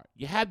smart.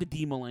 You have the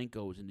Dean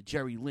Malenkos and the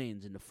Jerry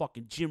Lynn's and the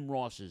fucking Jim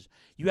Rosses.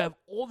 You have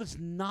all this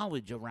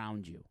knowledge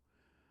around you.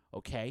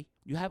 Okay?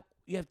 You have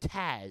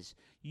Taz.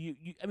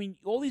 I mean,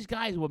 all these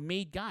guys were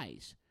made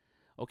guys.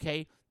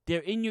 Okay?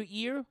 They're in your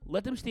ear.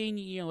 Let them stay in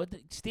your ear. Let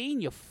them stay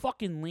in your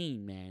fucking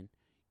lane, man.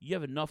 You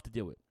have enough to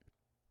do it.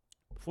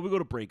 Before we go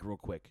to break real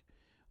quick,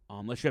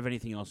 unless you have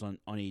anything else on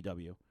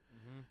AEW,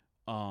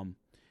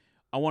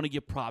 I want to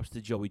give props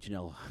to Joey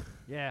Janela.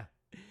 Yeah.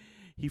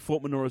 He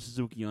fought Minoru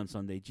Suzuki on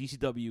Sunday.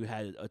 GCW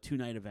had a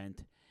 2-night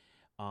event.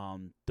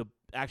 The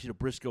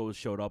Briscoes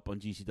showed up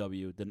on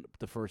GCW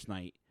the first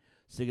night.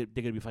 So they're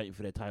going to be fighting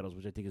for their titles,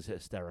 which I think is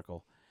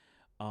hysterical.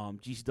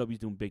 GCW's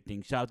doing big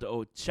things. Shout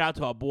out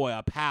to our boy,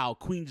 our pal,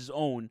 Queens'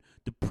 own,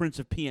 the Prince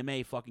of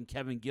PMA, fucking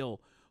Kevin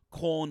Gill,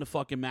 calling the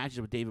fucking matches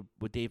with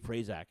Dave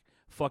Prazak.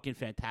 Fucking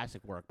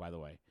fantastic work, by the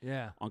way.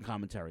 Yeah. On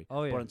commentary.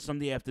 Oh, yeah. But on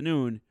Sunday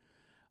afternoon,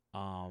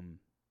 Minoru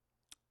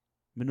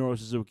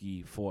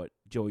Suzuki fought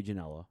Joey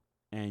Janela,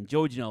 and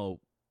Joey Janela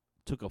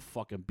took a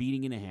fucking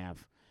beating and a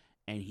half,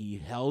 and he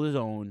held his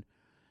own,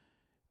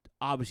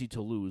 obviously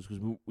to lose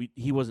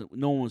because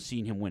no one was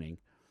seeing him winning.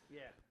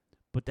 Yeah.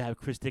 But to have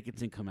Chris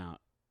Dickinson come out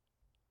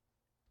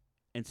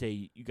and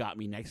say, "You got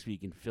me next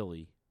week in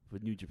Philly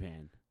with New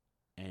Japan,"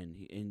 and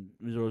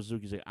Minoru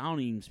Suzuki's like, "I don't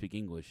even speak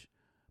English,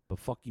 but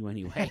fuck you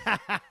anyway."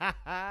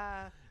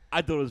 I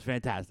thought it was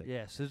fantastic.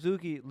 Yeah,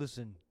 Suzuki.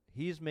 Listen,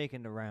 he's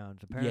making the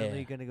rounds.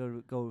 Apparently, going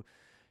to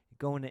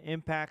go into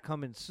Impact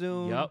coming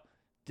soon. Yep.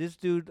 This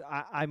dude,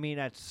 I mean,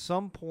 at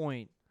some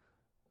point,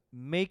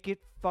 make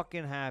it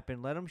fucking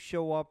happen. Let him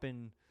show up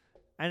in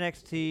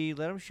NXT.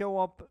 Let him show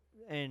up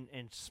in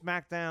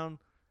SmackDown.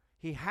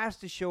 He has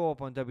to show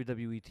up on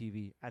WWE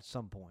TV at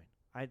some point.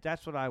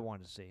 That's what I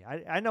want to see.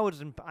 I know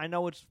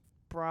it's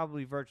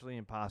probably virtually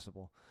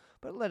impossible,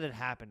 but let it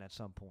happen at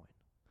some point.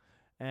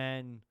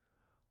 And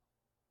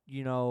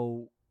you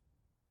know,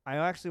 I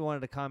actually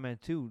wanted to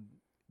comment too.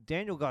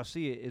 Daniel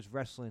Garcia is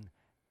wrestling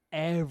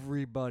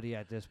everybody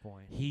at this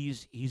point.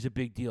 He's a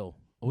big deal.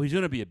 Oh, he's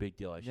going to be a big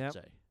deal, I should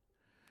say.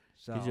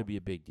 So He's going to be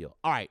a big deal.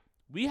 All right.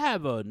 We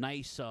have a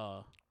nice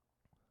show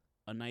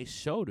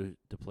to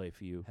play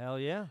for you. Hell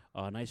yeah.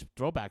 A nice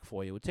throwback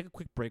for you. We'll take a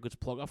quick break. Let's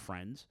plug our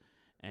friends.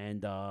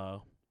 And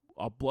our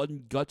Blood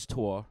and Guts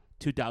Tour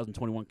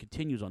 2021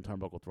 continues on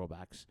Turnbuckle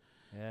Throwbacks.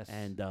 Yes.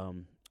 And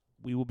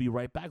we will be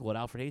right back. Let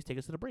Alfred Hayes take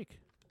us to the break.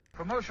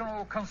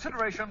 Promotional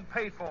consideration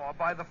paid for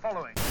by the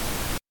following.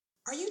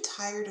 Are you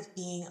tired of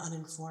being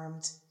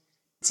uninformed?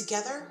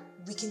 Together,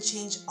 we can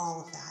change all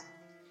of that.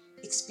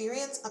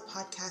 Experience a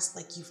podcast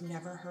like you've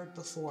never heard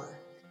before.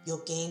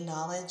 You'll gain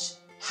knowledge,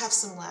 have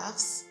some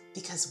laughs,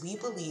 because we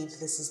believe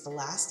this is the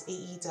last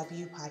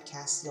AEW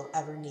podcast you'll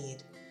ever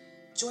need.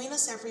 Join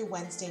us every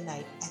Wednesday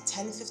night at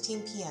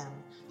 10:15 p.m.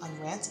 on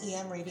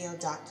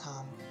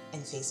rantemradio.com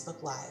and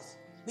Facebook Live.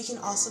 We can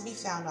also be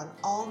found on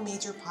all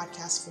major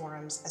podcast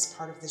forums as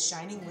part of the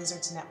Shining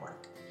Wizards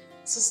Network.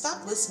 So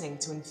stop listening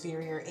to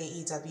inferior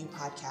AEW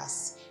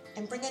podcasts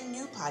and bring a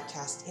new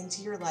podcast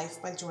into your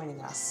life by joining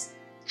us.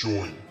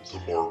 Join the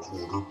Mark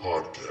Order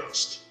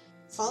Podcast.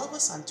 Follow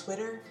us on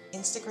Twitter,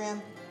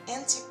 Instagram,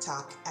 and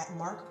TikTok at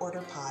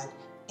MarkOrderPod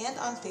and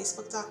on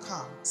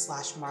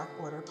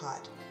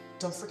Facebook.com/MarkOrderPod.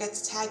 Don't forget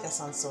to tag us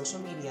on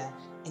social media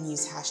and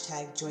use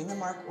hashtag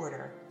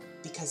 #JoinTheMarkOrder,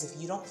 because if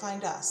you don't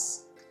find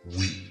us,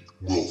 we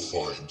will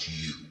find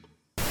you.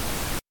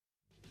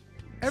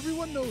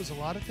 Everyone knows a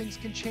lot of things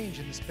can change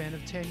in the span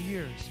of 10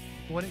 years,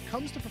 but when it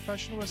comes to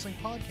professional wrestling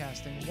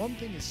podcasting, one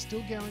thing is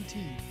still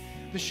guaranteed.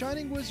 The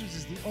Shining Wizards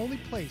is the only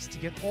place to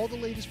get all the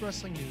latest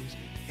wrestling news,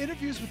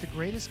 interviews with the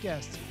greatest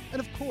guests, and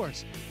of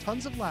course,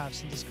 tons of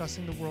laughs in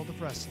discussing the world of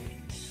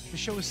wrestling. The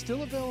show is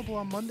still available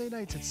on Monday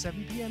nights at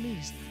 7 p.m.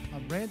 East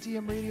on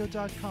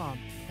rantemradio.com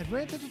and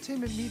Rant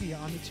Entertainment Media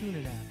on the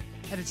TuneIn app,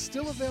 and it's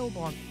still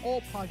available on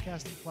all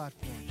podcasting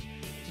platforms.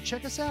 To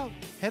check us out,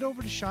 head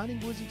over to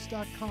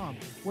shiningwizards.com,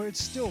 where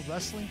it's still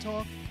wrestling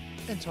talk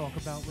and talk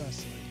about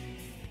wrestling.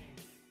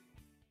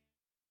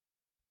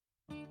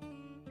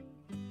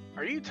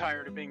 Are you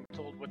tired of being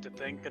told what to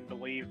think and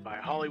believe by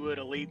Hollywood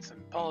elites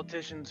and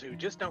politicians who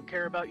just don't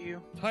care about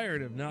you?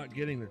 Tired of not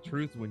getting the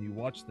truth when you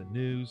watch the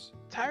news?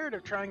 Tired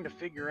of trying to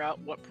figure out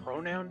what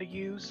pronoun to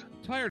use?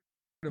 Tired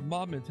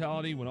mob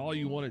mentality when all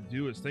you want to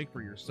do is think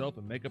for yourself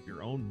and make up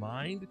your own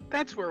mind?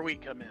 That's where we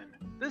come in.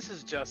 This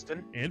is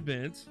Justin. And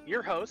Vince.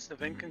 Your host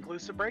of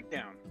Inconclusive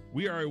Breakdown.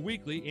 We are a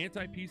weekly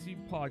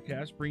anti-PC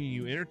podcast bringing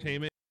you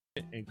entertainment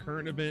and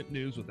current event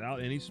news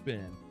without any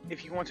spin.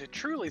 If you want to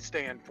truly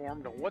stay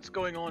informed on what's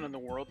going on in the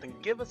world, then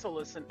give us a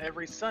listen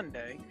every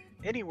Sunday,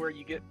 anywhere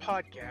you get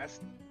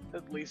podcasts,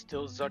 at least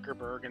till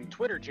Zuckerberg and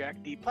Twitter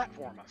Jack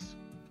deplatform us.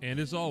 And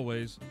as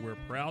always, we're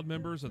proud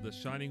members of the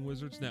Shining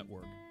Wizards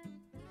Network.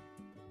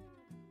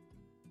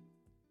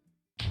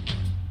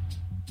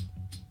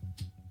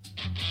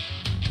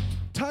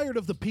 Tired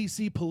of the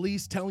PC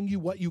police telling you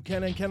what you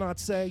can and cannot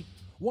say?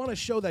 Want a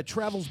show that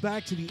travels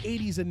back to the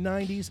 80s and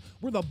 90s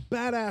where the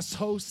badass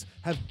hosts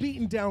have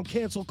beaten down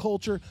cancel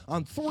culture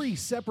on 3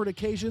 separate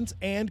occasions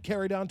and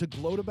carried on to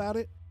gloat about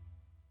it?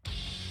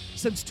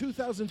 Since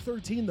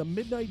 2013, The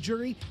Midnight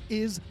Jury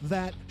is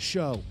that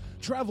show.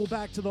 Travel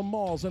back to the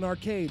malls and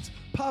arcades,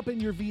 pop in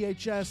your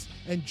VHS,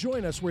 and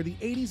join us where the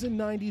 80s and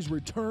 90s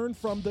return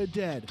from the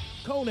dead.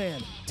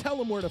 Conan, tell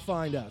them where to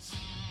find us.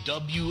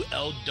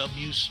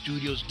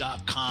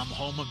 WLWstudios.com,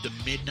 home of the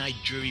Midnight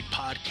Jury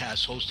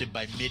podcast hosted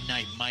by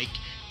Midnight Mike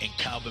and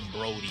Calvin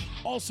Brody.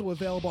 Also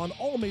available on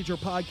all major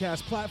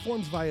podcast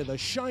platforms via the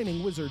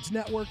Shining Wizards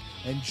Network,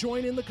 and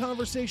join in the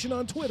conversation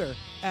on Twitter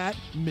at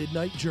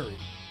Midnight Jury.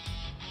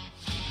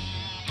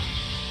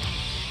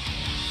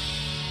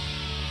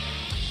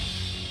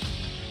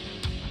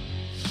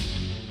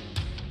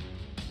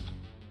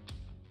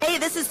 Hey,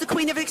 this is the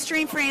Queen of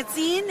Extreme,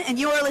 Francine, and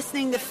you are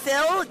listening to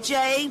Phil,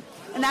 Jay,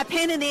 and that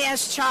pain in the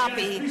ass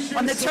Choppy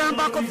on the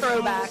Turnbuckle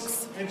Throwbacks.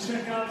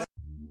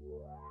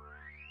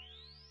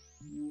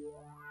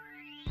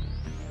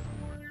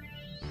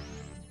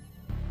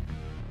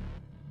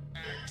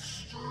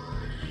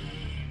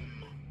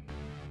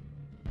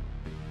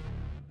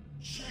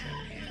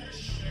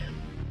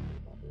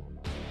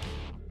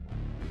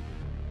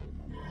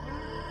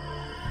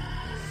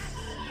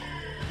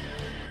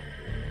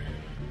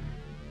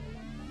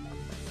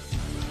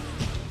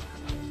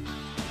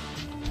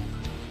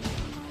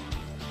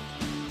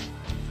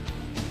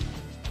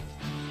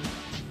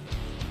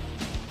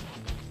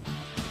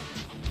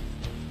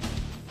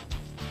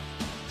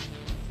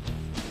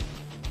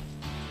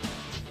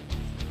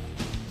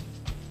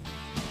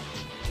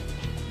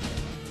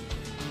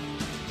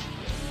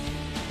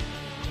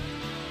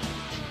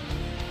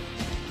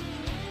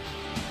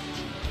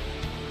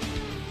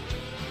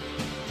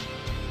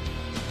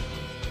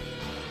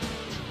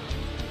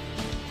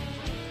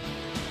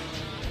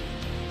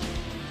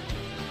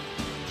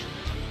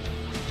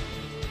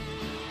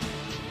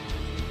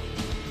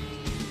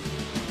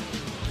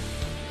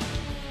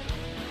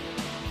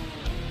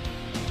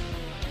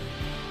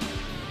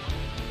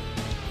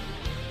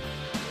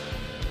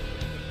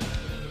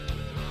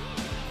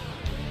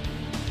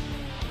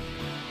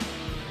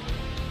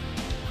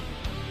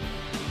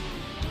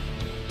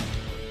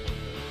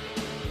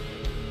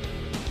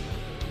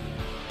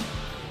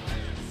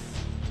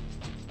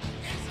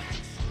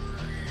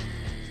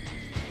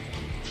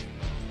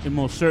 It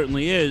most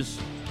certainly is.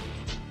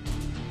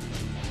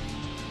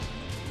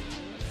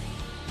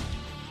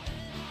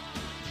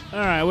 All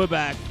right, we're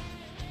back.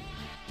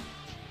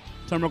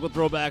 Turnbuckle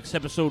Throwbacks,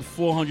 episode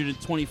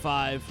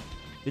 425.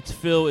 It's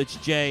Phil, it's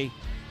Jay.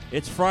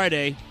 It's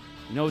Friday.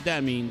 You know what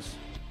that means?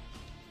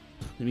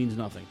 It means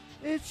nothing.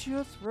 It's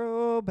your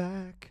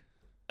throwback.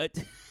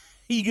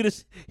 You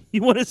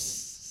want to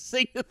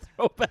sing the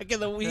throwback of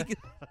the week?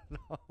 No.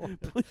 I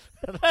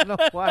don't know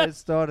why I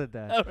started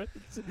that. Right.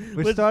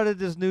 We started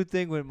this new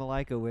thing with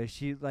Malika where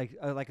she like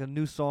a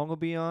new song will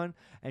be on,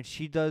 and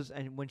she does,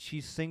 and when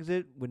she sings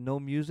it with no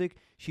music,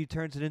 she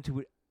turns it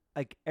into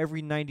like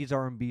every 90s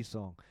R&B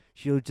song.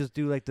 She'll just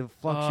do like the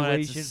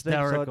fluctuations thing.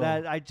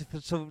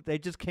 So they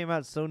just came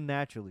out so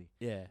naturally.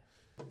 Yeah.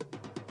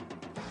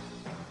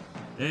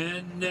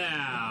 And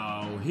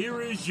now,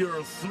 here is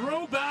your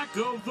Throwback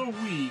of the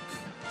Week,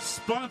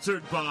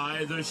 sponsored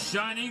by the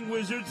Shining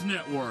Wizards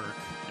Network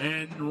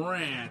and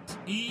Rant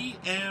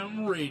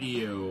EM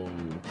Radio.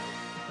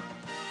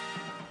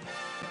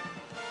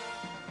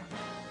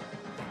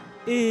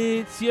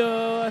 It's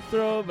your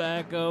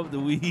Throwback of the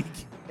Week.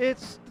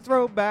 It's the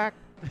Throwback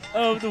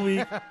of the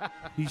Week.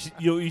 You should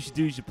have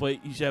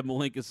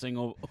Malinka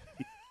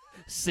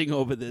sing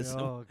over this.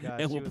 Oh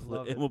God,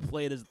 and we'll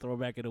play it as a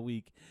Throwback of the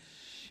Week.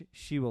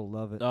 She will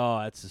love it. Oh,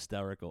 that's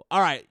hysterical.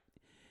 All right.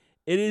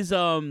 It is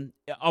our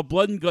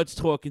Blood and Guts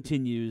tour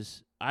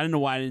continues. I don't know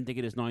why I didn't think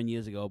of this 9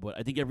 years ago, but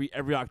I think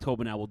every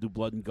October now we'll do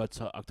Blood and Guts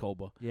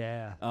October.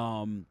 Yeah.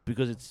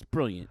 Because it's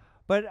brilliant.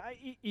 But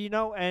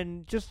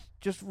and just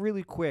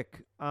really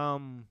quick,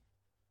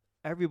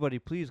 everybody,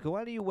 please go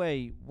out of your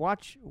way,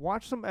 watch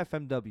some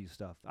FMW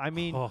stuff. I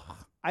mean,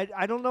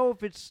 I don't know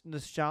if it's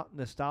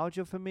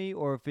nostalgia for me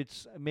or if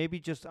it's maybe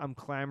just I'm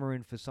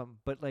clamoring for something,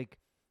 but like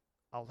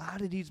a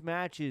lot of these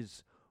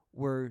matches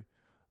were,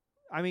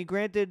 I mean,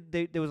 granted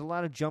there was a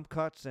lot of jump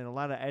cuts and a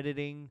lot of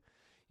editing,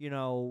 it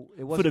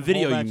wasn't for the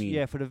video. you mean?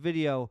 Yeah, for the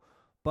video,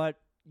 but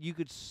you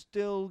could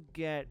still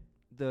get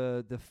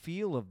the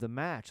feel of the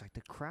match. Like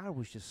the crowd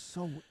was just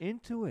so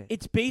into it.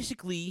 It's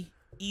basically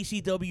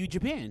ECW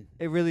Japan.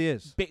 It really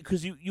is.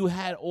 Because you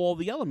had all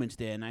the elements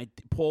there, and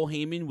Paul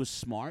Heyman was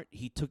smart.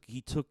 He took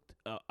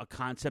a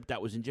concept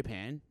that was in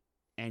Japan,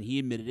 and he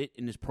admitted it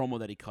in his promo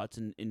that he cuts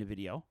in the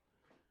video.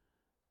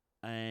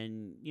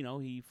 And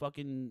he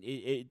fucking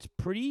it's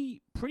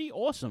pretty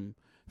awesome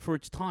for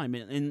its time.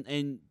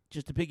 And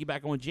just to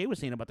piggyback on what Jay was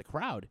saying about the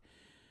crowd.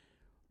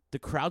 The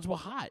crowds were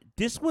hot.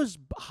 This was,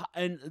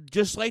 and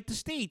just like the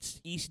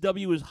States,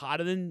 ECW was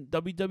hotter than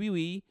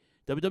WWE,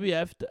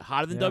 WWF,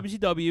 hotter than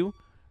WCW,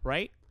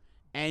 right?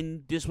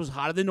 And this was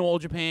hotter than All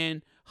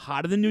Japan,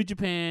 hotter than New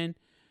Japan.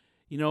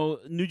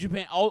 New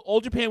Japan, All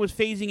Japan was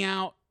phasing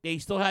out. They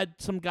still had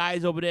some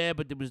guys over there,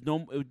 but there was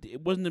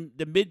it wasn't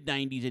the mid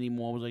 '90s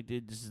anymore. It was like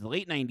this is the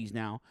late '90s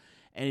now,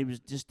 and it was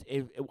just.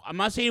 I'm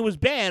not saying it was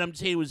bad. I'm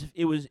saying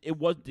it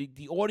was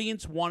the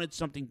audience wanted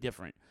something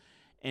different,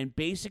 and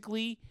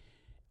basically.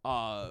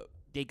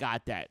 They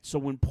got that. So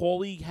when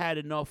Paulie had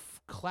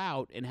enough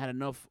clout and had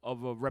enough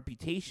of a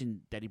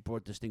reputation that he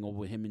brought this thing over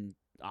with him and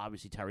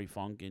obviously Terry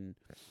Funk and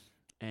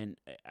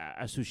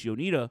Atsushi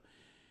Onita,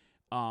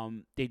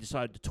 they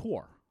decided to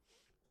tour.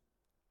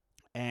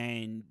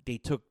 And they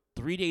took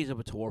 3 days of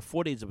a tour,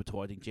 4 days of a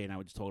tour, I think Jay and I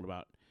were just talking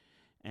about.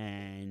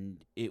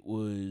 And it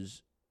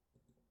was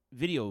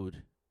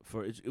videoed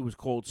it was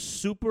called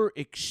Super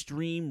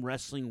Extreme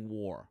Wrestling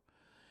War.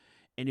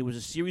 And it was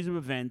a series of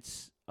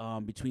events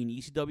between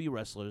ECW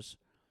wrestlers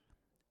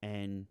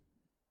and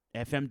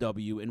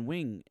FMW and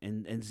Wing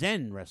and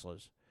Zen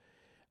wrestlers.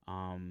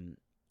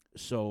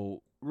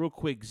 So, real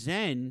quick,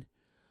 Zen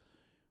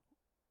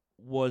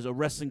was a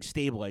wrestling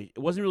stable. It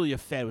wasn't really a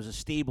fed. It was a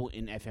stable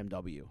in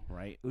FMW,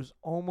 right? It was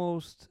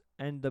almost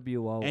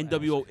NWO.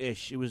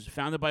 NWO-ish. It was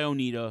founded by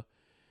Onita.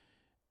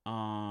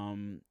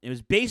 It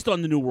was based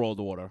on the New World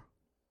Order.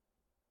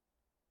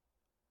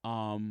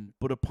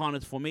 But upon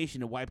its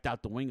formation, it wiped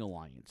out the Wing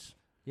Alliance.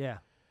 Yeah.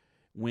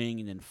 Wing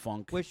and then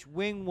Funk. Which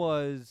Wing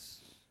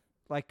was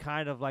like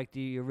kind of like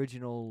the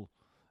original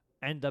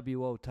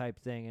NWO type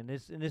thing, and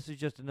this is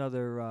just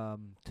another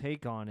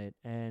take on it.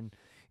 And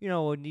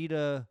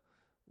Onita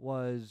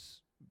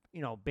was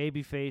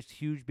babyface,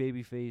 huge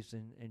babyface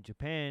in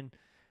Japan.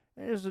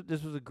 And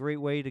this was a great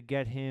way to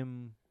get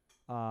him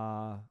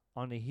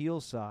on the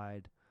heel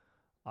side.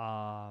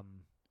 I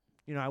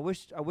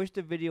wish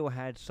the video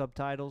had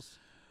subtitles.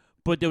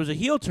 But there was a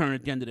heel turn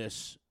at the end of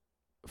this,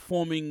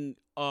 forming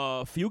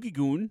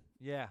Fukigun.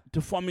 Yeah. To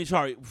merge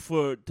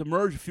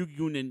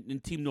Fukigun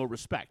and Team No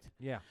Respect.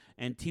 Yeah.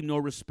 And Team No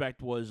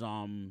Respect was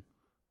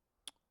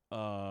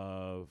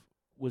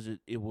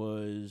it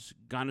was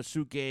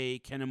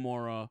Ganosuke,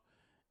 Kanemura,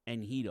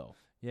 and Hito.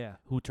 Yeah.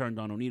 Who turned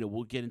on Onita.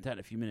 We'll get into that in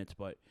a few minutes,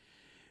 but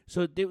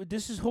so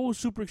this whole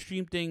Super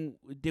Extreme thing,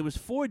 there was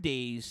 4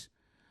 days.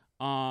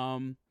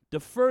 The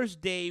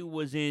first day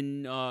was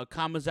in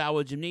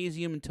Kamizawa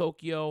Gymnasium in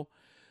Tokyo,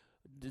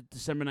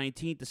 December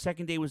 19th. The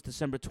second day was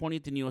December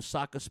 20th in the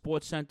Osaka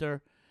Sports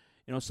Center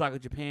in Osaka,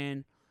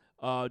 Japan.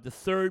 The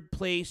third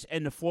place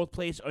and the fourth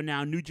place are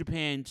now New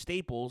Japan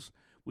Staples,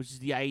 which is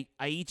the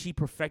Aichi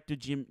Perfecto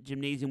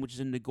Gymnasium, which is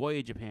in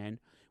Nagoya, Japan,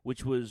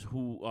 which was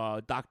who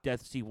Doc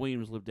Death Steve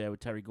Williams lived there with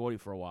Terry Gordy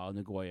for a while in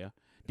Nagoya.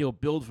 They were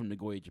billed from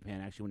Nagoya,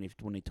 Japan, actually,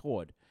 when they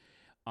toured.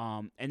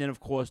 And then,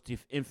 of course, the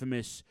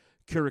infamous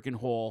Kurikan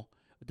Hall,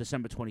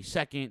 December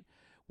 22nd,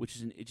 which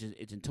is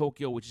it's in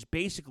Tokyo, which is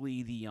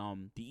basically the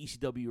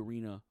ECW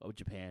arena of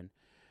Japan.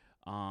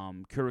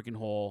 Kurikan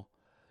Hall.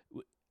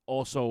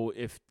 Also,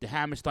 if the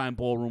Hammerstein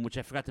Ballroom, which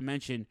I forgot to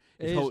mention,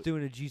 is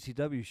doing a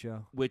GCW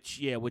show.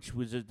 Which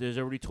was there's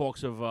already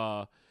talks of.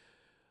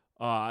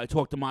 I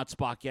talked to Mott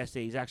Spock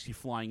yesterday. He's actually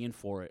flying in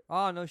for it.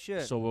 Oh, no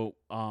shit. So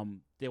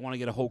they want to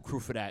get a whole crew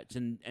for that. It's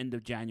in end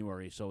of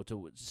January, so it's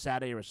a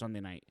Saturday or a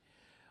Sunday night.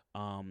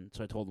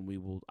 So I told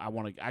him I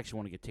actually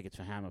want to get tickets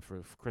for Hammer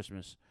for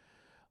Christmas.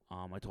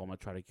 I told him I'd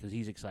try to, because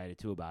he's excited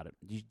too about it.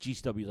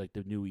 GCW is like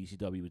the new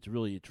ECW. It's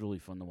really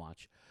fun to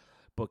watch.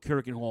 But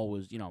Kurikan Hall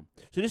was,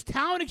 so this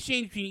talent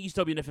exchange between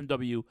ECW and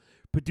FMW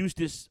produced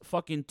this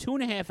fucking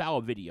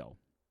 2.5-hour video,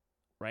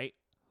 right?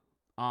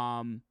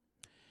 And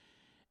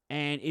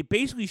it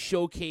basically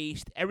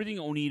showcased everything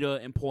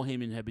Onita and Paul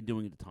Heyman had been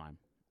doing at the time,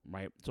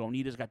 right? So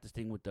Onita's got this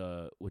thing with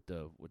the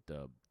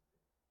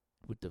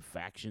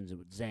factions and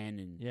with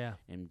Zen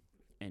and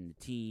the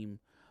team.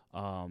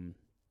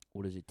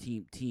 What is it?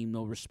 Team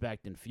No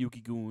Respect and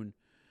Fukigun.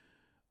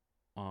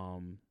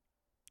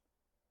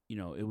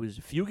 It was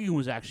Fukigun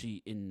was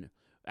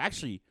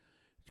actually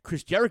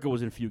Chris Jericho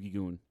was in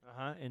Fukigun.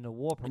 In the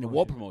War promotion. In the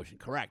War promotion,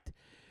 correct.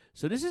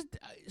 So this is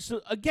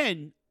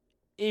again,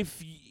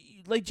 if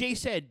like Jay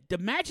said, the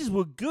matches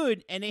were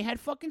good and they had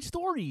fucking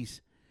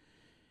stories.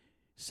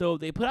 So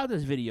they put out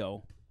this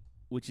video,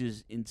 which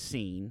is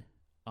insane.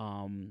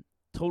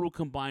 Total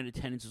combined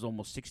attendance is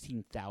almost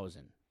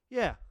 16,000.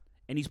 Yeah.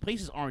 And these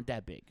places aren't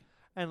that big.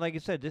 And like I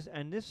said, this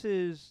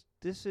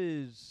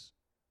is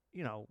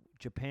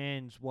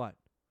Japan's what?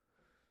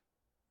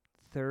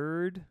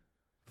 Third,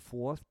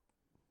 fourth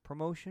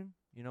promotion?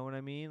 You know what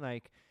I mean?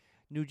 Like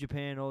New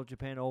Japan, Old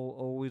Japan,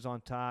 always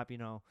on top.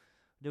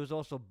 There was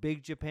also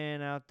Big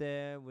Japan out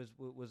there.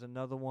 Was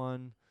another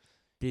one.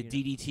 The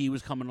DDT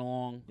was coming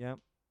along. Yep.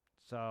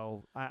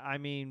 So I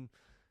mean,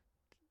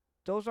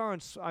 those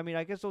aren't. I mean,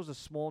 I guess those are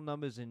small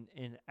numbers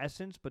in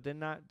essence, but they're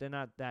not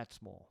that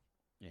small.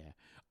 Yeah.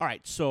 All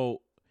right.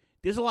 So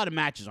there's a lot of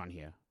matches on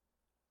here,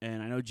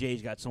 and I know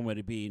Jay's got somewhere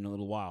to be in a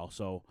little while,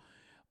 so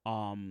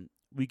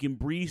we can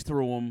breeze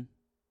through them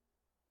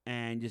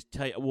and just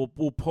tell you.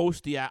 We'll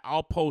post the.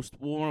 I'll post.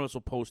 One of us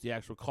will post the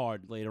actual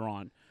card later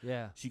on.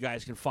 Yeah. So you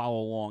guys can follow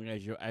along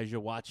as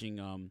you're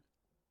watching.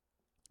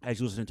 As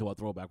you listen to our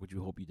throwback, which we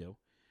hope you do.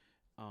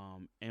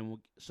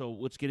 So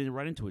let's get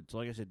right into it. So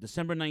like I said,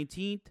 December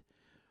 19th,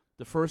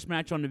 the first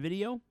match on the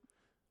video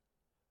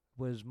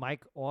was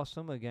Mike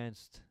Awesome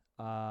against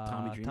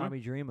Tommy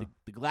Dreamer.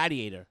 The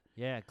Gladiator.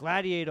 Yeah,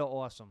 Gladiator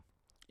Awesome.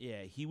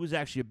 Yeah, he was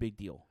actually a big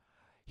deal.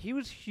 He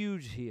was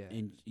huge here.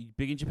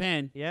 Big in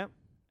Japan. Yep.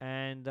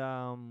 And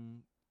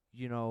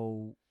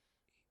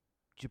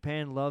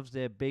Japan loves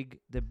the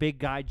big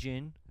guy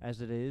Jin,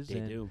 as it is. They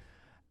do.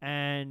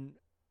 And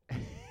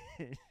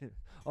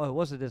oh, it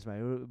wasn't this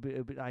match.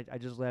 I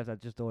just laughed. I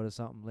just thought of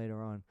something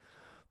later on.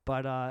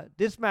 But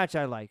this match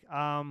I like.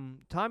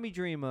 Tommy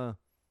Dreamer,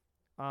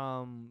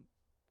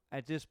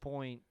 at this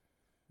point,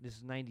 this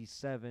is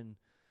 97,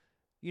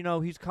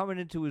 he's coming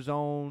into his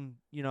own.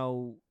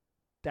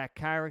 That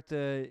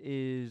character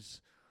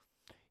is,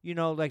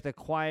 like the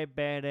quiet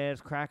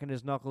badass, cracking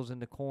his knuckles in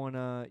the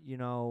corner,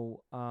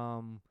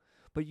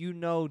 but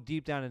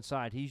deep down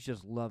inside, he's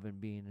just loving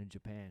being in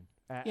Japan.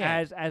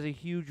 As a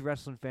huge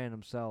wrestling fan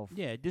himself.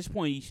 Yeah, at this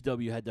point,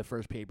 ECW had the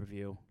first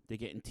pay-per-view. They're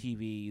getting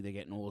TV. They're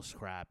getting all the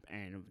scrap.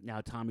 And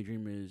now Tommy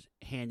Dreamer is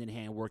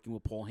hand-in-hand working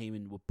with Paul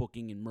Heyman with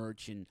booking and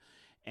merch and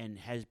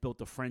has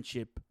built a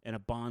friendship and a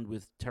bond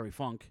with Terry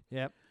Funk.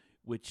 Yep.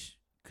 Which,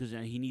 because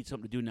he needs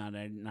something to do now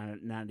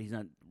that he's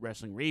not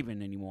wrestling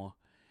Raven anymore.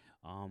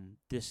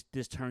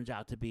 This turns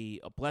out to be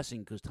a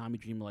blessing because Tommy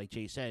Dreamer, like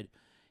Jay said,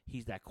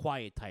 he's that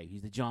quiet type.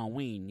 He's the John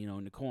Wayne,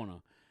 in the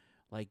corner.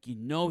 Like,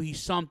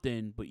 he's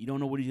something, but you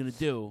don't know what he's going to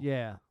do.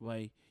 Yeah.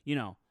 Like,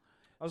 I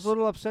was a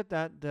little upset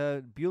that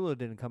Beulah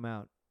didn't come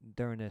out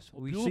during this.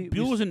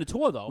 Beulah's in the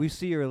tour, though. We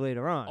see her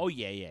later on. Oh,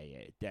 yeah.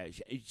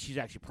 She's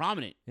actually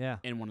prominent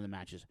in one of the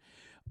matches.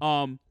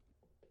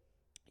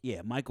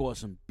 Yeah, Mike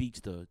Awesome beats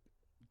the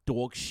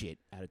dog shit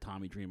out of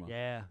Tommy Dreamer.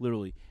 Yeah.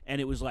 Literally.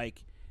 And it was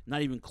like,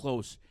 not even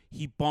close.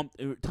 He bumped.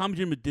 Tommy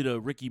Dreamer did a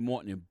Ricky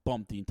Morton and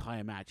bumped the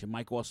entire match. And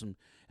Mike Awesome,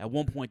 at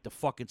one point, the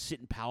fucking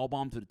sitting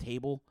powerbomb to the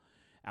table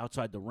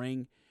outside the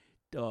ring,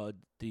 the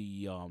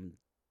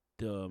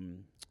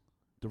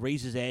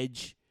Razor's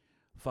Edge,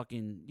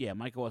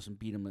 Mike Awesome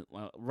beat him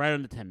right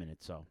under 10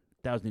 minutes. So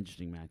that was an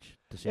interesting match.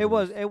 It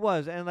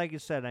was, and like you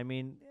said, I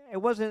mean,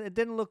 it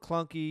didn't look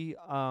clunky.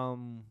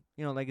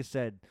 Like I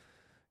said,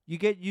 you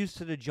get used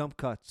to the jump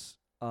cuts.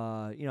 A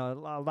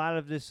lot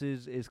of this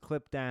is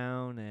clipped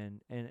down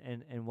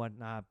and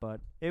whatnot, but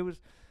it was,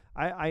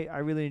 I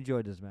really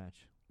enjoyed this match.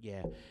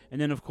 Yeah,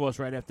 and then of course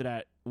right after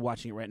that,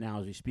 watching it right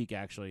now as we speak,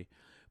 actually,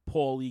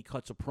 Paul Lee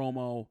cuts a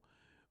promo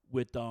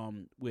with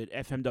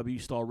FMW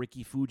star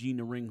Ricky Fuji in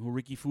the ring, who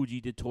Ricky Fuji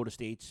did tour the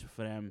States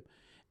for them,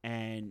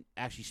 and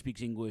actually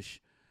speaks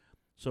English.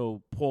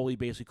 So Paul Lee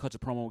basically cuts a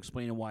promo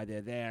explaining why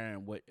they're there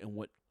and what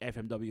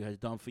FMW has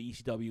done for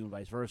ECW and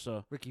vice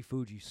versa. Ricky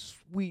Fuji,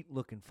 sweet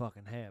looking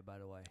fucking hair, by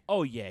the way.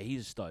 Oh yeah,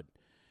 he's a stud.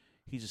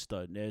 He's a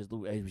stud. As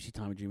we see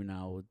Tommy Dreamer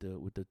now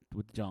with the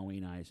John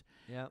Wayne eyes.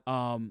 Yeah.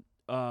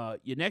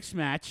 Your next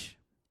match,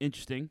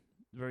 interesting,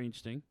 very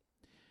interesting,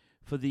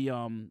 for the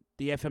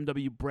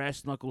FMW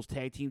Brass Knuckles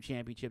Tag Team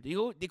Championship.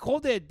 They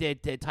called their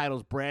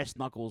titles Brass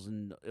Knuckles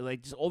and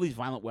like just all these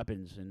violent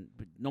weapons,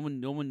 but no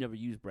one never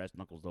used Brass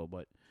Knuckles though.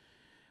 But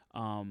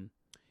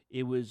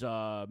it was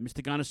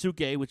Mr.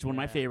 Ganosuke, which is one of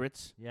my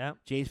favorites. Yeah.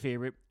 Jay's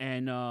favorite,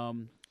 and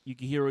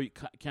Yukihiro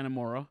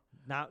Kanemaru.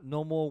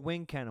 No more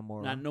Wing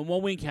Kanemaru. No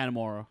more Wing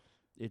Kanemaru.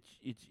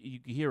 It's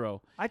Yukihiro.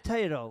 I tell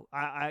you though,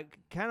 I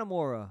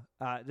Kanemaru.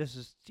 This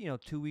is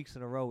 2 weeks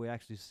in a row we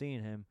actually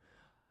seen him.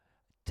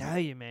 Tell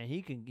you, man,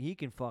 he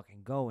can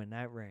fucking go in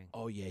that ring.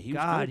 Oh yeah, he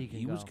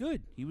was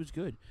good. He was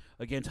good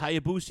against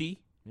Hayabusa,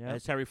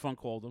 as Terry Funk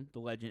called him, the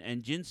legend,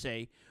 and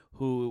Jinsei,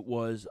 who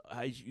was,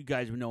 you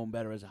guys would know him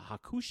better as a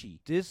Hakushi.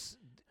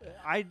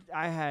 I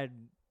had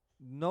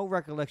no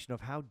recollection of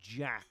how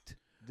jacked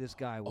this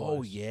guy was.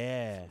 Oh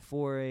yeah,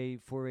 for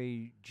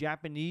a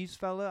Japanese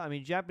fella. I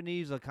mean,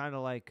 Japanese are kind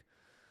of like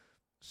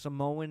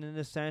Samoan in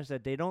the sense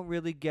that they don't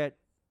really get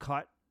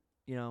cut,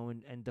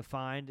 and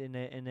defined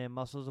in their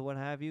muscles or what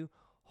have you.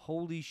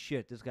 Holy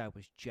shit, this guy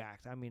was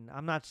jacked. I mean,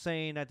 I'm not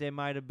saying that there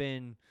might have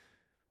been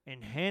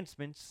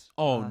enhancements.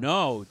 Oh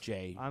no,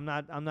 Jay. I'm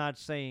not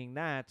saying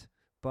that,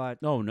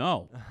 but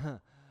no.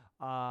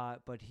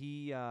 But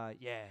he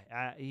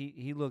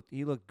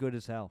looked good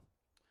as hell.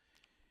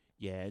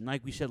 Yeah, and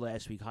like we said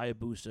last week,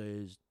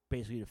 Hayabusa is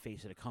basically the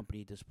face of the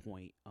company at this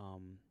point.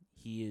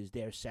 He is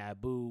their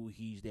Sabu,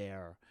 he's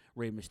their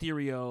Rey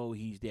Mysterio,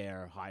 he's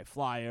their High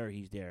Flyer,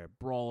 he's their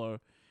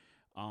Brawler,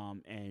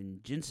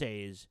 and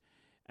Jinsei is,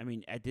 I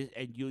mean, at this,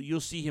 and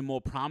you'll see him more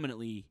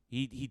prominently.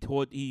 He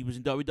was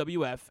in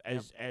WWF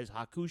as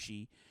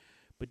Hakushi,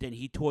 but then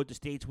he toured the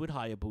States with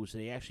Hayabusa.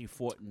 They actually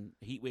fought in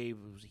Heatwave.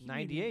 It was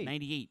 98.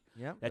 98.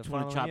 Yep, That's the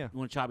one of following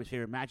year. Choppy's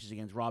favorite matches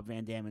against Rob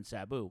Van Dam and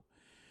Sabu.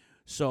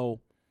 So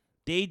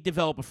they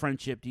develop a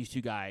friendship, these two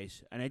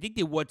guys, and I think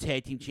they were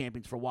tag team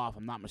champions for a while, if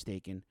I'm not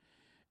mistaken.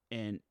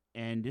 And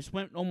this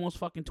went almost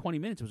fucking 20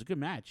 minutes. It was a good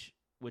match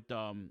with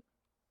Ganosuke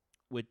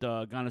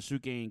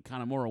and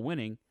Kanemaru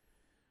winning.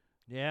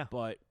 Yeah,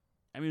 but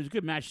I mean, it was a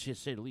good match to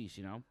say the least.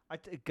 You know, is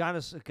it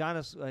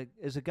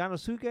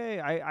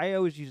Ganosuke? I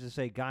always used to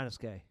say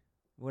Ganosuke,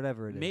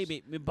 whatever it is.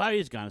 Maybe it probably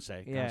is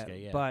Ganosuke. Yeah,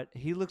 yeah. But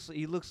he looks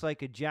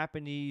like a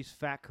Japanese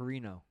fat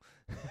Carino.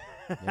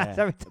 Yeah.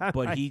 Every time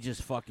but he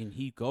just fucking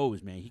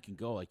goes, man. He can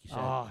go, like you said.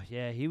 Oh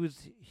yeah, he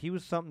was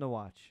something to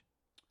watch.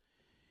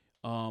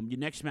 Your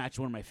next match,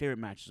 one of my favorite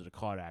matches of the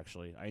card.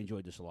 Actually, I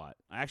enjoyed this a lot.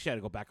 I actually had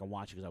to go back and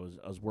watch it because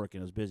I was working,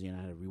 I was busy, and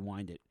I had to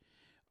rewind it.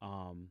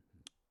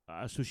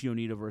 Atsushi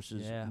Onita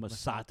versus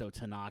Masato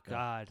Tanaka.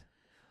 God,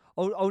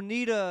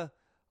 Onita.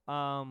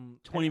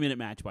 20-minute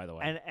match, by the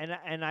way.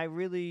 And I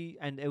really,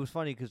 and it was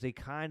funny because they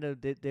kind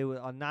of they were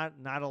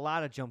not a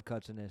lot of jump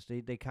cuts in this.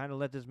 They kind of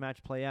let this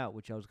match play out,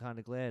 which I was kind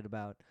of glad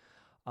about.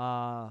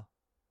 Onita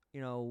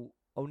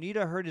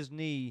hurt his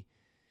knee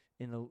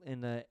in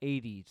the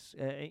 80s.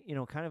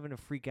 Kind of in a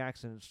freak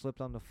accident, slipped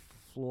on the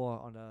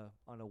floor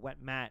on a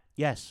wet mat.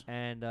 Yes.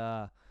 And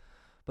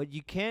but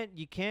you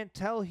can't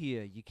tell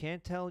here. You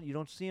can't tell. You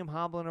don't see him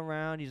hobbling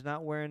around. He's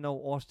not wearing no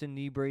Austin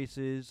knee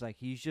braces. Like,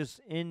 he's just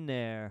in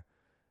there,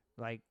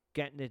 like,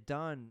 getting it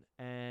done.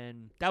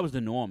 And that was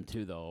the norm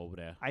too, though, over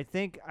there. I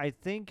think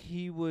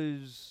he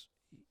was,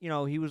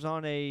 he was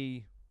on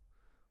a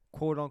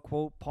quote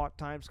unquote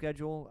part-time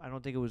schedule. I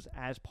don't think it was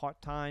as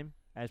part-time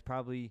as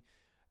probably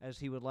as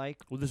he would like.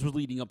 Well, this was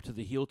leading up to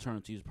the heel turn,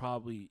 so he was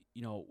probably,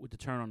 with the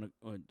turn on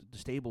the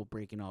stable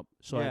breaking up.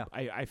 So yeah.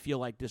 I feel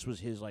like this was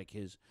his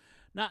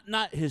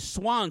not his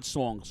swan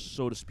song,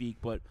 so to speak,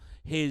 but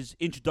his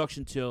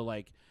introduction to,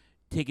 like,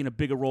 taking a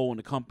bigger role in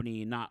the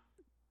company and not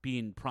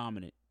being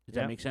prominent. Does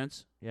that make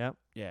sense? Yeah.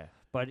 Yeah.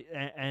 But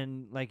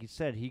and like you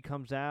said, he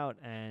comes out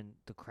and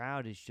the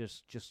crowd is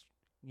just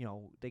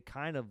they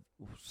kind of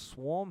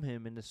swarm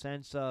him in the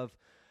sense of,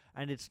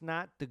 and it's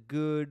not the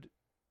good,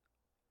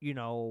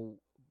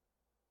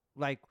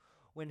 like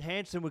when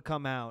Hanson would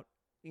come out,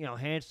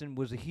 Hanson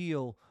was a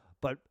heel,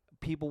 but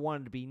people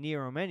wanted to be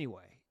near him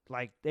anyway.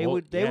 Like they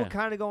were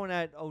kind of going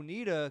at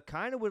Onita,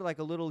 kind of with like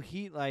a little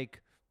heat,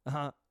 like,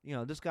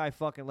 this guy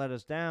fucking let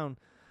us down.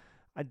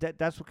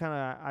 That's what kind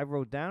of I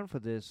wrote down for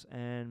this,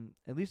 and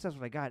at least that's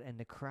what I got. And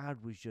the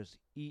crowd was just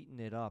eating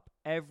it up.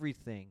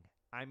 Everything,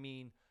 I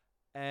mean,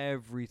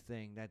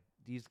 everything that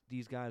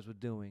these guys were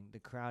doing, the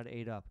crowd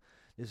ate up.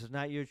 This is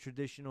not your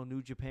traditional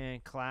New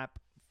Japan clap,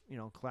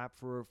 clap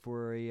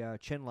for a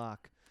chin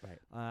lock. Right.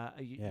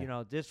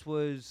 This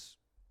was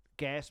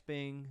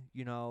gasping,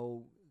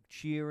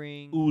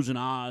 cheering, oohs and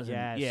ahs.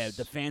 Yes. And, yeah,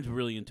 the fans were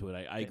really into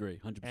it. I agree,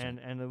 100%.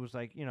 And it was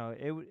like,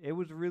 it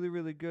was really,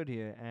 really good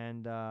here.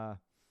 And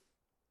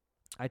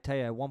I tell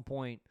you, at one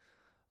point,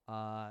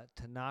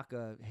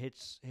 Tanaka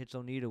hits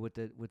Onita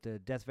with the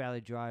Death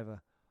Valley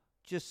Driver.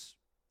 Just,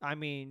 I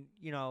mean,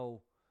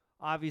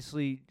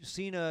 obviously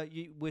Cena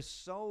was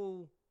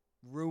so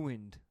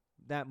ruined,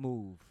 that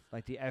move,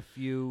 like the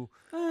FU,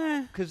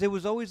 because it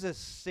was always a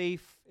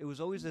safe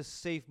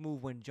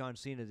move when John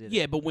Cena did it.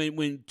 Yeah, but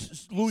when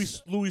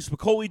Louis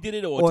Spicoli did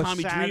it, or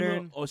Tommy Saturn.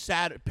 Dreamer, or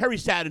Perry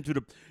Saturn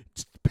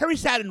Perry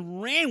Saturn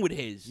ran with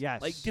his.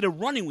 Yes. Like, did a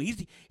running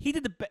with. He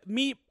did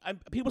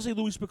people say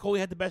Louis Spicoli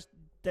had the best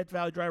Death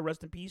Valley Drive,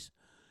 rest in peace.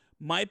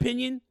 My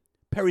opinion,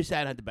 Perry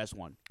Saturn had the best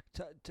one.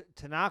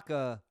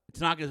 Tanaka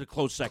is a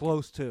close second.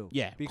 Close too.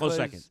 Yeah, close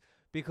second.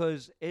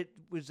 Because it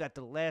was at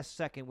the last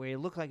second where it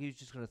looked like he was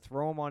just going to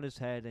throw him on his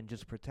head and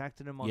just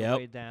protected him on the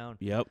way down.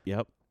 Yep.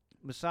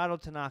 Masato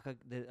Tanaka,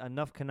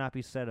 enough cannot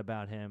be said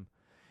about him.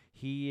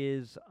 He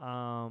is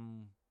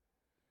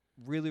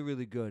really,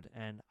 really good,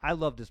 and I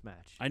love this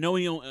match. I know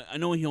he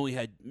only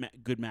had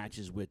good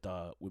matches with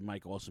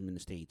Mike Awesome in the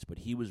States, but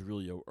he was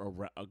really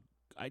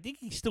I think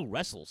he still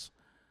wrestles.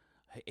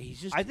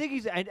 I think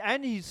he's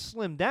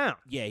slimmed down.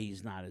 Yeah,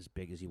 he's not as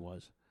big as he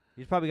was.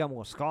 He's probably got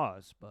more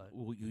scars, but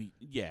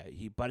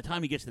by the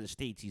time he gets to the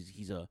States,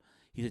 he's a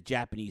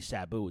Japanese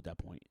Sabu at that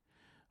point.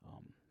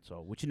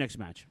 So, what's your next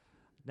match?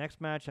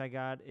 Next match I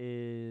got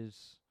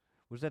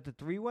was that the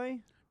 3-way?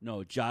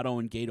 No,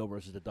 Jado and Gato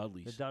versus the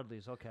Dudleys. The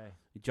Dudleys, okay.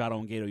 Jado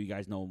and Gato, you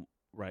guys know,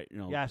 right?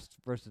 Yes,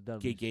 versus the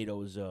Dudleys.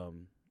 Gato is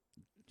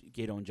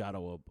Gato and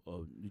Jado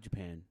of New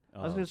Japan.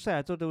 I was gonna say,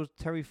 I thought there was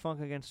Terry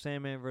Funk against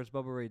Sandman versus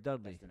Bubba Ray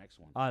Dudley. That's the next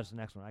one. That's the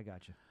next one. I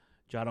got you.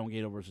 Jado and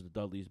Gato versus the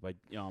Dudleys by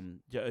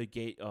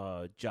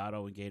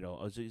Jado and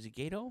Gato. Is it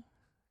Gato?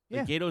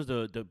 Yeah. Gato's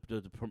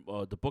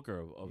the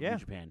booker of New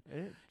Japan.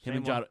 Him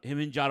and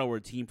Jado were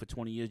a team for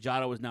 20 years.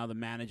 Jado was now the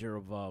manager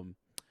of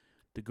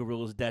the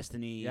Guerrillas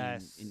Destiny.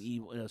 Yes. And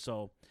Evil.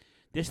 So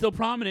they're still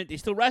prominent. They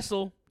still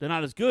wrestle. They're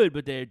not as good,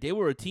 but they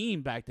were a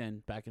team back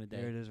in the day.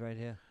 There it is right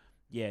here.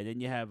 Yeah.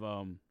 Then you have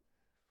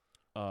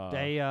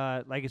They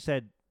like I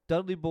said,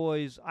 Dudley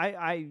Boys.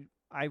 I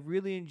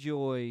really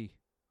enjoy.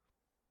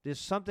 There's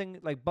something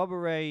like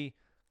Bubba Ray,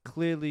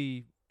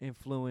 clearly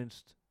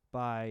influenced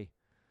by,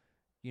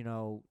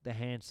 the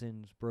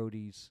Hansons,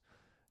 Brodies.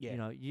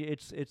 Yeah.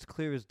 It's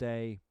clear as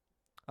day.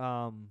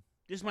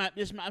 This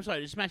match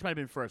might have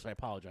been first. I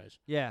apologize.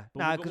 Yeah,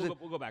 But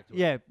we'll go back to it.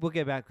 Yeah, we'll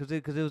get back because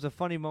it was a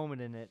funny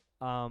moment in it.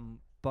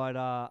 But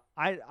I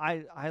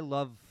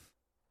love.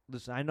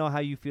 Listen, I know how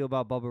you feel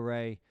about Bubba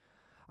Ray.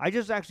 I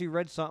just actually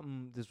read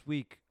something this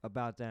week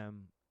about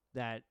them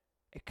that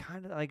it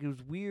kind of it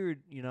was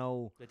weird,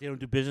 That they don't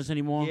do business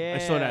anymore. Yeah, I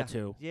saw that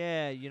too.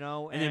 Yeah,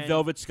 And then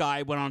Velvet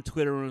Sky went on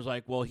Twitter and was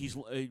like, "Well, he's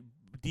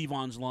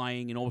Devon's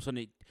lying," and all of a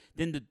sudden,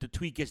 then the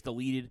tweet gets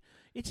deleted.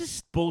 It's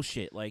just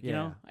bullshit. I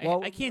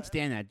can't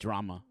stand that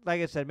drama.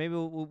 Like I said, maybe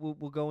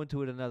we'll go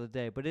into it another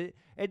day. But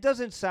it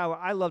doesn't sour.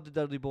 I love the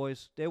Dudley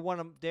Boys. They want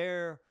them.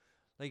 They're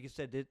like you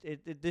said.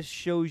 This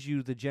shows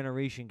you the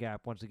generation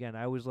gap once again.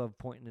 I always love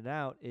pointing it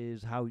out.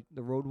 Is how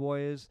the Road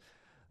Warriors,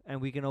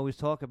 and we can always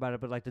talk about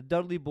it. But like the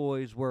Dudley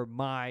Boys were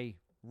my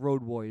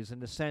Road Warriors in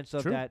the sense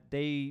of that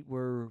they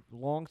were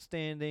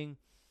long-standing,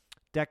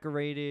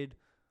 decorated,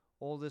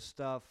 all this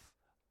stuff.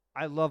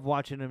 I love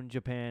watching them in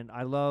Japan.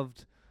 I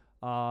loved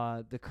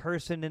the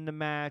cursing in the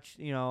match.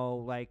 He's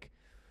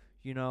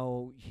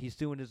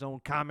doing his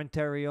own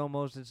commentary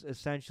almost.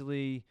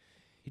 Essentially,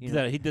 he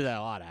did that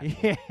a lot.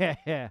 Actually.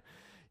 Yeah.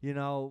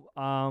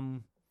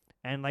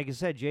 And like I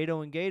said,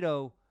 Jado and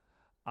Gato,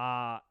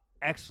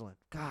 excellent.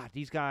 God,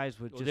 these guys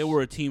were just. They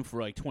were a team for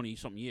like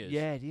 20-something years.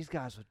 Yeah, these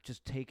guys were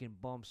just taking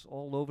bumps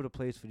all over the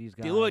place for these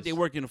guys. They look like they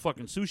worked in a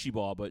fucking sushi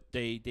bar, but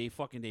they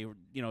were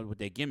with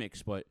their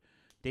gimmicks, but.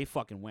 They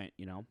fucking went,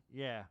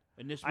 Yeah.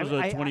 And this was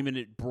a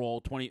 20-minute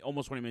brawl,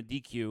 almost 20-minute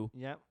DQ.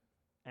 Yep.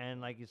 And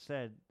like you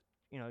said,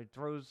 he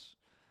throws,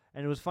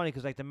 and it was funny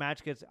because like the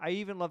match gets. I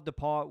even loved the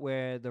part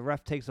where the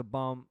ref takes a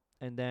bump,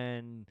 and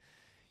then,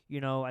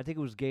 I think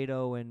it was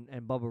Gato and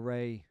Bubba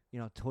Ray.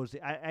 Towards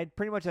the, I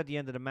pretty much at the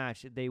end of the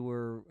match, they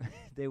were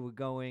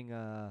going.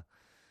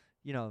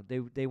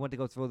 They went to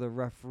go throw the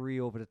referee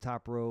over the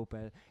top rope,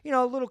 and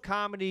little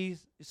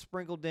comedies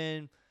sprinkled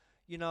in.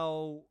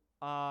 You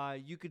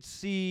could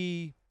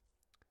see,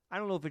 I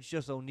don't know if it's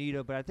just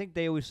Onita, but I think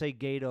they always say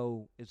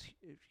Gato is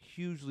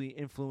hugely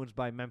influenced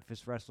by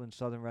Memphis wrestling,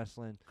 Southern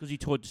wrestling. Because he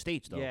toured the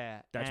States, though.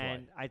 Yeah, that's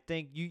and why. I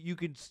think you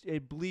could,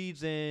 it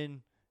bleeds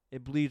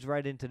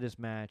right into this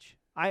match.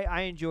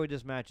 I enjoyed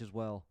this match as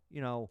well.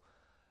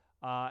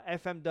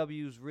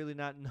 FMW is really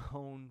not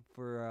known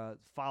for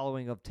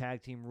following of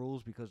tag team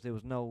rules because there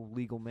was no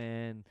legal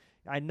man.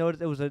 I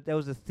noticed there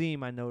was a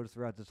theme I noticed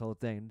throughout this whole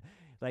thing.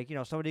 Like,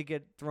 somebody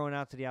get thrown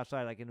out to the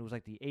outside, and it was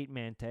like the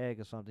 8-man tag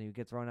or something. You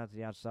get thrown out to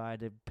the outside,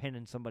 they're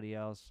pinning somebody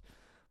else.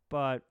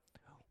 But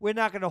we're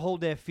not going to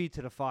hold their feet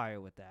to the fire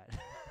with that.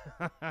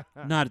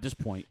 Not at this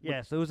point.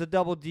 Yeah, so it was a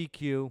double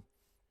DQ.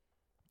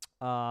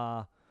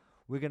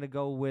 We're going to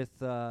go with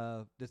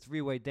the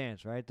three-way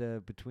dance,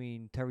 right?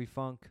 Between Terry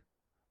Funk,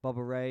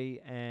 Bubba Ray,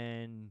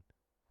 and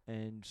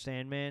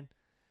Sandman.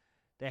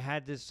 They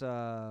had this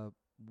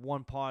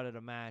one part of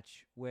the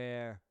match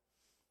where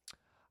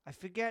I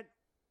forget.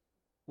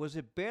 Was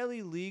it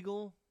Barely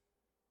Legal?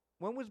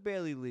 When was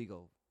Barely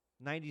Legal?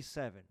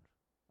 97.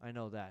 I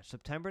know that.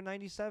 September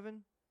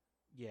 97?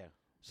 Yeah.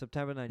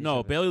 September 97.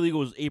 No, Barely Legal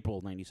was April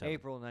 97.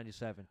 April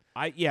 97.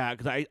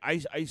 Because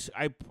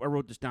I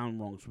wrote this down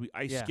wrong. So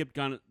I skipped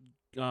Gansuke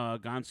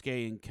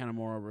and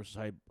Kanemaru versus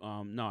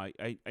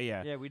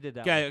yeah. Yeah, we did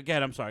that. Go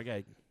ahead, I'm sorry. Go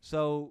ahead.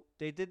 So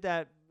they did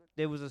that.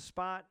 There was a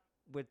spot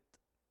with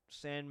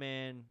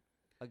Sandman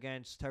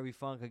against Terry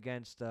Funk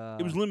against. It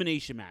was an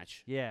elimination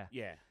match. Yeah.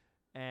 Yeah.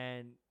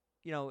 And,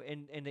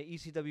 in the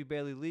ECW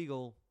Barely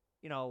Legal,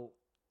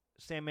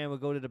 Sandman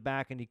would go to the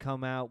back and he'd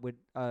come out with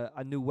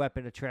a new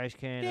weapon, a trash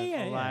can,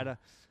 a ladder.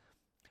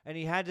 And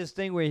he had this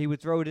thing where he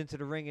would throw it into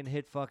the ring and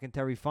hit fucking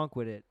Terry Funk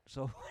with it.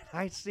 So when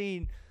I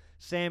seen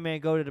Sandman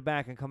go to the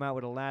back and come out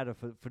with a ladder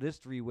for this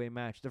three-way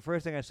match, the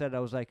first thing I said, I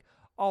was like,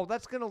 oh,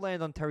 that's going to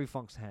land on Terry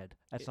Funk's head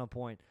at some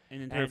point.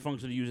 And then Terry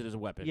Funk's going to use it as a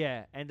weapon.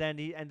 Yeah, and then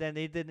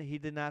he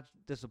did not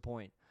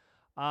disappoint.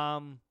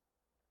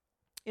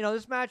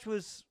 This match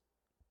was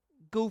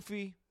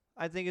goofy,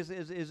 I think is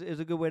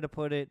a good way to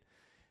put it.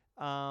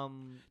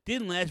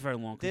 Didn't last very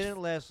long.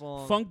 Didn't last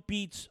long. Funk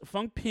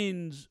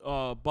pins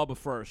Bubba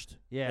first.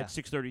 Yeah. At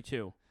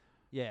 6:32.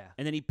 Yeah.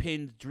 And then he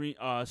pinned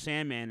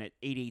Sandman at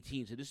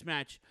 8:18. So this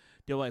match,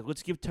 they're like,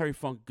 let's give Terry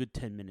Funk a good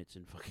 10 minutes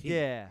and fucking.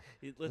 Yeah.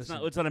 Let's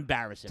not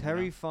embarrass him.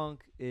 Terry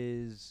Funk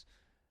is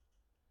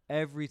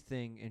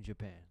everything in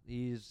Japan.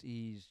 He's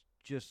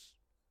just,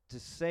 to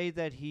say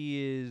that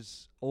he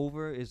is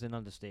over is an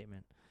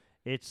understatement.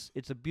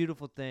 It's a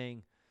beautiful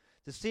thing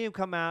to see him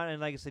come out, and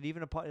like I said,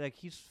 even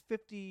he's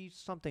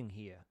 50-something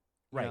here,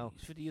 right? Know?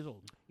 He's 50 years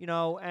old.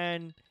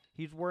 And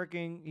he's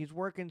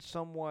working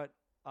somewhat.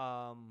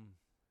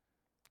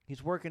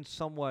 He's working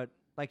somewhat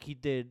like he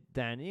did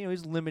then.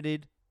 He's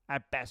limited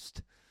at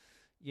best.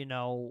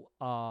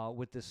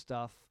 With this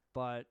stuff,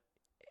 but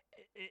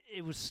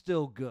it was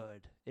still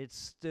good. It's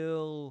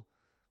still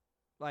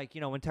like,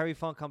 when Terry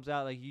Funk comes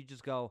out, like, you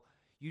just go,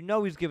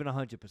 he's giving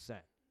 100%.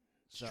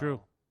 It's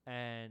true.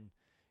 And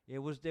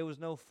there was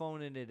no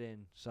phoning it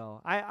in.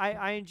 So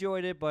I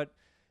enjoyed it, but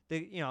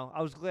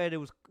I was glad it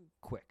was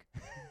quick,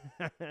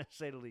 to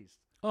say the least.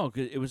 Oh,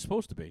 'cause it was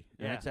supposed to be.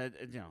 Yeah. So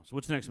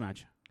what's the next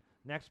match?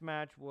 Next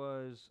match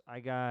was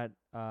I got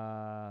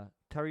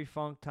Terry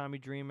Funk, Tommy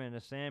Dreamer, and the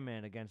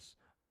Sandman against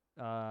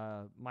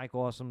Mike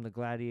Awesome, the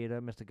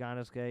Gladiator, Mr.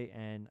 Ganasuke,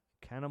 and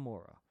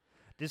Kanamura.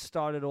 This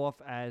started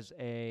off as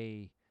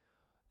a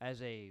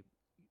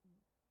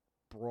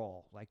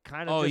brawl, like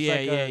kind of. Oh, just yeah,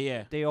 like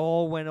yeah. They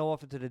all went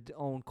off into their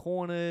own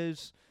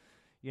corners.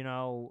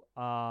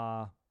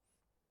 That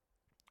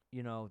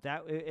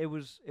it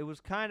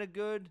was kind of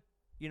good.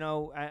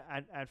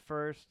 At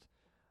first.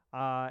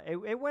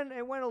 It went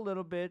a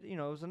little bit. It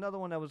was another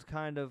one that was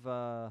kind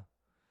of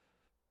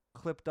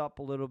clipped up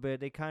a little bit.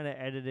 They kind of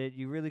edited it.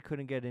 You really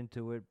couldn't get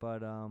into it,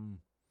 but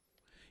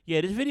yeah,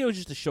 this video is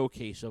just a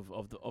showcase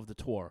of the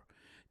tour.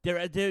 There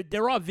are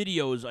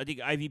videos. I think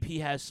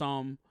IVP has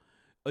some.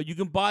 You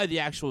can buy the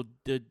actual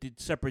the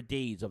separate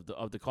days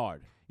of the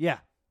card. Yeah,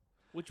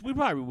 which we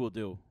probably will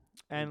do.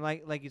 And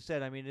like you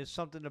said, I mean, there's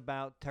something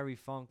about Terry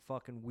Funk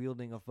fucking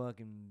wielding a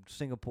fucking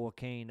Singapore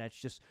cane that's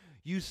just,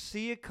 you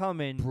see it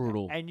coming.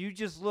 Brutal. And you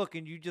just look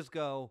and you just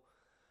go,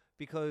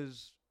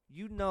 because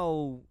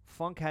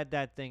Funk had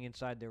that thing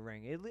inside the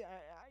ring.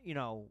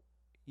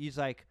 He's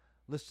like,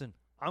 listen,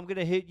 I'm going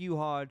to hit you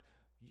hard.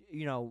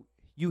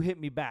 You hit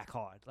me back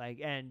hard.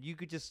 And you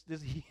could just,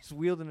 he's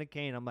wielding the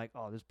cane. I'm like,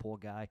 oh, this poor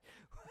guy.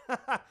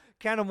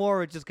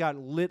 Kanamura just got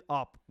lit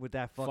up with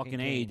that fucking A,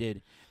 cane. he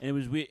did. And it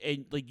was weird.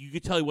 And, you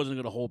could tell he wasn't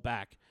going to hold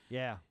back.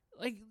 Yeah.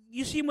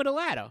 You see him with a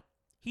ladder.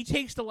 He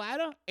takes the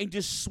ladder and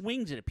just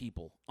swings it at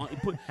people.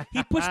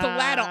 He puts the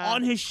ladder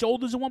on his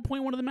shoulders at one point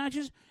in one of the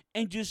matches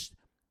and just,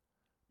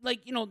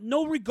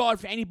 no regard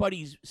for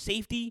anybody's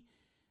safety.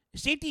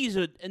 Safety is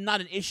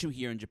not an issue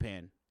here in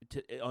Japan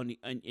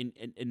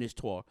in this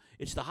tour.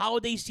 It's the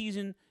holiday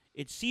season.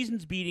 It's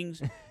season's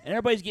beatings, and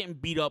everybody's getting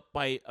beat up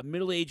by a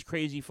middle-aged,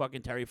 crazy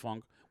fucking Terry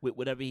Funk with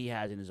whatever he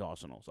has in his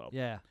arsenal. So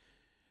yeah.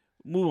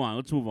 Move on.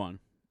 Let's move on.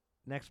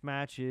 Next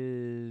match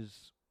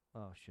is...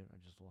 Oh, shit. I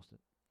just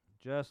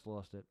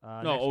lost it.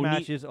 No, next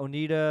match is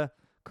Onita,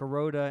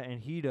 Kuroda, and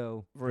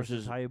Hito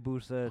versus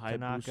Hayabusa,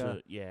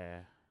 Tanaka, yeah,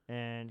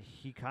 and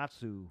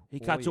Hikatsu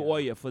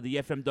Oya for the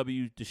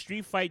FMW, the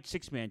Street Fight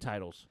 6-man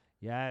titles.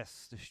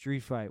 Yes, the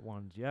Street Fight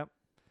ones. Yep.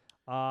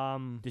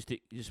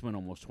 This went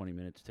almost 20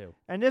 minutes too.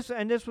 And this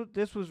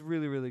was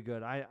really, really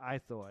good. I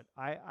thought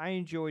I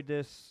enjoyed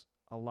this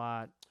a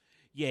lot.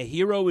 Yeah,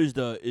 Hero is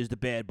the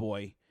bad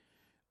boy,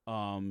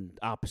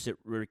 opposite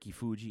Ricky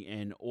Fuji,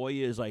 and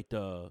Oya is like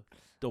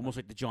almost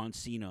like the John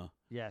Cena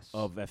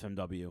of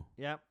FMW.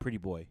 Yep. Pretty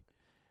boy.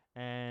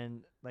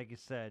 And like you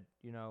said,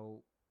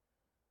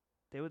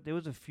 there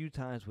was a few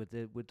times with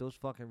those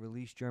fucking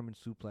released German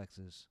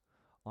suplexes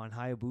on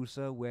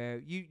Hayabusa where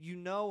you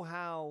know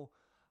how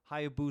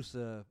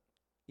Hayabusa,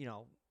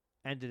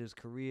 ended his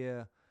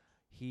career.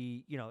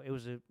 He, it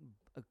was a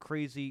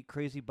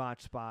crazy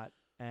botch spot.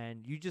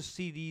 And you just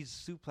see these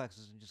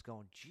suplexes and just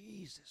going,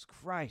 Jesus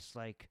Christ,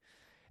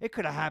 it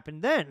could have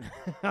happened then,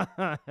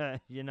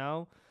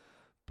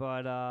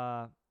 But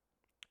I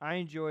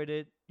enjoyed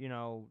it,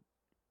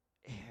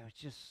 It's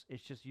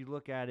just you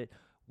look at it,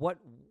 what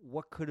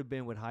could have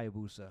been with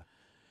Hayabusa,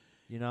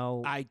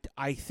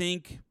 I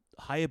think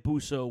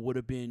Hayabusa would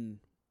have been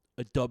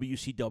a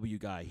WCW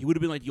guy. He would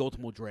have been like the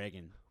Ultimo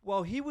Dragon.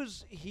 Well, he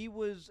was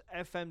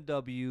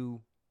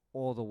FMW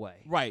all the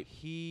way. Right.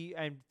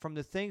 And from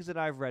the things that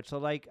I've read,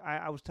 so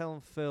I was telling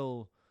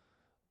Phil,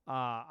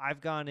 I've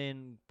gone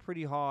in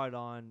pretty hard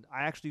on,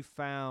 I actually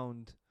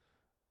found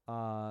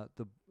what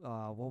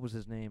was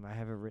his name? I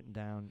have it written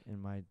down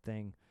in my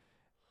thing.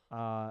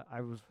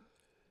 What's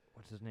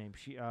his name?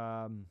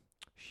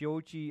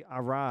 Shioichi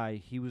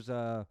Arai. He was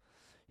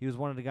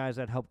one of the guys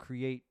that helped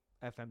create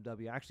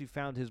FMW. I actually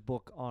found his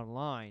book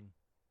online,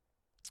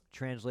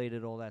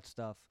 translated all that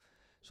stuff.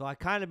 So I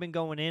kind of been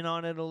going in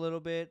on it a little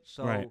bit.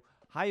 So right.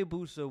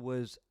 Hayabusa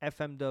was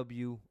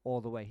FMW all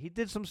the way. He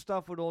did some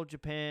stuff with All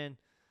Japan,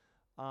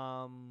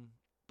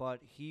 but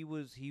he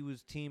was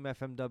Team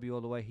FMW all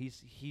the way.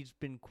 He's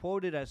been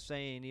quoted as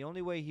saying the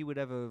only way he would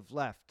ever have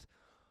left,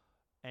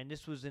 and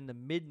this was in the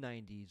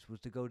mid-'90s, was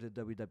to go to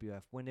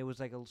WWF when there was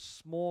a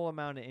small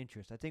amount of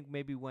interest. I think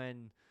maybe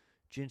when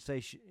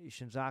Jinsei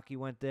Shinzaki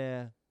went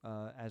there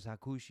as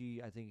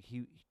Hakushi, I think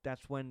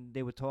that's when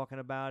they were talking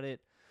about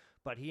it.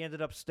 But he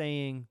ended up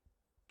staying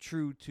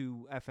true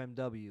to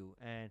FMW,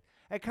 and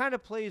it kind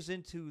of plays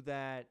into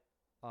that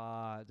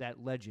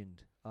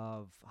legend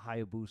of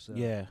Hayabusa.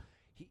 Yeah,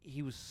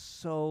 he was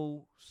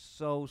so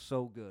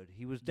good.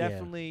 He was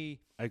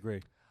definitely. Yeah, I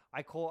agree.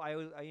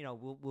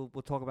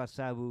 We'll talk about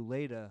Sabu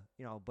later.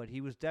 But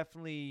he was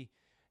definitely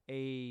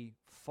a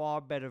far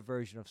better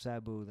version of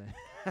Sabu than.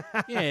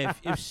 Yeah,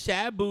 if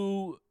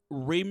Sabu,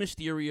 Rey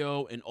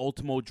Mysterio, and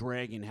Ultimo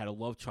Dragon had a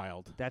love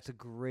child. That's a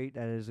great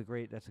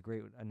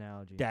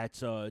analogy.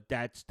 That's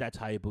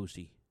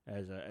Hayabusa,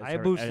 as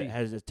Hayabusa.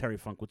 as Terry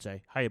Funk would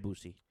say,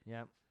 Hayabusa.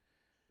 Yep.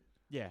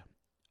 Yeah.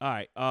 All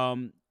right.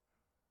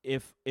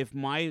 If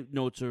my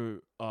notes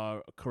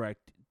are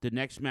correct, the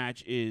next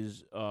match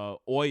is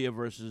Oya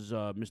versus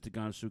Mr.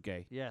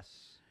 Gansuke.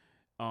 Yes.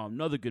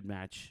 Another good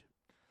match.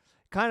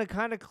 Kind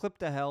of clipped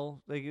the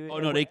hell. Like,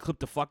 They clipped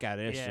the fuck out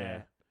of this.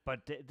 Yeah.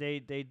 But they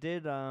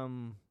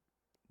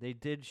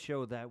did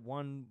show that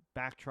one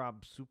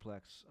backdrop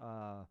suplex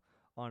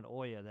on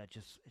Oya that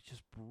it's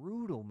just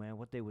brutal, man.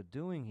 What they were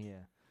doing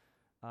here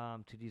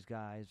to these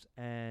guys,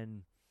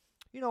 and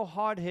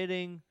hard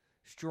hitting,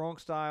 strong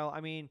style. I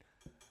mean,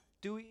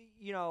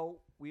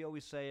 we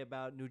always say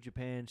about New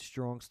Japan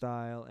strong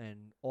style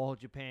and All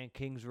Japan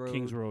Kings Road.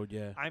 Kings Road,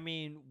 yeah. I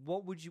mean,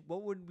 what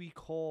would we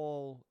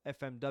call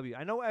FMW?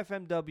 I know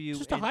FMW It's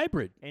just a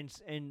hybrid. In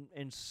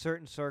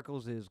certain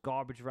circles is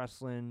garbage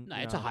wrestling. No,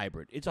 it's a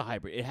hybrid. It's a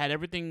hybrid. It had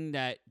everything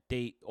that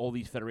all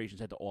these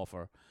federations had to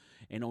offer,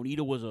 and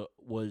Onita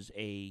was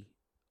an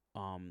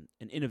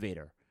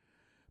innovator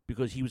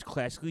because he was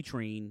classically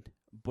trained,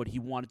 but he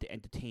wanted to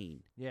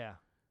entertain. Yeah.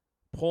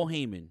 Paul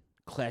Heyman,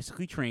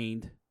 classically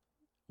trained,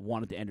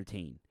 wanted to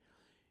entertain.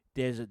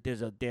 There's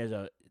a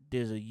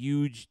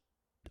huge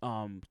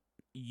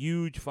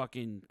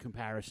fucking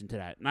comparison to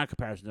that. Not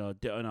comparison,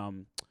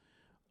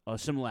 a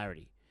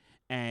similarity.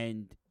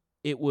 And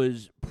it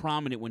was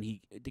prominent when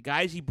the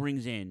guys he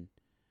brings in,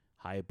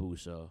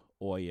 Hayabusa,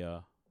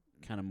 Oya,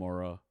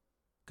 Kanemaru,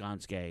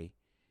 Gansuke,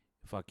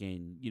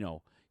 fucking,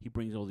 he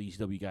brings all these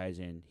ECW guys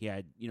in. He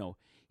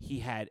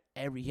had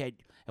at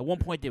one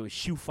point there was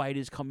shoe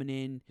fighters coming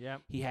in. Yeah.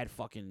 He had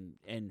fucking,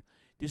 and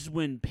this is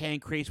when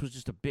Pancrase was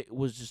just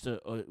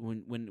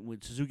when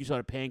Suzuki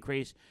started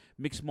Pancrase,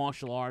 mixed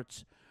martial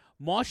arts.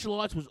 Martial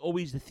arts was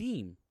always the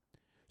theme.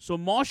 So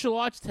martial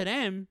arts to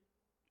them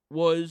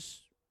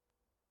was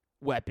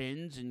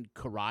weapons and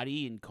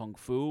karate and kung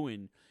fu,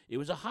 and it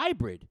was a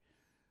hybrid.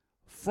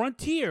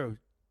 Frontier,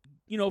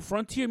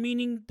 frontier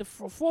meaning the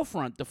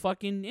forefront, the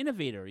fucking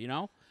innovator,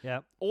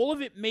 Yeah. All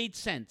of it made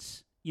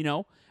sense,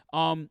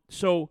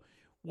 So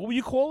what would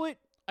you call it?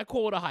 I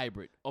call it a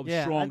hybrid of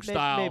strong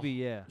style. Maybe,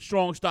 yeah.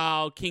 Strong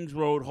style, Kings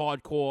Road,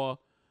 hardcore.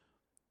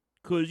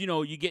 Because,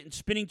 you're getting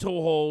spinning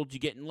toe holds, you're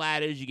getting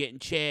ladders, you're getting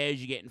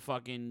chairs, you're getting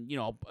fucking,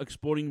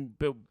 exploding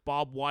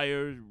barbed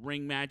wires,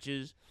 ring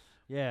matches.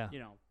 Yeah.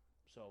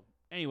 So,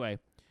 anyway,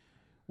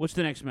 what's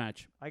the next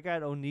match? I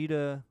got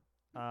Onita,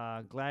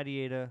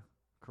 Gladiator,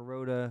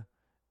 Kuroda,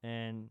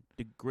 and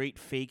the Great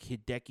Fake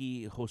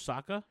Hideki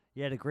Hosaka.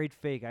 Yeah, the Great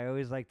Fake. I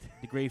always liked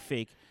the Great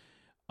Fake.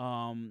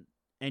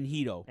 And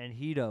Hito.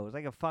 It's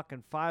like a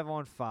fucking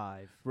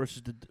 5-on-5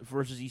 versus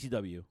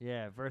ECW.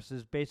 Yeah,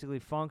 versus basically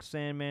Funk,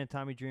 Sandman,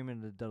 Tommy Dreamer,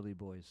 and the Dudley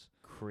Boys.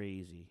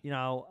 Crazy. You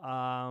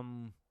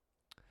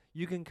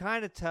can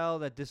kind of tell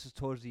that this is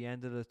towards the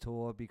end of the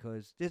tour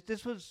because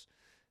this was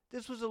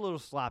a little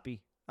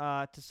sloppy,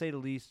 to say the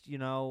least.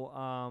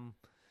 Trying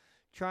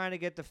to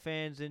get the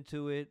fans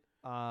into it.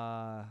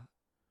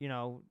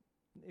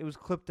 It was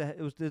clipped.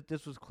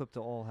 This was clipped to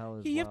all hell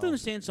as well. You have to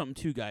understand something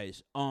too,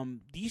 guys.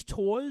 These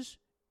tours,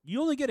 you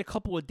only get a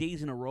couple of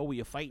days in a row where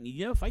you're fighting.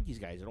 You never fight these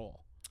guys at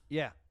all.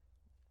 Yeah.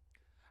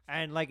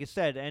 And like I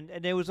said, and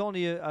there was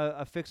only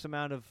a fixed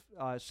amount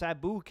of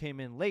Sabu came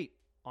in late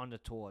on the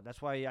tour.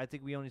 That's why I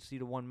think we only see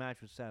the one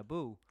match with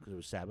Sabu. Because it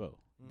was Sabu.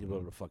 Did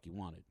whatever the fuck he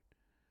wanted.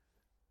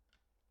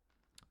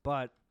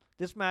 But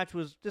this match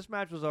was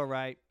all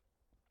right.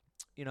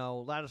 A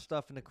lot of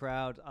stuff in the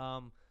crowd.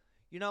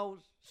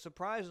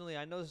 Surprisingly,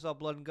 I know this is all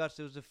blood and guts.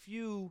 There was a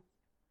few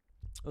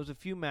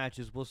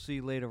matches we'll see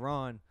later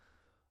on.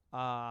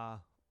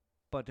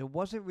 But there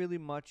wasn't really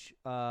much,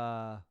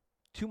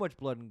 too much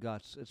blood and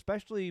guts,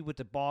 especially with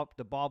the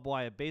barbed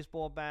wire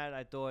baseball bat.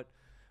 I thought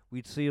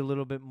we'd see a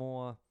little bit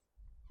more.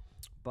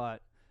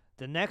 But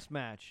the next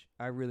match,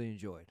 I really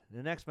enjoyed.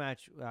 The next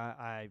match,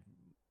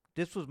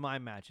 this was my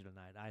match of the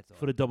night, I thought.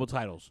 For the double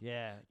titles.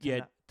 Yeah.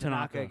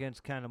 Tanaka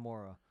against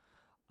Kanemaru.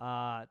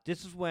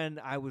 This is when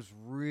I was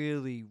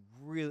really,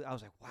 I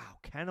was like, wow,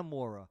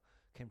 Kanemaru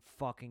can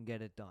fucking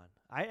get it done.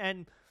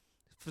 And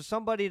for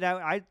somebody that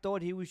I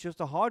thought he was just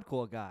a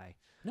hardcore guy.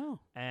 No.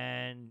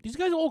 And these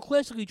guys are all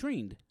classically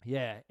trained.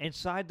 Yeah.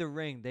 Inside the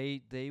ring,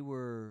 they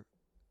were,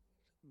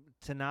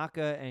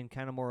 Tanaka and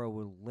Kanemaru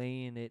were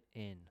laying it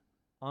in.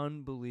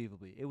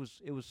 Unbelievably. It was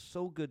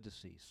so good to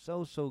see.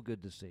 So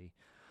good to see.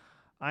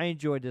 I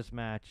enjoyed this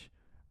match.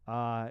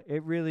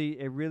 It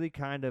really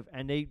kind of,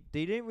 and they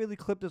didn't really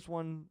clip this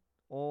one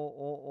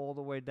all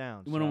the way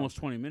down. It went almost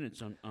 20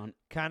 minutes on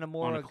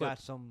Kanemaru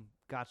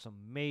got some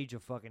major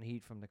fucking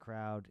heat from the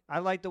crowd. I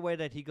like the way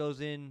that he goes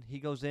in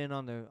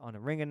on the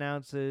ring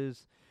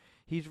announcers.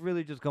 He's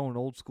really just going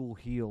old school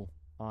heel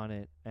on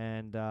it,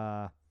 and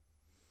there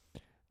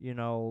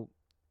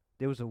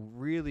was a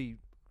really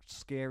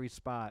scary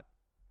spot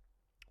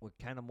with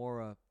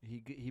Kanemaru.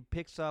 He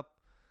picks up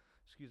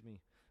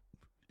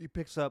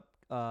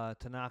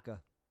Tanaka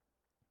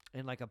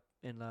in like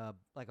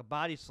a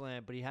body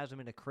slam, but he has him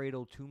in a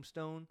cradle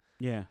tombstone.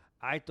 Yeah.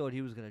 I thought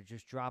he was gonna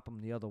just drop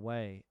him the other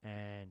way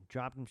and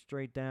drop him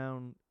straight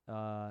down.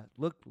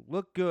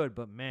 Looked good,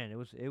 but man, it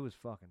was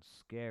fucking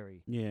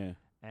scary. Yeah.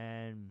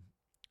 And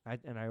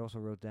I also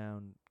wrote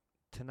down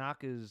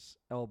Tanaka's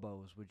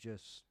elbows were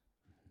just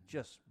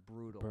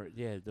brutal.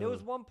 Yeah, there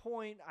was one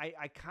point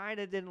I kind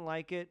of didn't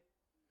like it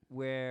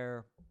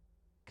where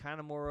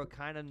Kanemaru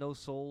kind of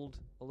no-sold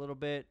a little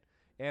bit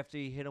after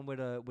he hit him with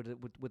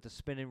the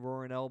spinning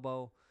roaring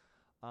elbow.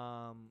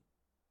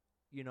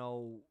 You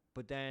know,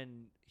 but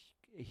then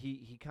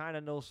he kind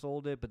of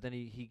no-sold it, but then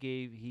he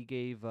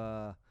gave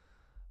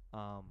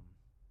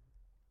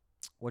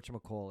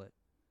whatchamacallit.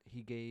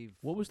 He gave.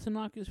 What was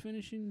Tanaka's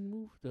finishing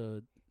move?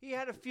 He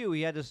had a few.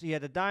 He had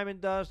the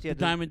Diamond Dust. He had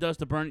Diamond Dust.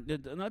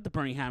 Not the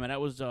Burning Hammer.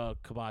 That was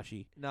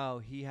Kobashi. No,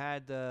 he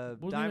had the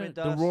Wasn't Diamond it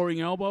Dust. the Roaring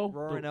Elbow.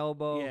 Roaring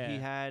Elbow. Yeah. He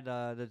had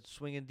the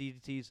swinging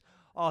DDTs.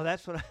 Oh,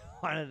 that's what I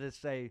wanted to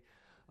say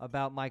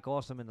about Mike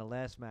Awesome in the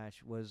last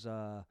match. Was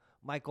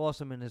Mike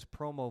Awesome in his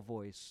promo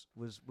voice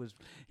was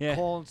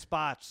calling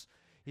spots.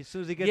 As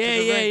soon as he gets to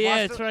the ring,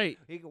 that's right.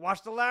 He can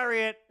watch the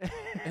lariat.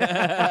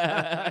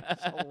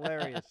 It's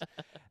hilarious.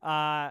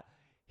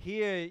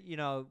 Here, you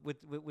know,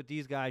 with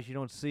these guys, you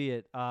don't see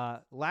it.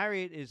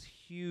 Lariat is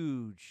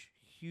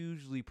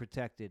hugely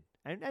protected,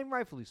 and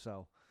rightfully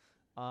so.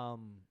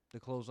 The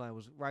clothesline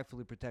was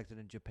rightfully protected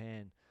in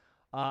Japan.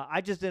 I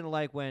just didn't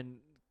like when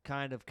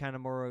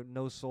Kanemaru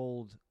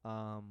no-sold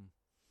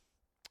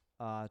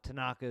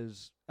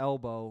Tanaka's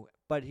elbow,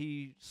 but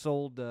he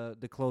sold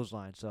the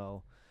clothesline.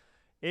 So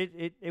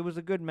it was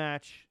a good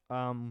match.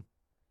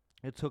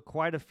 It took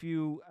quite a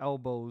few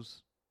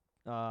elbows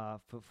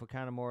for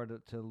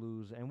Kanemaru to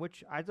lose, and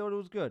which I thought it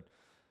was good.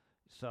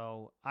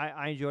 So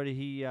I enjoyed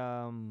it.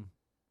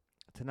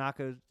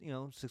 Tanaka,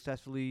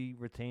 successfully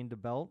retained the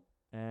belt,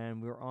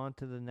 and we're on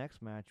to the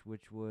next match,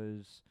 which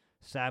was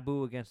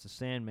Sabu against the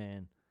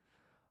Sandman.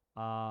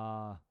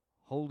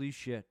 Holy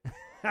shit!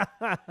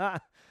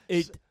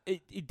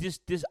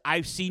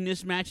 I've seen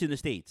this match in the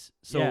States,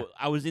 so Yeah.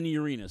 I was in the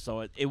arena.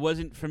 So it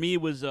wasn't for me.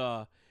 It was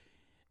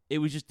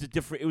just a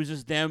different. It was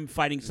just them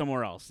fighting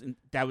somewhere else, and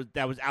that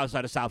was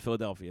outside of South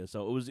Philadelphia.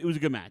 So it was a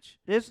good match.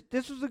 This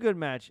was a good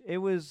match. It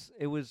was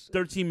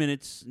 13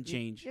 minutes and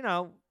change.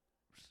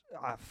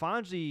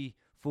 Fonzie,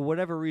 for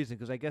whatever reason,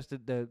 because I guess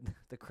the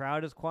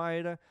crowd is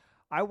quieter.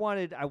 I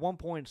wanted at one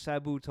point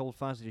Sabu told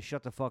Fonzie to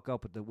shut the fuck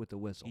up with the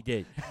whistle. He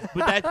did,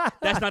 but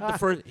that's not the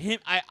first.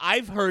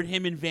 I've heard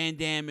him and Van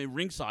Dam at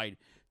ringside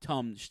tell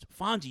him,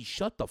 Fonzie,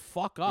 shut the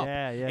fuck up.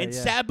 And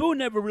Sabu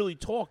never really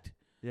talked.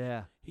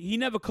 Yeah. He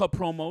never cut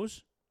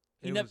promos.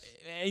 In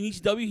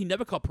ECW, he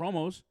never cut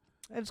promos.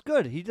 It's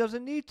good. He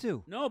doesn't need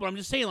to. No, but I'm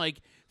just saying,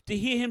 like, to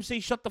hear him say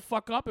 "shut the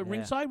fuck up" at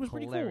ringside was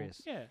hilarious.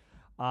 Pretty cool.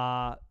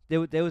 Yeah.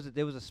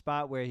 There was a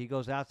spot where he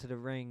goes out to the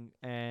ring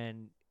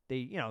and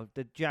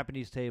the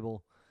Japanese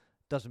table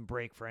doesn't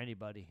break for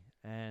anybody,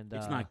 and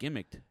It's not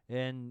gimmicked.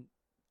 And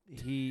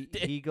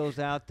he goes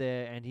out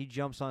there and he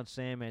jumps on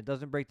Sandman,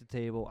 doesn't break the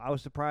table. I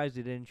was surprised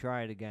he didn't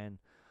try it again.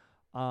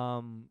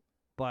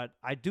 But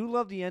I do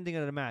love the ending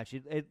of the match.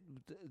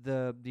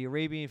 The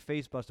Arabian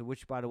Facebuster,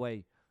 which, by the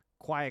way,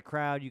 quiet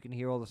crowd, you can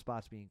hear all the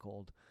spots being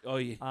called. Oh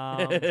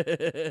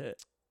yeah.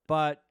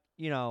 But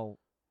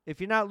if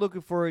you're not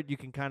looking for it, you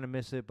can kind of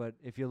miss it. But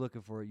if you're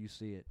looking for it, you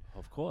see it.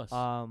 Of course.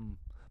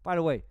 By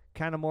the way,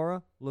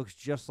 Kanemaru looks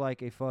just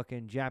like a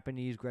fucking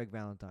Japanese Greg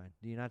Valentine.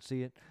 Do you not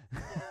see it?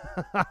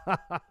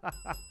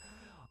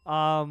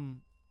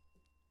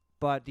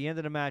 But the end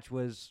of the match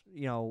was,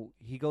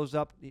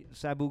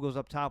 Sabu goes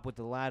up top with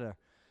the ladder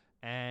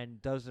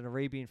and does an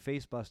Arabian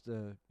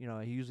Facebuster.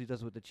 He usually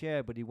does it with the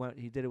chair, but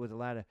he did it with the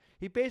ladder.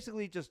 He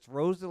basically just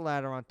throws the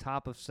ladder on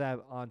top of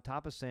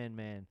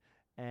Sandman,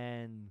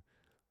 and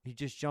he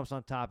just jumps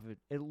on top of it.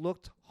 It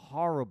looked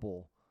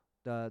horrible,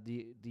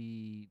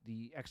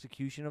 the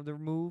execution of the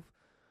move,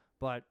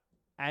 but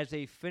as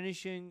a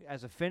finish,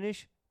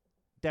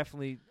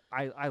 definitely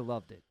I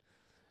loved it.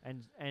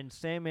 And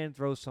Sandman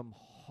throws some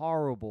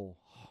horrible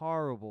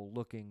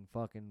looking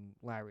fucking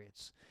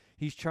lariats.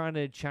 He's trying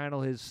to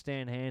channel his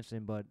Stan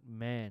Hansen, but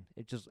man,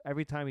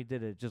 every time he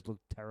did it just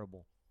looked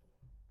terrible.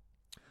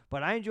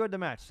 But I enjoyed the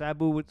match.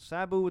 Sabu with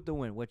the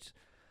win. Which,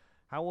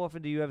 how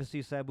often do you ever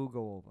see Sabu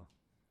go over?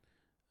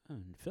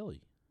 In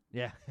Philly.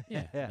 Yeah.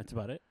 Yeah, that's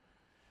about it.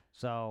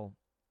 So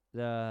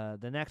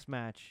the next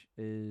match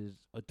is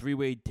a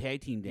 3-way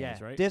tag team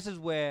dance, right? This is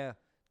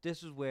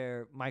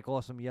where Mike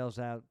Awesome yells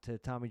out to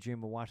Tommy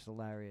Dreamer, "Watch the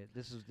lariat."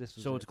 This is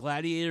So it's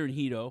Gladiator and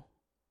Hito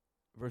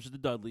versus the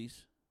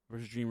Dudleys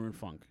versus Dreamer and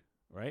Funk,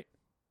 right?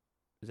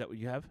 Is that what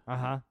you have?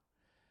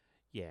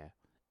 Yeah.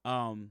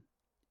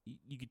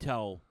 You could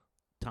tell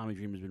Tommy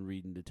Dreamer's been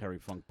reading the Terry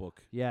Funk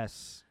book.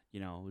 Yes.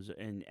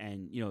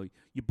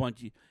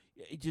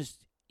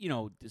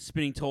 The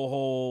spinning toe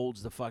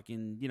holds, the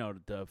fucking,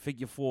 the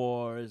figure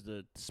fours,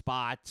 the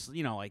spots,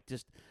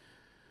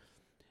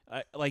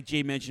 like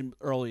Jay mentioned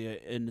earlier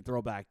in the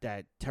throwback,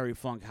 that Terry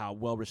Funk, how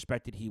well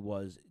respected he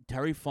was.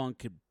 Terry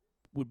Funk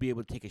would be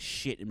able to take a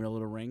shit in the middle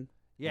of the ring,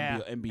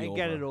 and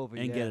get it over,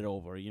 get it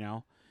over,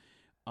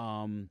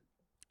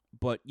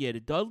 But yeah, the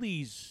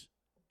Dudleys,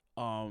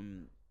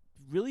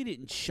 really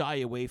didn't shy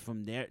away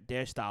from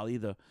their style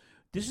either.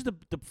 This is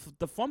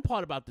the fun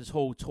part about this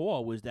whole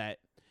tour was that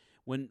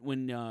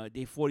when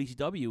they fought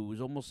ECW, it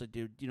was almost like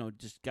they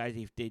just guys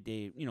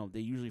they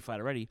usually fight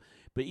already.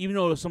 But even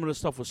though some of the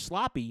stuff was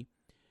sloppy,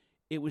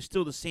 it was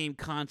still the same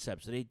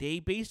concept. So they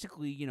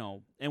basically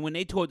and when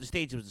they toured the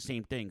States, it was the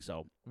same thing.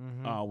 So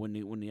when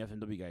the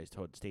FMW guys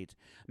toured the States,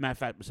 matter of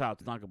fact, Masato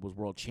Tanaka was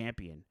world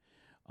champion.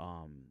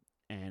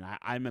 And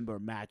I remember a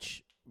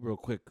match real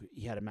quick.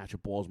 He had a match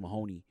with Balls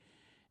Mahoney,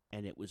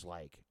 and it was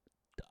like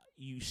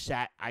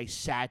I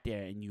sat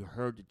there and you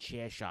heard the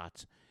chair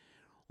shots.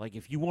 Like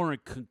if you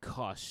weren't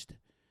concussed,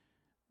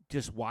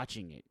 just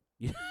watching it,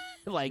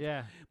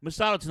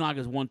 Masato Tanaka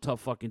is one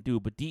tough fucking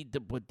dude, but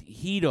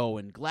Hito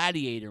and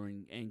Gladiator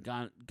and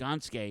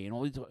Gansuke and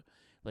all these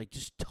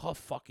just tough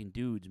fucking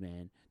dudes,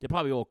 man. They're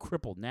probably all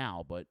crippled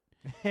now, but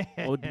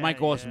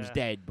Mike Awesome's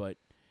dead, but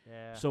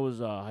so is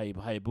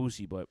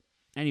Hayabusa. But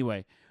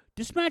anyway,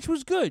 this match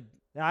was good.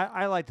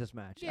 I like this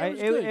match. Yeah,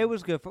 it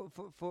was good.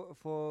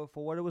 For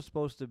what it was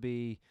supposed to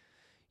be.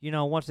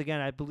 Once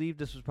again, I believe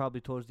this was probably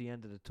towards the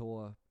end of the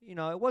tour.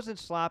 It wasn't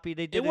sloppy.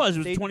 They did It was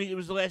 20. It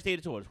was the last day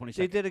of the tour. 22nd.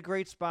 They did a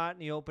great spot in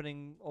the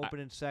opening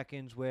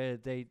seconds where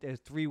there's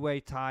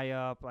 3-way tie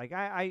up.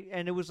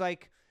 And it was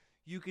like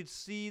you could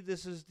see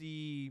this is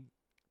the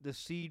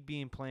seed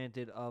being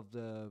planted of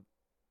the.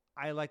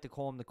 I like to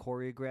call them the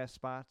choreographed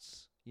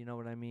spots. You know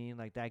what I mean?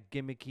 Like that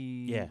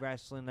gimmicky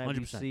wrestling that 100%.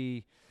 You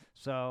see.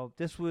 So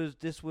this was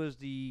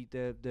the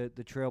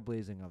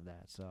trailblazing of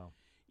that. So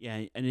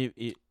yeah, and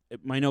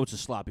my notes are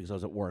sloppy because I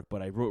was at work,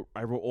 but I wrote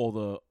all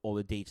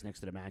the dates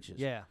next to the matches.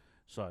 Yeah,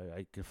 so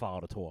I could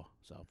follow the tour.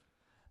 So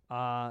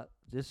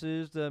this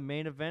is the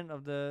main event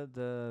of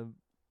the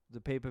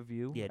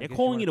pay-per-view. Yeah, they're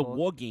calling it a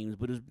War Games,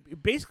 but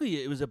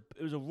it was a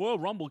Royal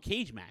Rumble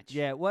cage match.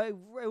 Yeah, well,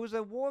 it was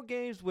a War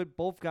Games with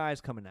both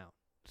guys coming out.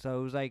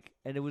 So it was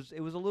and it was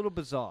a little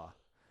bizarre,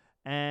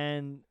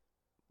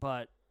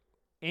 but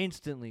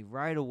instantly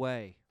right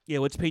away. Yeah,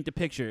 let's paint the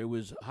picture. It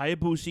was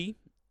Hayabusa,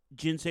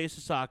 Jinsei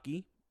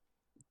Sasaki,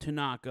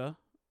 Tanaka,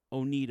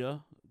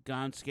 Onita,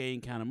 Gansuke,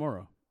 and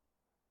Kanemaru.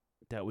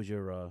 That was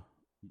your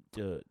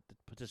the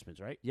participants,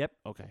 right? Yep.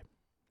 Okay.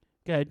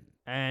 Go ahead.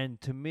 And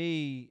to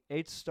me,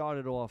 it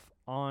started off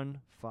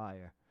on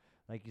fire.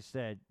 Like you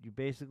said, you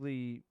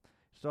basically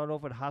start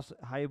off with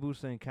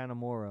Hayabusa and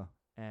Kanemaru,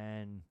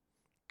 and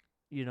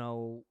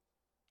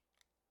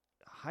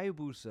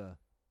Hayabusa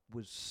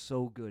was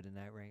so good in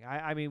that ring.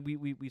 I mean,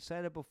 we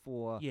said it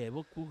before. Yeah,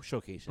 we'll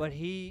showcase it. But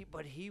he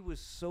was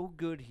so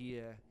good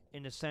here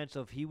in the sense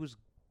of he was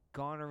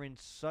garnering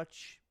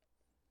such,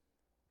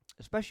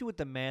 especially with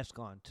the mask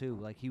on too.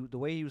 Like the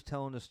way he was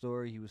telling the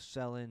story, he was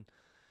selling.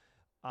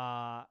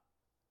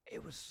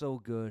 It was so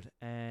good,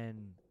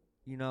 and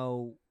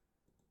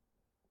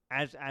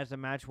as the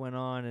match went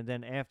on, and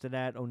then after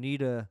that,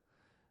 Onita,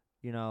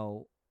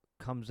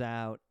 comes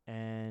out,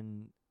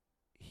 and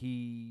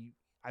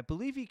I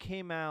believe he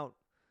came out.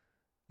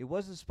 It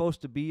wasn't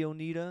supposed to be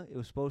Onita. It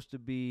was supposed to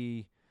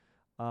be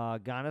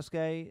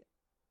Gansuke,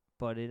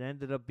 but it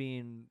ended up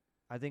being.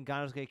 I think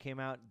Gansuke came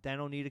out. Then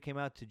Onita came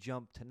out to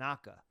jump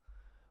Tanaka,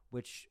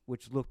 which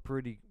looked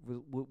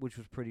which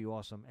was pretty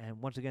awesome.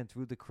 And once again,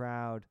 through the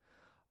crowd,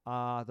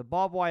 the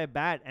barbed wire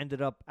bat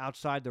ended up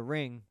outside the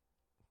ring,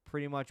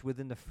 pretty much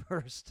within the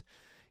first.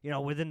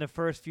 Within the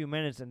first few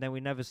minutes, and then we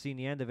never seen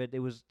the end of it.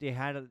 They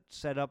had it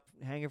set up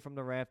hanging from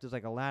the rafters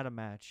like a ladder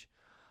match,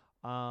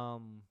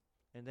 and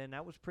then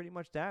that was pretty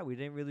much that. We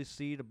didn't really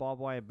see the barbed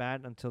wire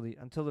bat until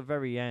the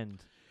very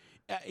end.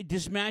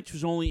 This match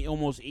was only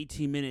almost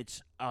 18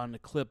 minutes on the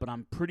clip, but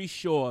I'm pretty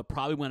sure it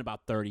probably went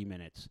about 30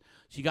 minutes.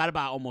 So you got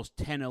about almost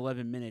 10,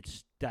 11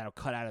 minutes that'll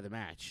cut out of the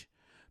match,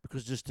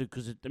 because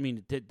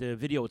the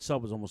video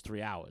itself was almost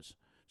 3 hours.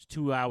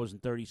 2 hours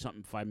and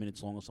 30-something, 5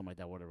 minutes long or something like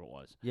that, whatever it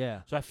was.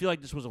 Yeah. So I feel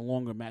like this was a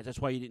longer match. That's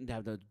why you didn't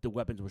have the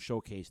weapons were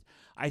showcased.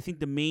 I think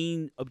the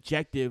main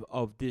objective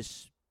of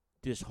this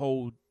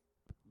whole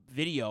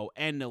video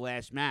and the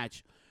last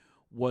match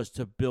was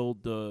to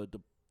build the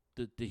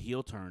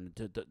heel turn,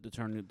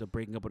 the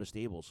breaking up of the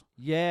stables.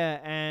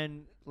 Yeah,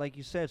 and like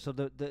you said, so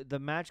the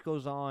match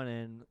goes on,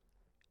 and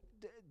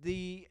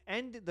the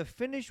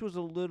finish was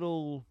a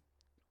little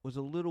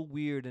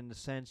weird in the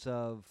sense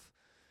of.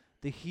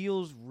 The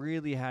heels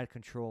really had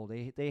control.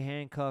 They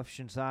handcuffed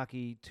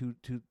Shinzaki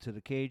to the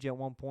cage at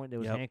one point. There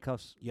was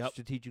handcuffs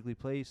strategically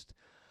placed.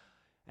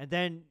 And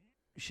then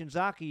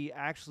Shinzaki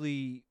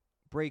actually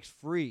breaks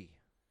free,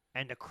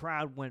 and the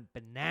crowd went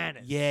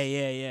bananas.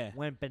 Yeah.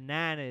 Went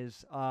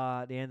bananas.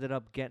 They ended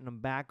up getting him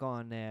back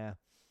on there.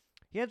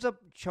 He ends up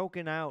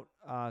choking out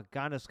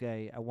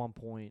Gansuke at one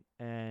point.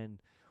 And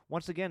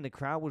once again, the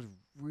crowd was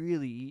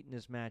really eating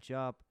this match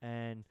up,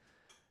 and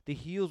the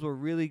heels were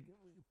really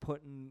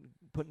putting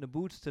the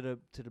boots to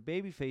the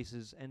baby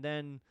faces. And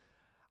then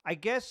I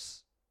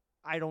guess,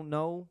 I don't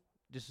know,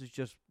 this is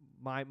just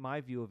my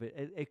view of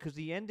it, because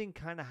the ending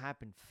kind of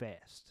happened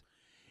fast.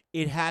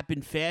 It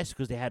happened fast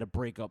because they had to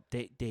break up.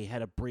 They had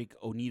to break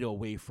Onita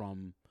away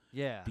from.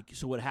 Yeah.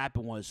 So what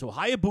happened was,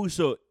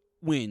 Hayabusa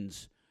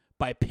wins,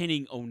 by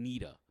pinning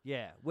Onita.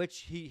 Yeah,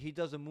 which he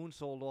does a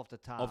moonsault off the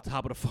top. Off the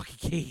top of the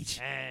fucking cage.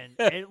 And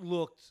it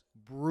looked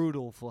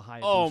brutal for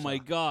Hayabusa. Oh, my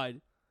God.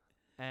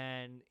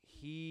 And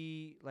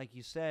he, like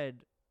you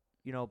said,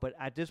 but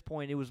at this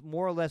point, it was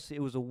more or less,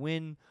 it was a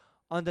win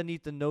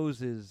underneath the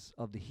noses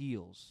of the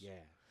heels. Yeah.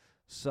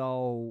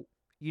 So,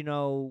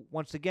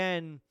 once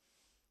again,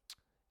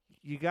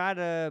 you got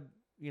to,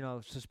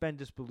 suspend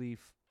disbelief.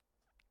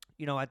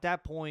 At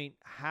that point,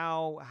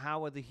 how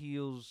are the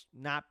heels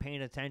not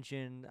paying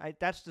attention?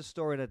 That's the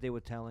story that they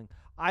were telling.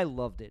 I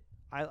loved it.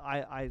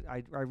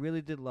 I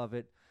really did love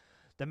it.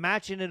 The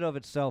match in and of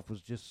itself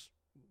was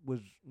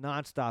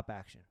nonstop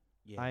action.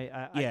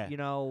 Yeah.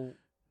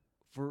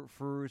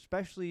 For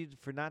especially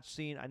for not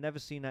seeing, I never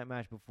seen that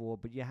match before,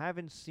 but you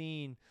haven't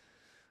seen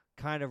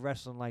kind of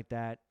wrestling like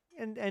that,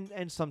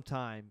 and some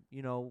time.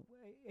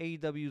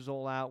 AEW's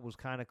All Out was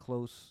kind of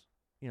close.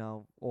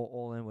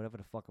 All In, whatever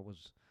the fuck it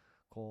was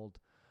called.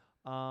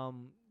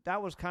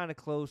 That was kind of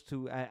close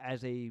to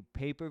as a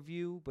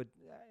pay-per-view, but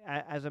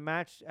as a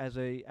match, as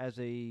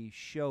a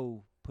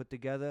show put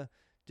together,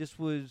 this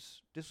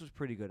was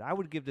pretty good. I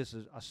would give this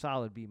a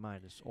solid B-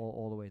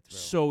 all the way through.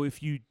 So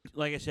if you,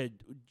 like I said,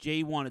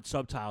 Jay wanted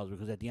subtitles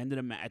because at the end of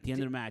the match,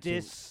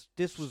 this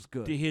was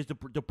good.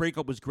 The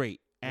breakup was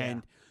great,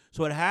 and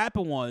so what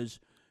happened was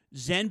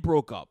Zen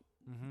broke up.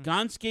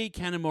 Gansuke,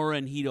 Kanemaru,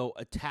 and Hito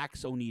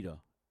attacks Onita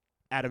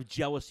out of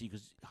jealousy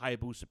because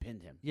Hayabusa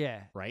pinned him.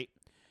 Yeah. Right?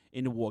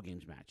 In the War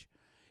Games match.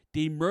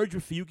 They merged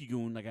with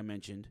Fuyuki-gun, like I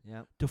mentioned,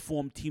 to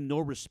form Team No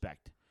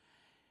Respect.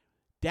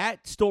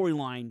 That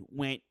storyline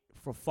went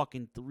for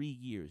fucking 3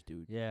 years,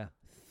 dude. Yeah.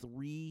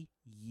 3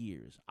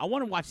 years. I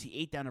want to watch the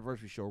 8th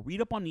anniversary show.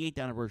 Read up on the 8th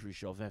anniversary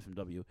show of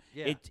FMW.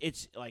 Yeah.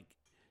 It's like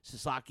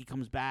Sasaki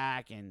comes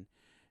back and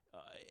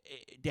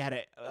they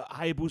had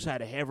Hayabusa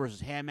had a hair versus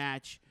hair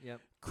match.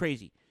 Yep.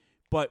 Crazy.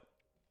 But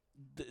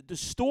the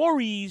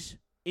stories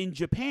in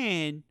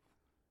Japan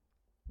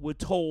were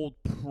told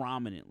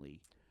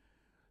prominently.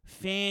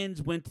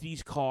 Fans went to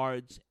these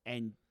cards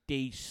and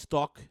they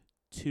stuck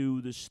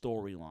to the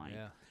storyline.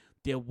 Yeah.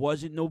 There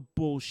wasn't no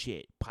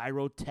bullshit.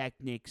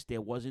 Pyrotechnics.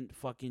 There wasn't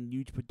fucking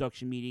huge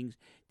production meetings.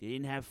 They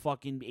didn't have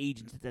fucking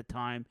agents at that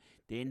time.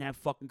 They didn't have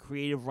fucking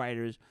creative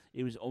writers.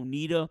 It was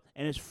Onita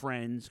and his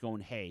friends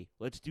going, hey,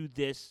 let's do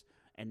this.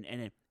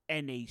 And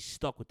they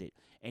stuck with it.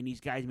 And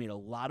these guys made a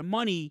lot of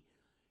money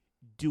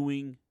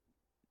doing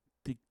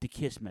the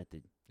KISS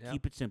method. Yep.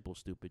 Keep it simple,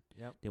 stupid.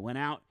 Yep. They went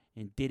out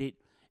and did it.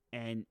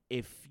 And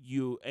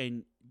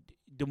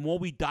the more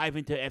we dive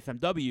into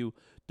FMW,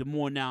 the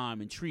more now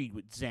I'm intrigued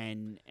with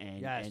Zen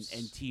and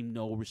Team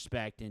No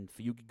Respect and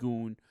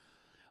Fuyuki-gun,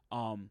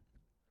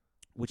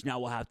 which now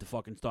we'll have to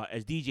fucking start,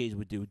 as DJs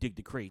would do, dig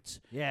the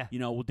crates. Yeah.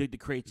 We'll dig the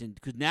crates,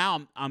 because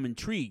now I'm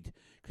intrigued.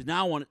 Because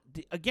now I want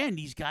to, again,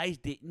 these guys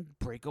didn't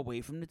break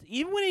away from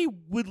even when they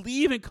would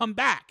leave and come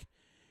back,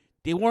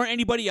 they weren't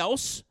anybody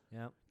else.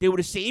 Yeah. They were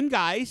the same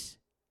guys,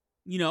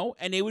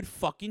 and they would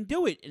fucking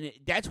do it. And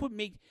that's what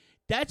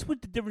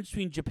the difference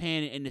between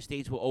Japan and the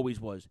States always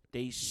was.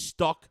 They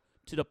stuck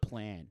to the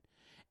plan.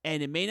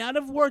 And it may not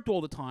have worked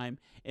all the time.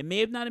 It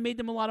may have not made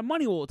them a lot of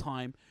money all the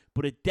time,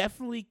 but it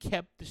definitely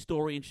kept the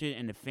story interesting,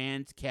 and the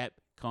fans kept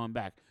coming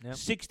back. Yep.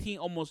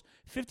 Almost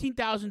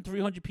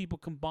 15,300 people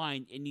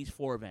combined in these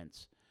 4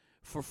 events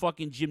for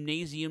fucking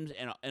gymnasiums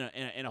and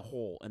a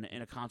hall, and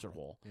a concert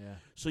hall. Yeah.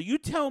 So you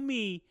tell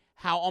me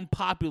how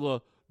unpopular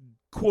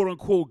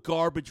quote-unquote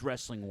garbage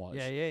wrestling was.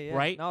 Yeah.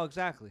 Right? No,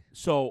 exactly.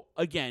 So,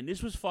 again,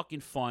 this was fucking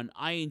fun.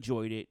 I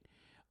enjoyed it.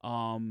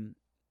 This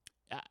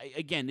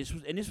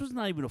was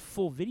not even a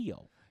full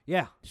video.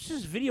 Yeah. This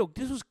is video.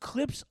 This was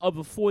clips of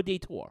a 4-day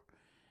tour.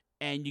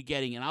 And you're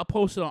getting it. I'll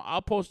post it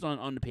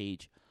on the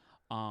page.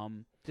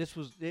 This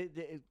was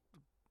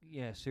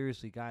yeah,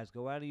 seriously, guys,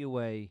 go out of your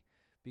way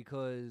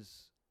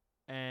because,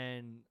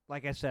 and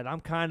like I said,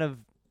 I'm kind of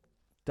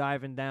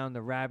diving down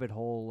the rabbit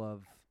hole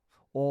of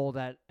all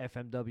that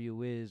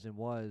FMW is and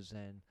was,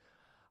 and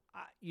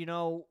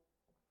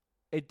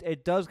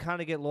it does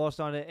kind of get lost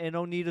on it. And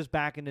Onita's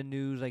back in the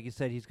news, like you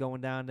said, he's going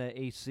down to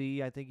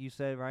AC. I think you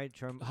said, right?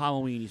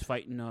 Halloween, he's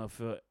fighting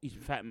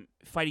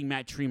fighting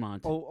Matt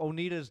Tremont.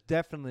 Onita's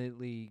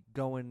definitely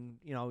going.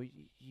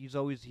 He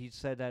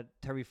said that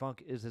Terry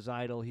Funk is his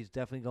idol. He's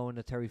definitely going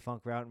the Terry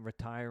Funk route and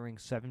retiring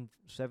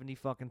 70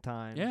 fucking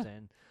times. Yeah.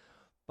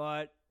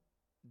 But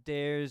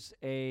there's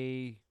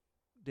a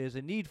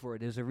need for it.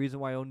 There's a reason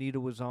why Onita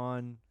was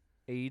on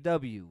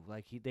AEW.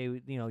 Like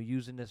they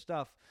using this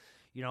stuff.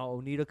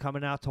 Onita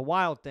coming out to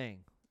Wild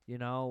Thing.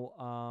 And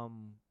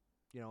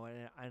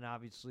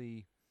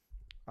obviously,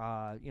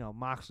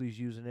 Moxley's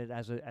using it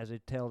as a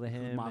tale to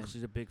him.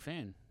 Moxley's a big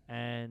fan.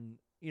 And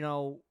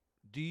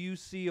do you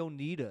see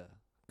Onita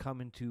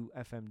coming to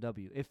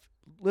FMW?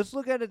 Let's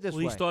look at it this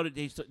way. They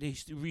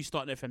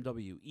restarted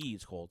FMWE.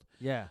 It's called.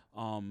 Yeah.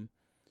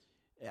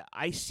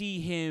 I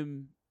see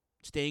him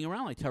staying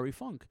around like Terry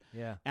Funk.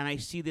 Yeah. And I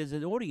see there's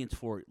an audience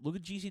for it. Look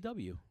at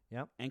GCW.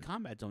 Yep. And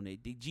Combat Zone.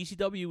 The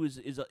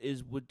GCW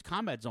is what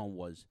Combat Zone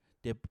was.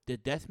 The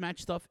deathmatch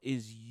stuff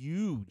is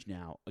huge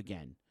now.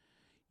 Again,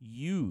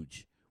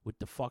 huge. with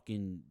the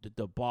fucking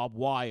the barbed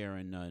wire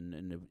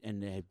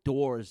and they have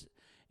doors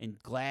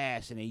and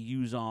glass, and they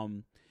use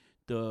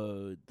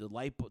the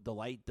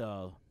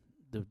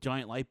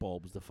giant light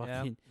bulbs. The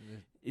fucking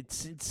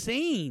it's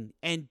insane,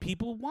 and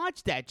people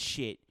watch that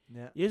shit.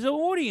 Yeah. There's an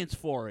audience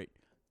for it,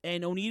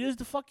 and Onita's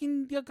the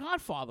fucking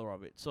godfather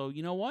of it. So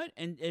you know what?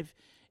 And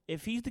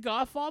if he's the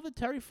godfather,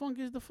 Terry Funk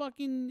is the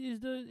fucking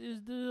is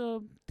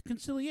the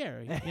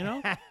consigliere. You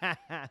know,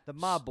 the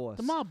mob boss.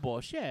 The mob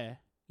boss. Yeah.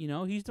 You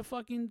know, he's the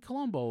fucking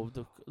Columbo of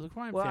the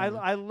crime well, family.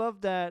 I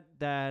love that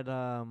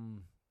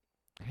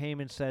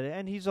Heyman said it,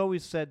 and he's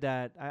always said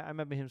that. I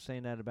remember him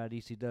saying that about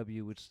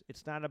ECW.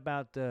 It's not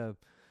about the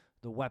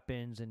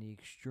weapons and the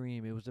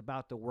extreme. It was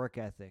about the work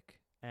ethic.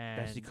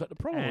 And that's he cut the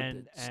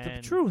promo. It's the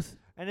truth.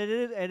 And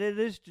it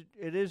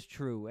is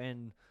true.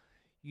 And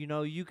you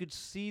know, you could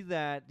see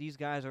that these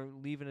guys are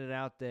leaving it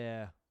out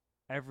there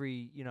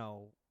every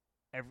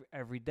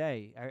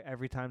day.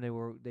 Every time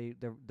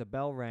the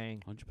bell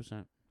rang.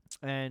 100%.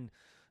 And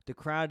the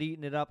crowd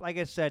eating it up. Like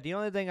I said, the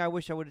only thing I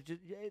wish I would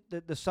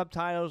have the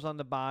subtitles on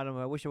the bottom.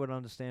 I wish I would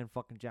understand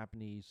fucking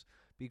Japanese,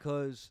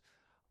 because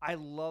I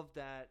love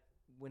that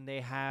when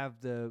they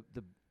have the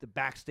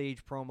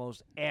backstage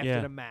promos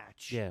after the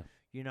match. Yeah.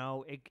 You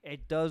know,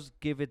 it does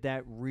give it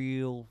that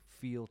real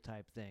feel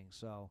type thing.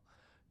 So,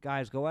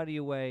 guys, go out of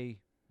your way.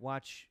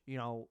 Watch, you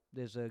know,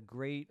 there's a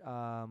great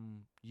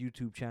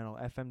YouTube channel,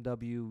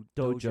 FMW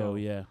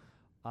Dojo. Yeah.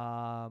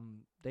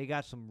 They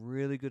got some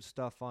really good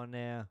stuff on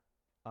there.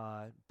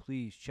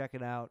 Please check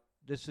it out.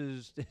 This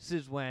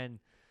is when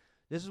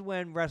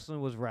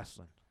wrestling was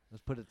wrestling.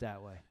 Let's put it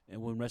that way.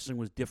 And when wrestling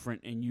was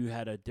different, and you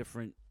had a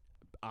different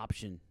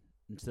option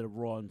instead of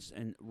Raw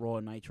and Raw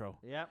and Nitro.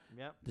 Yep.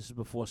 This is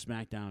before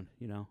SmackDown.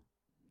 You know,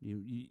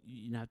 you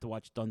didn't have to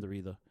watch Thunder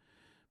either.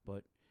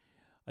 But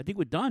I think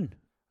we're done.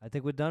 I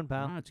think we're done,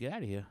 pal. All right, let's get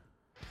out of here.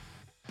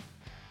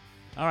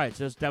 All right,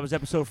 so that was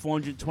episode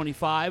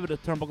 425 of the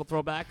Turnbuckle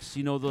Throwbacks.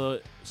 You know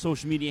the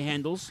social media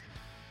handles.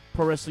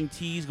 Pro Wrestling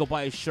Tees, go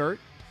buy a shirt.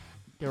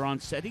 They're on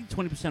set. I think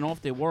 20%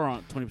 off. They were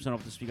on 20%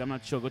 off this week. I'm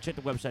not sure. Go check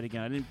the website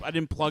again. I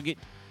didn't plug it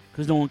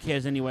because no one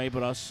cares anyway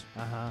but us.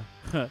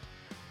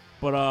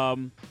 But I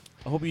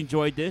hope you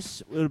enjoyed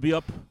this. It'll be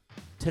up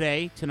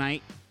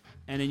tonight,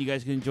 and then you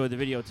guys can enjoy the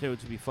video too.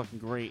 It's gonna be fucking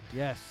great.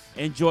 Yes.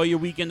 Enjoy your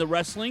weekend of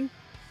wrestling.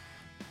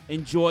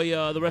 Enjoy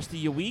the rest of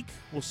your week.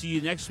 We'll see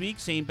you next week.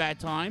 Same bat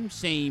time,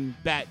 same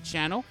bat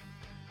channel,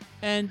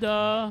 and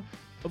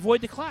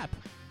avoid the clap.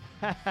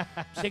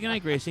 Say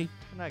goodnight, Gracie.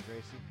 Good night,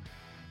 Gracie.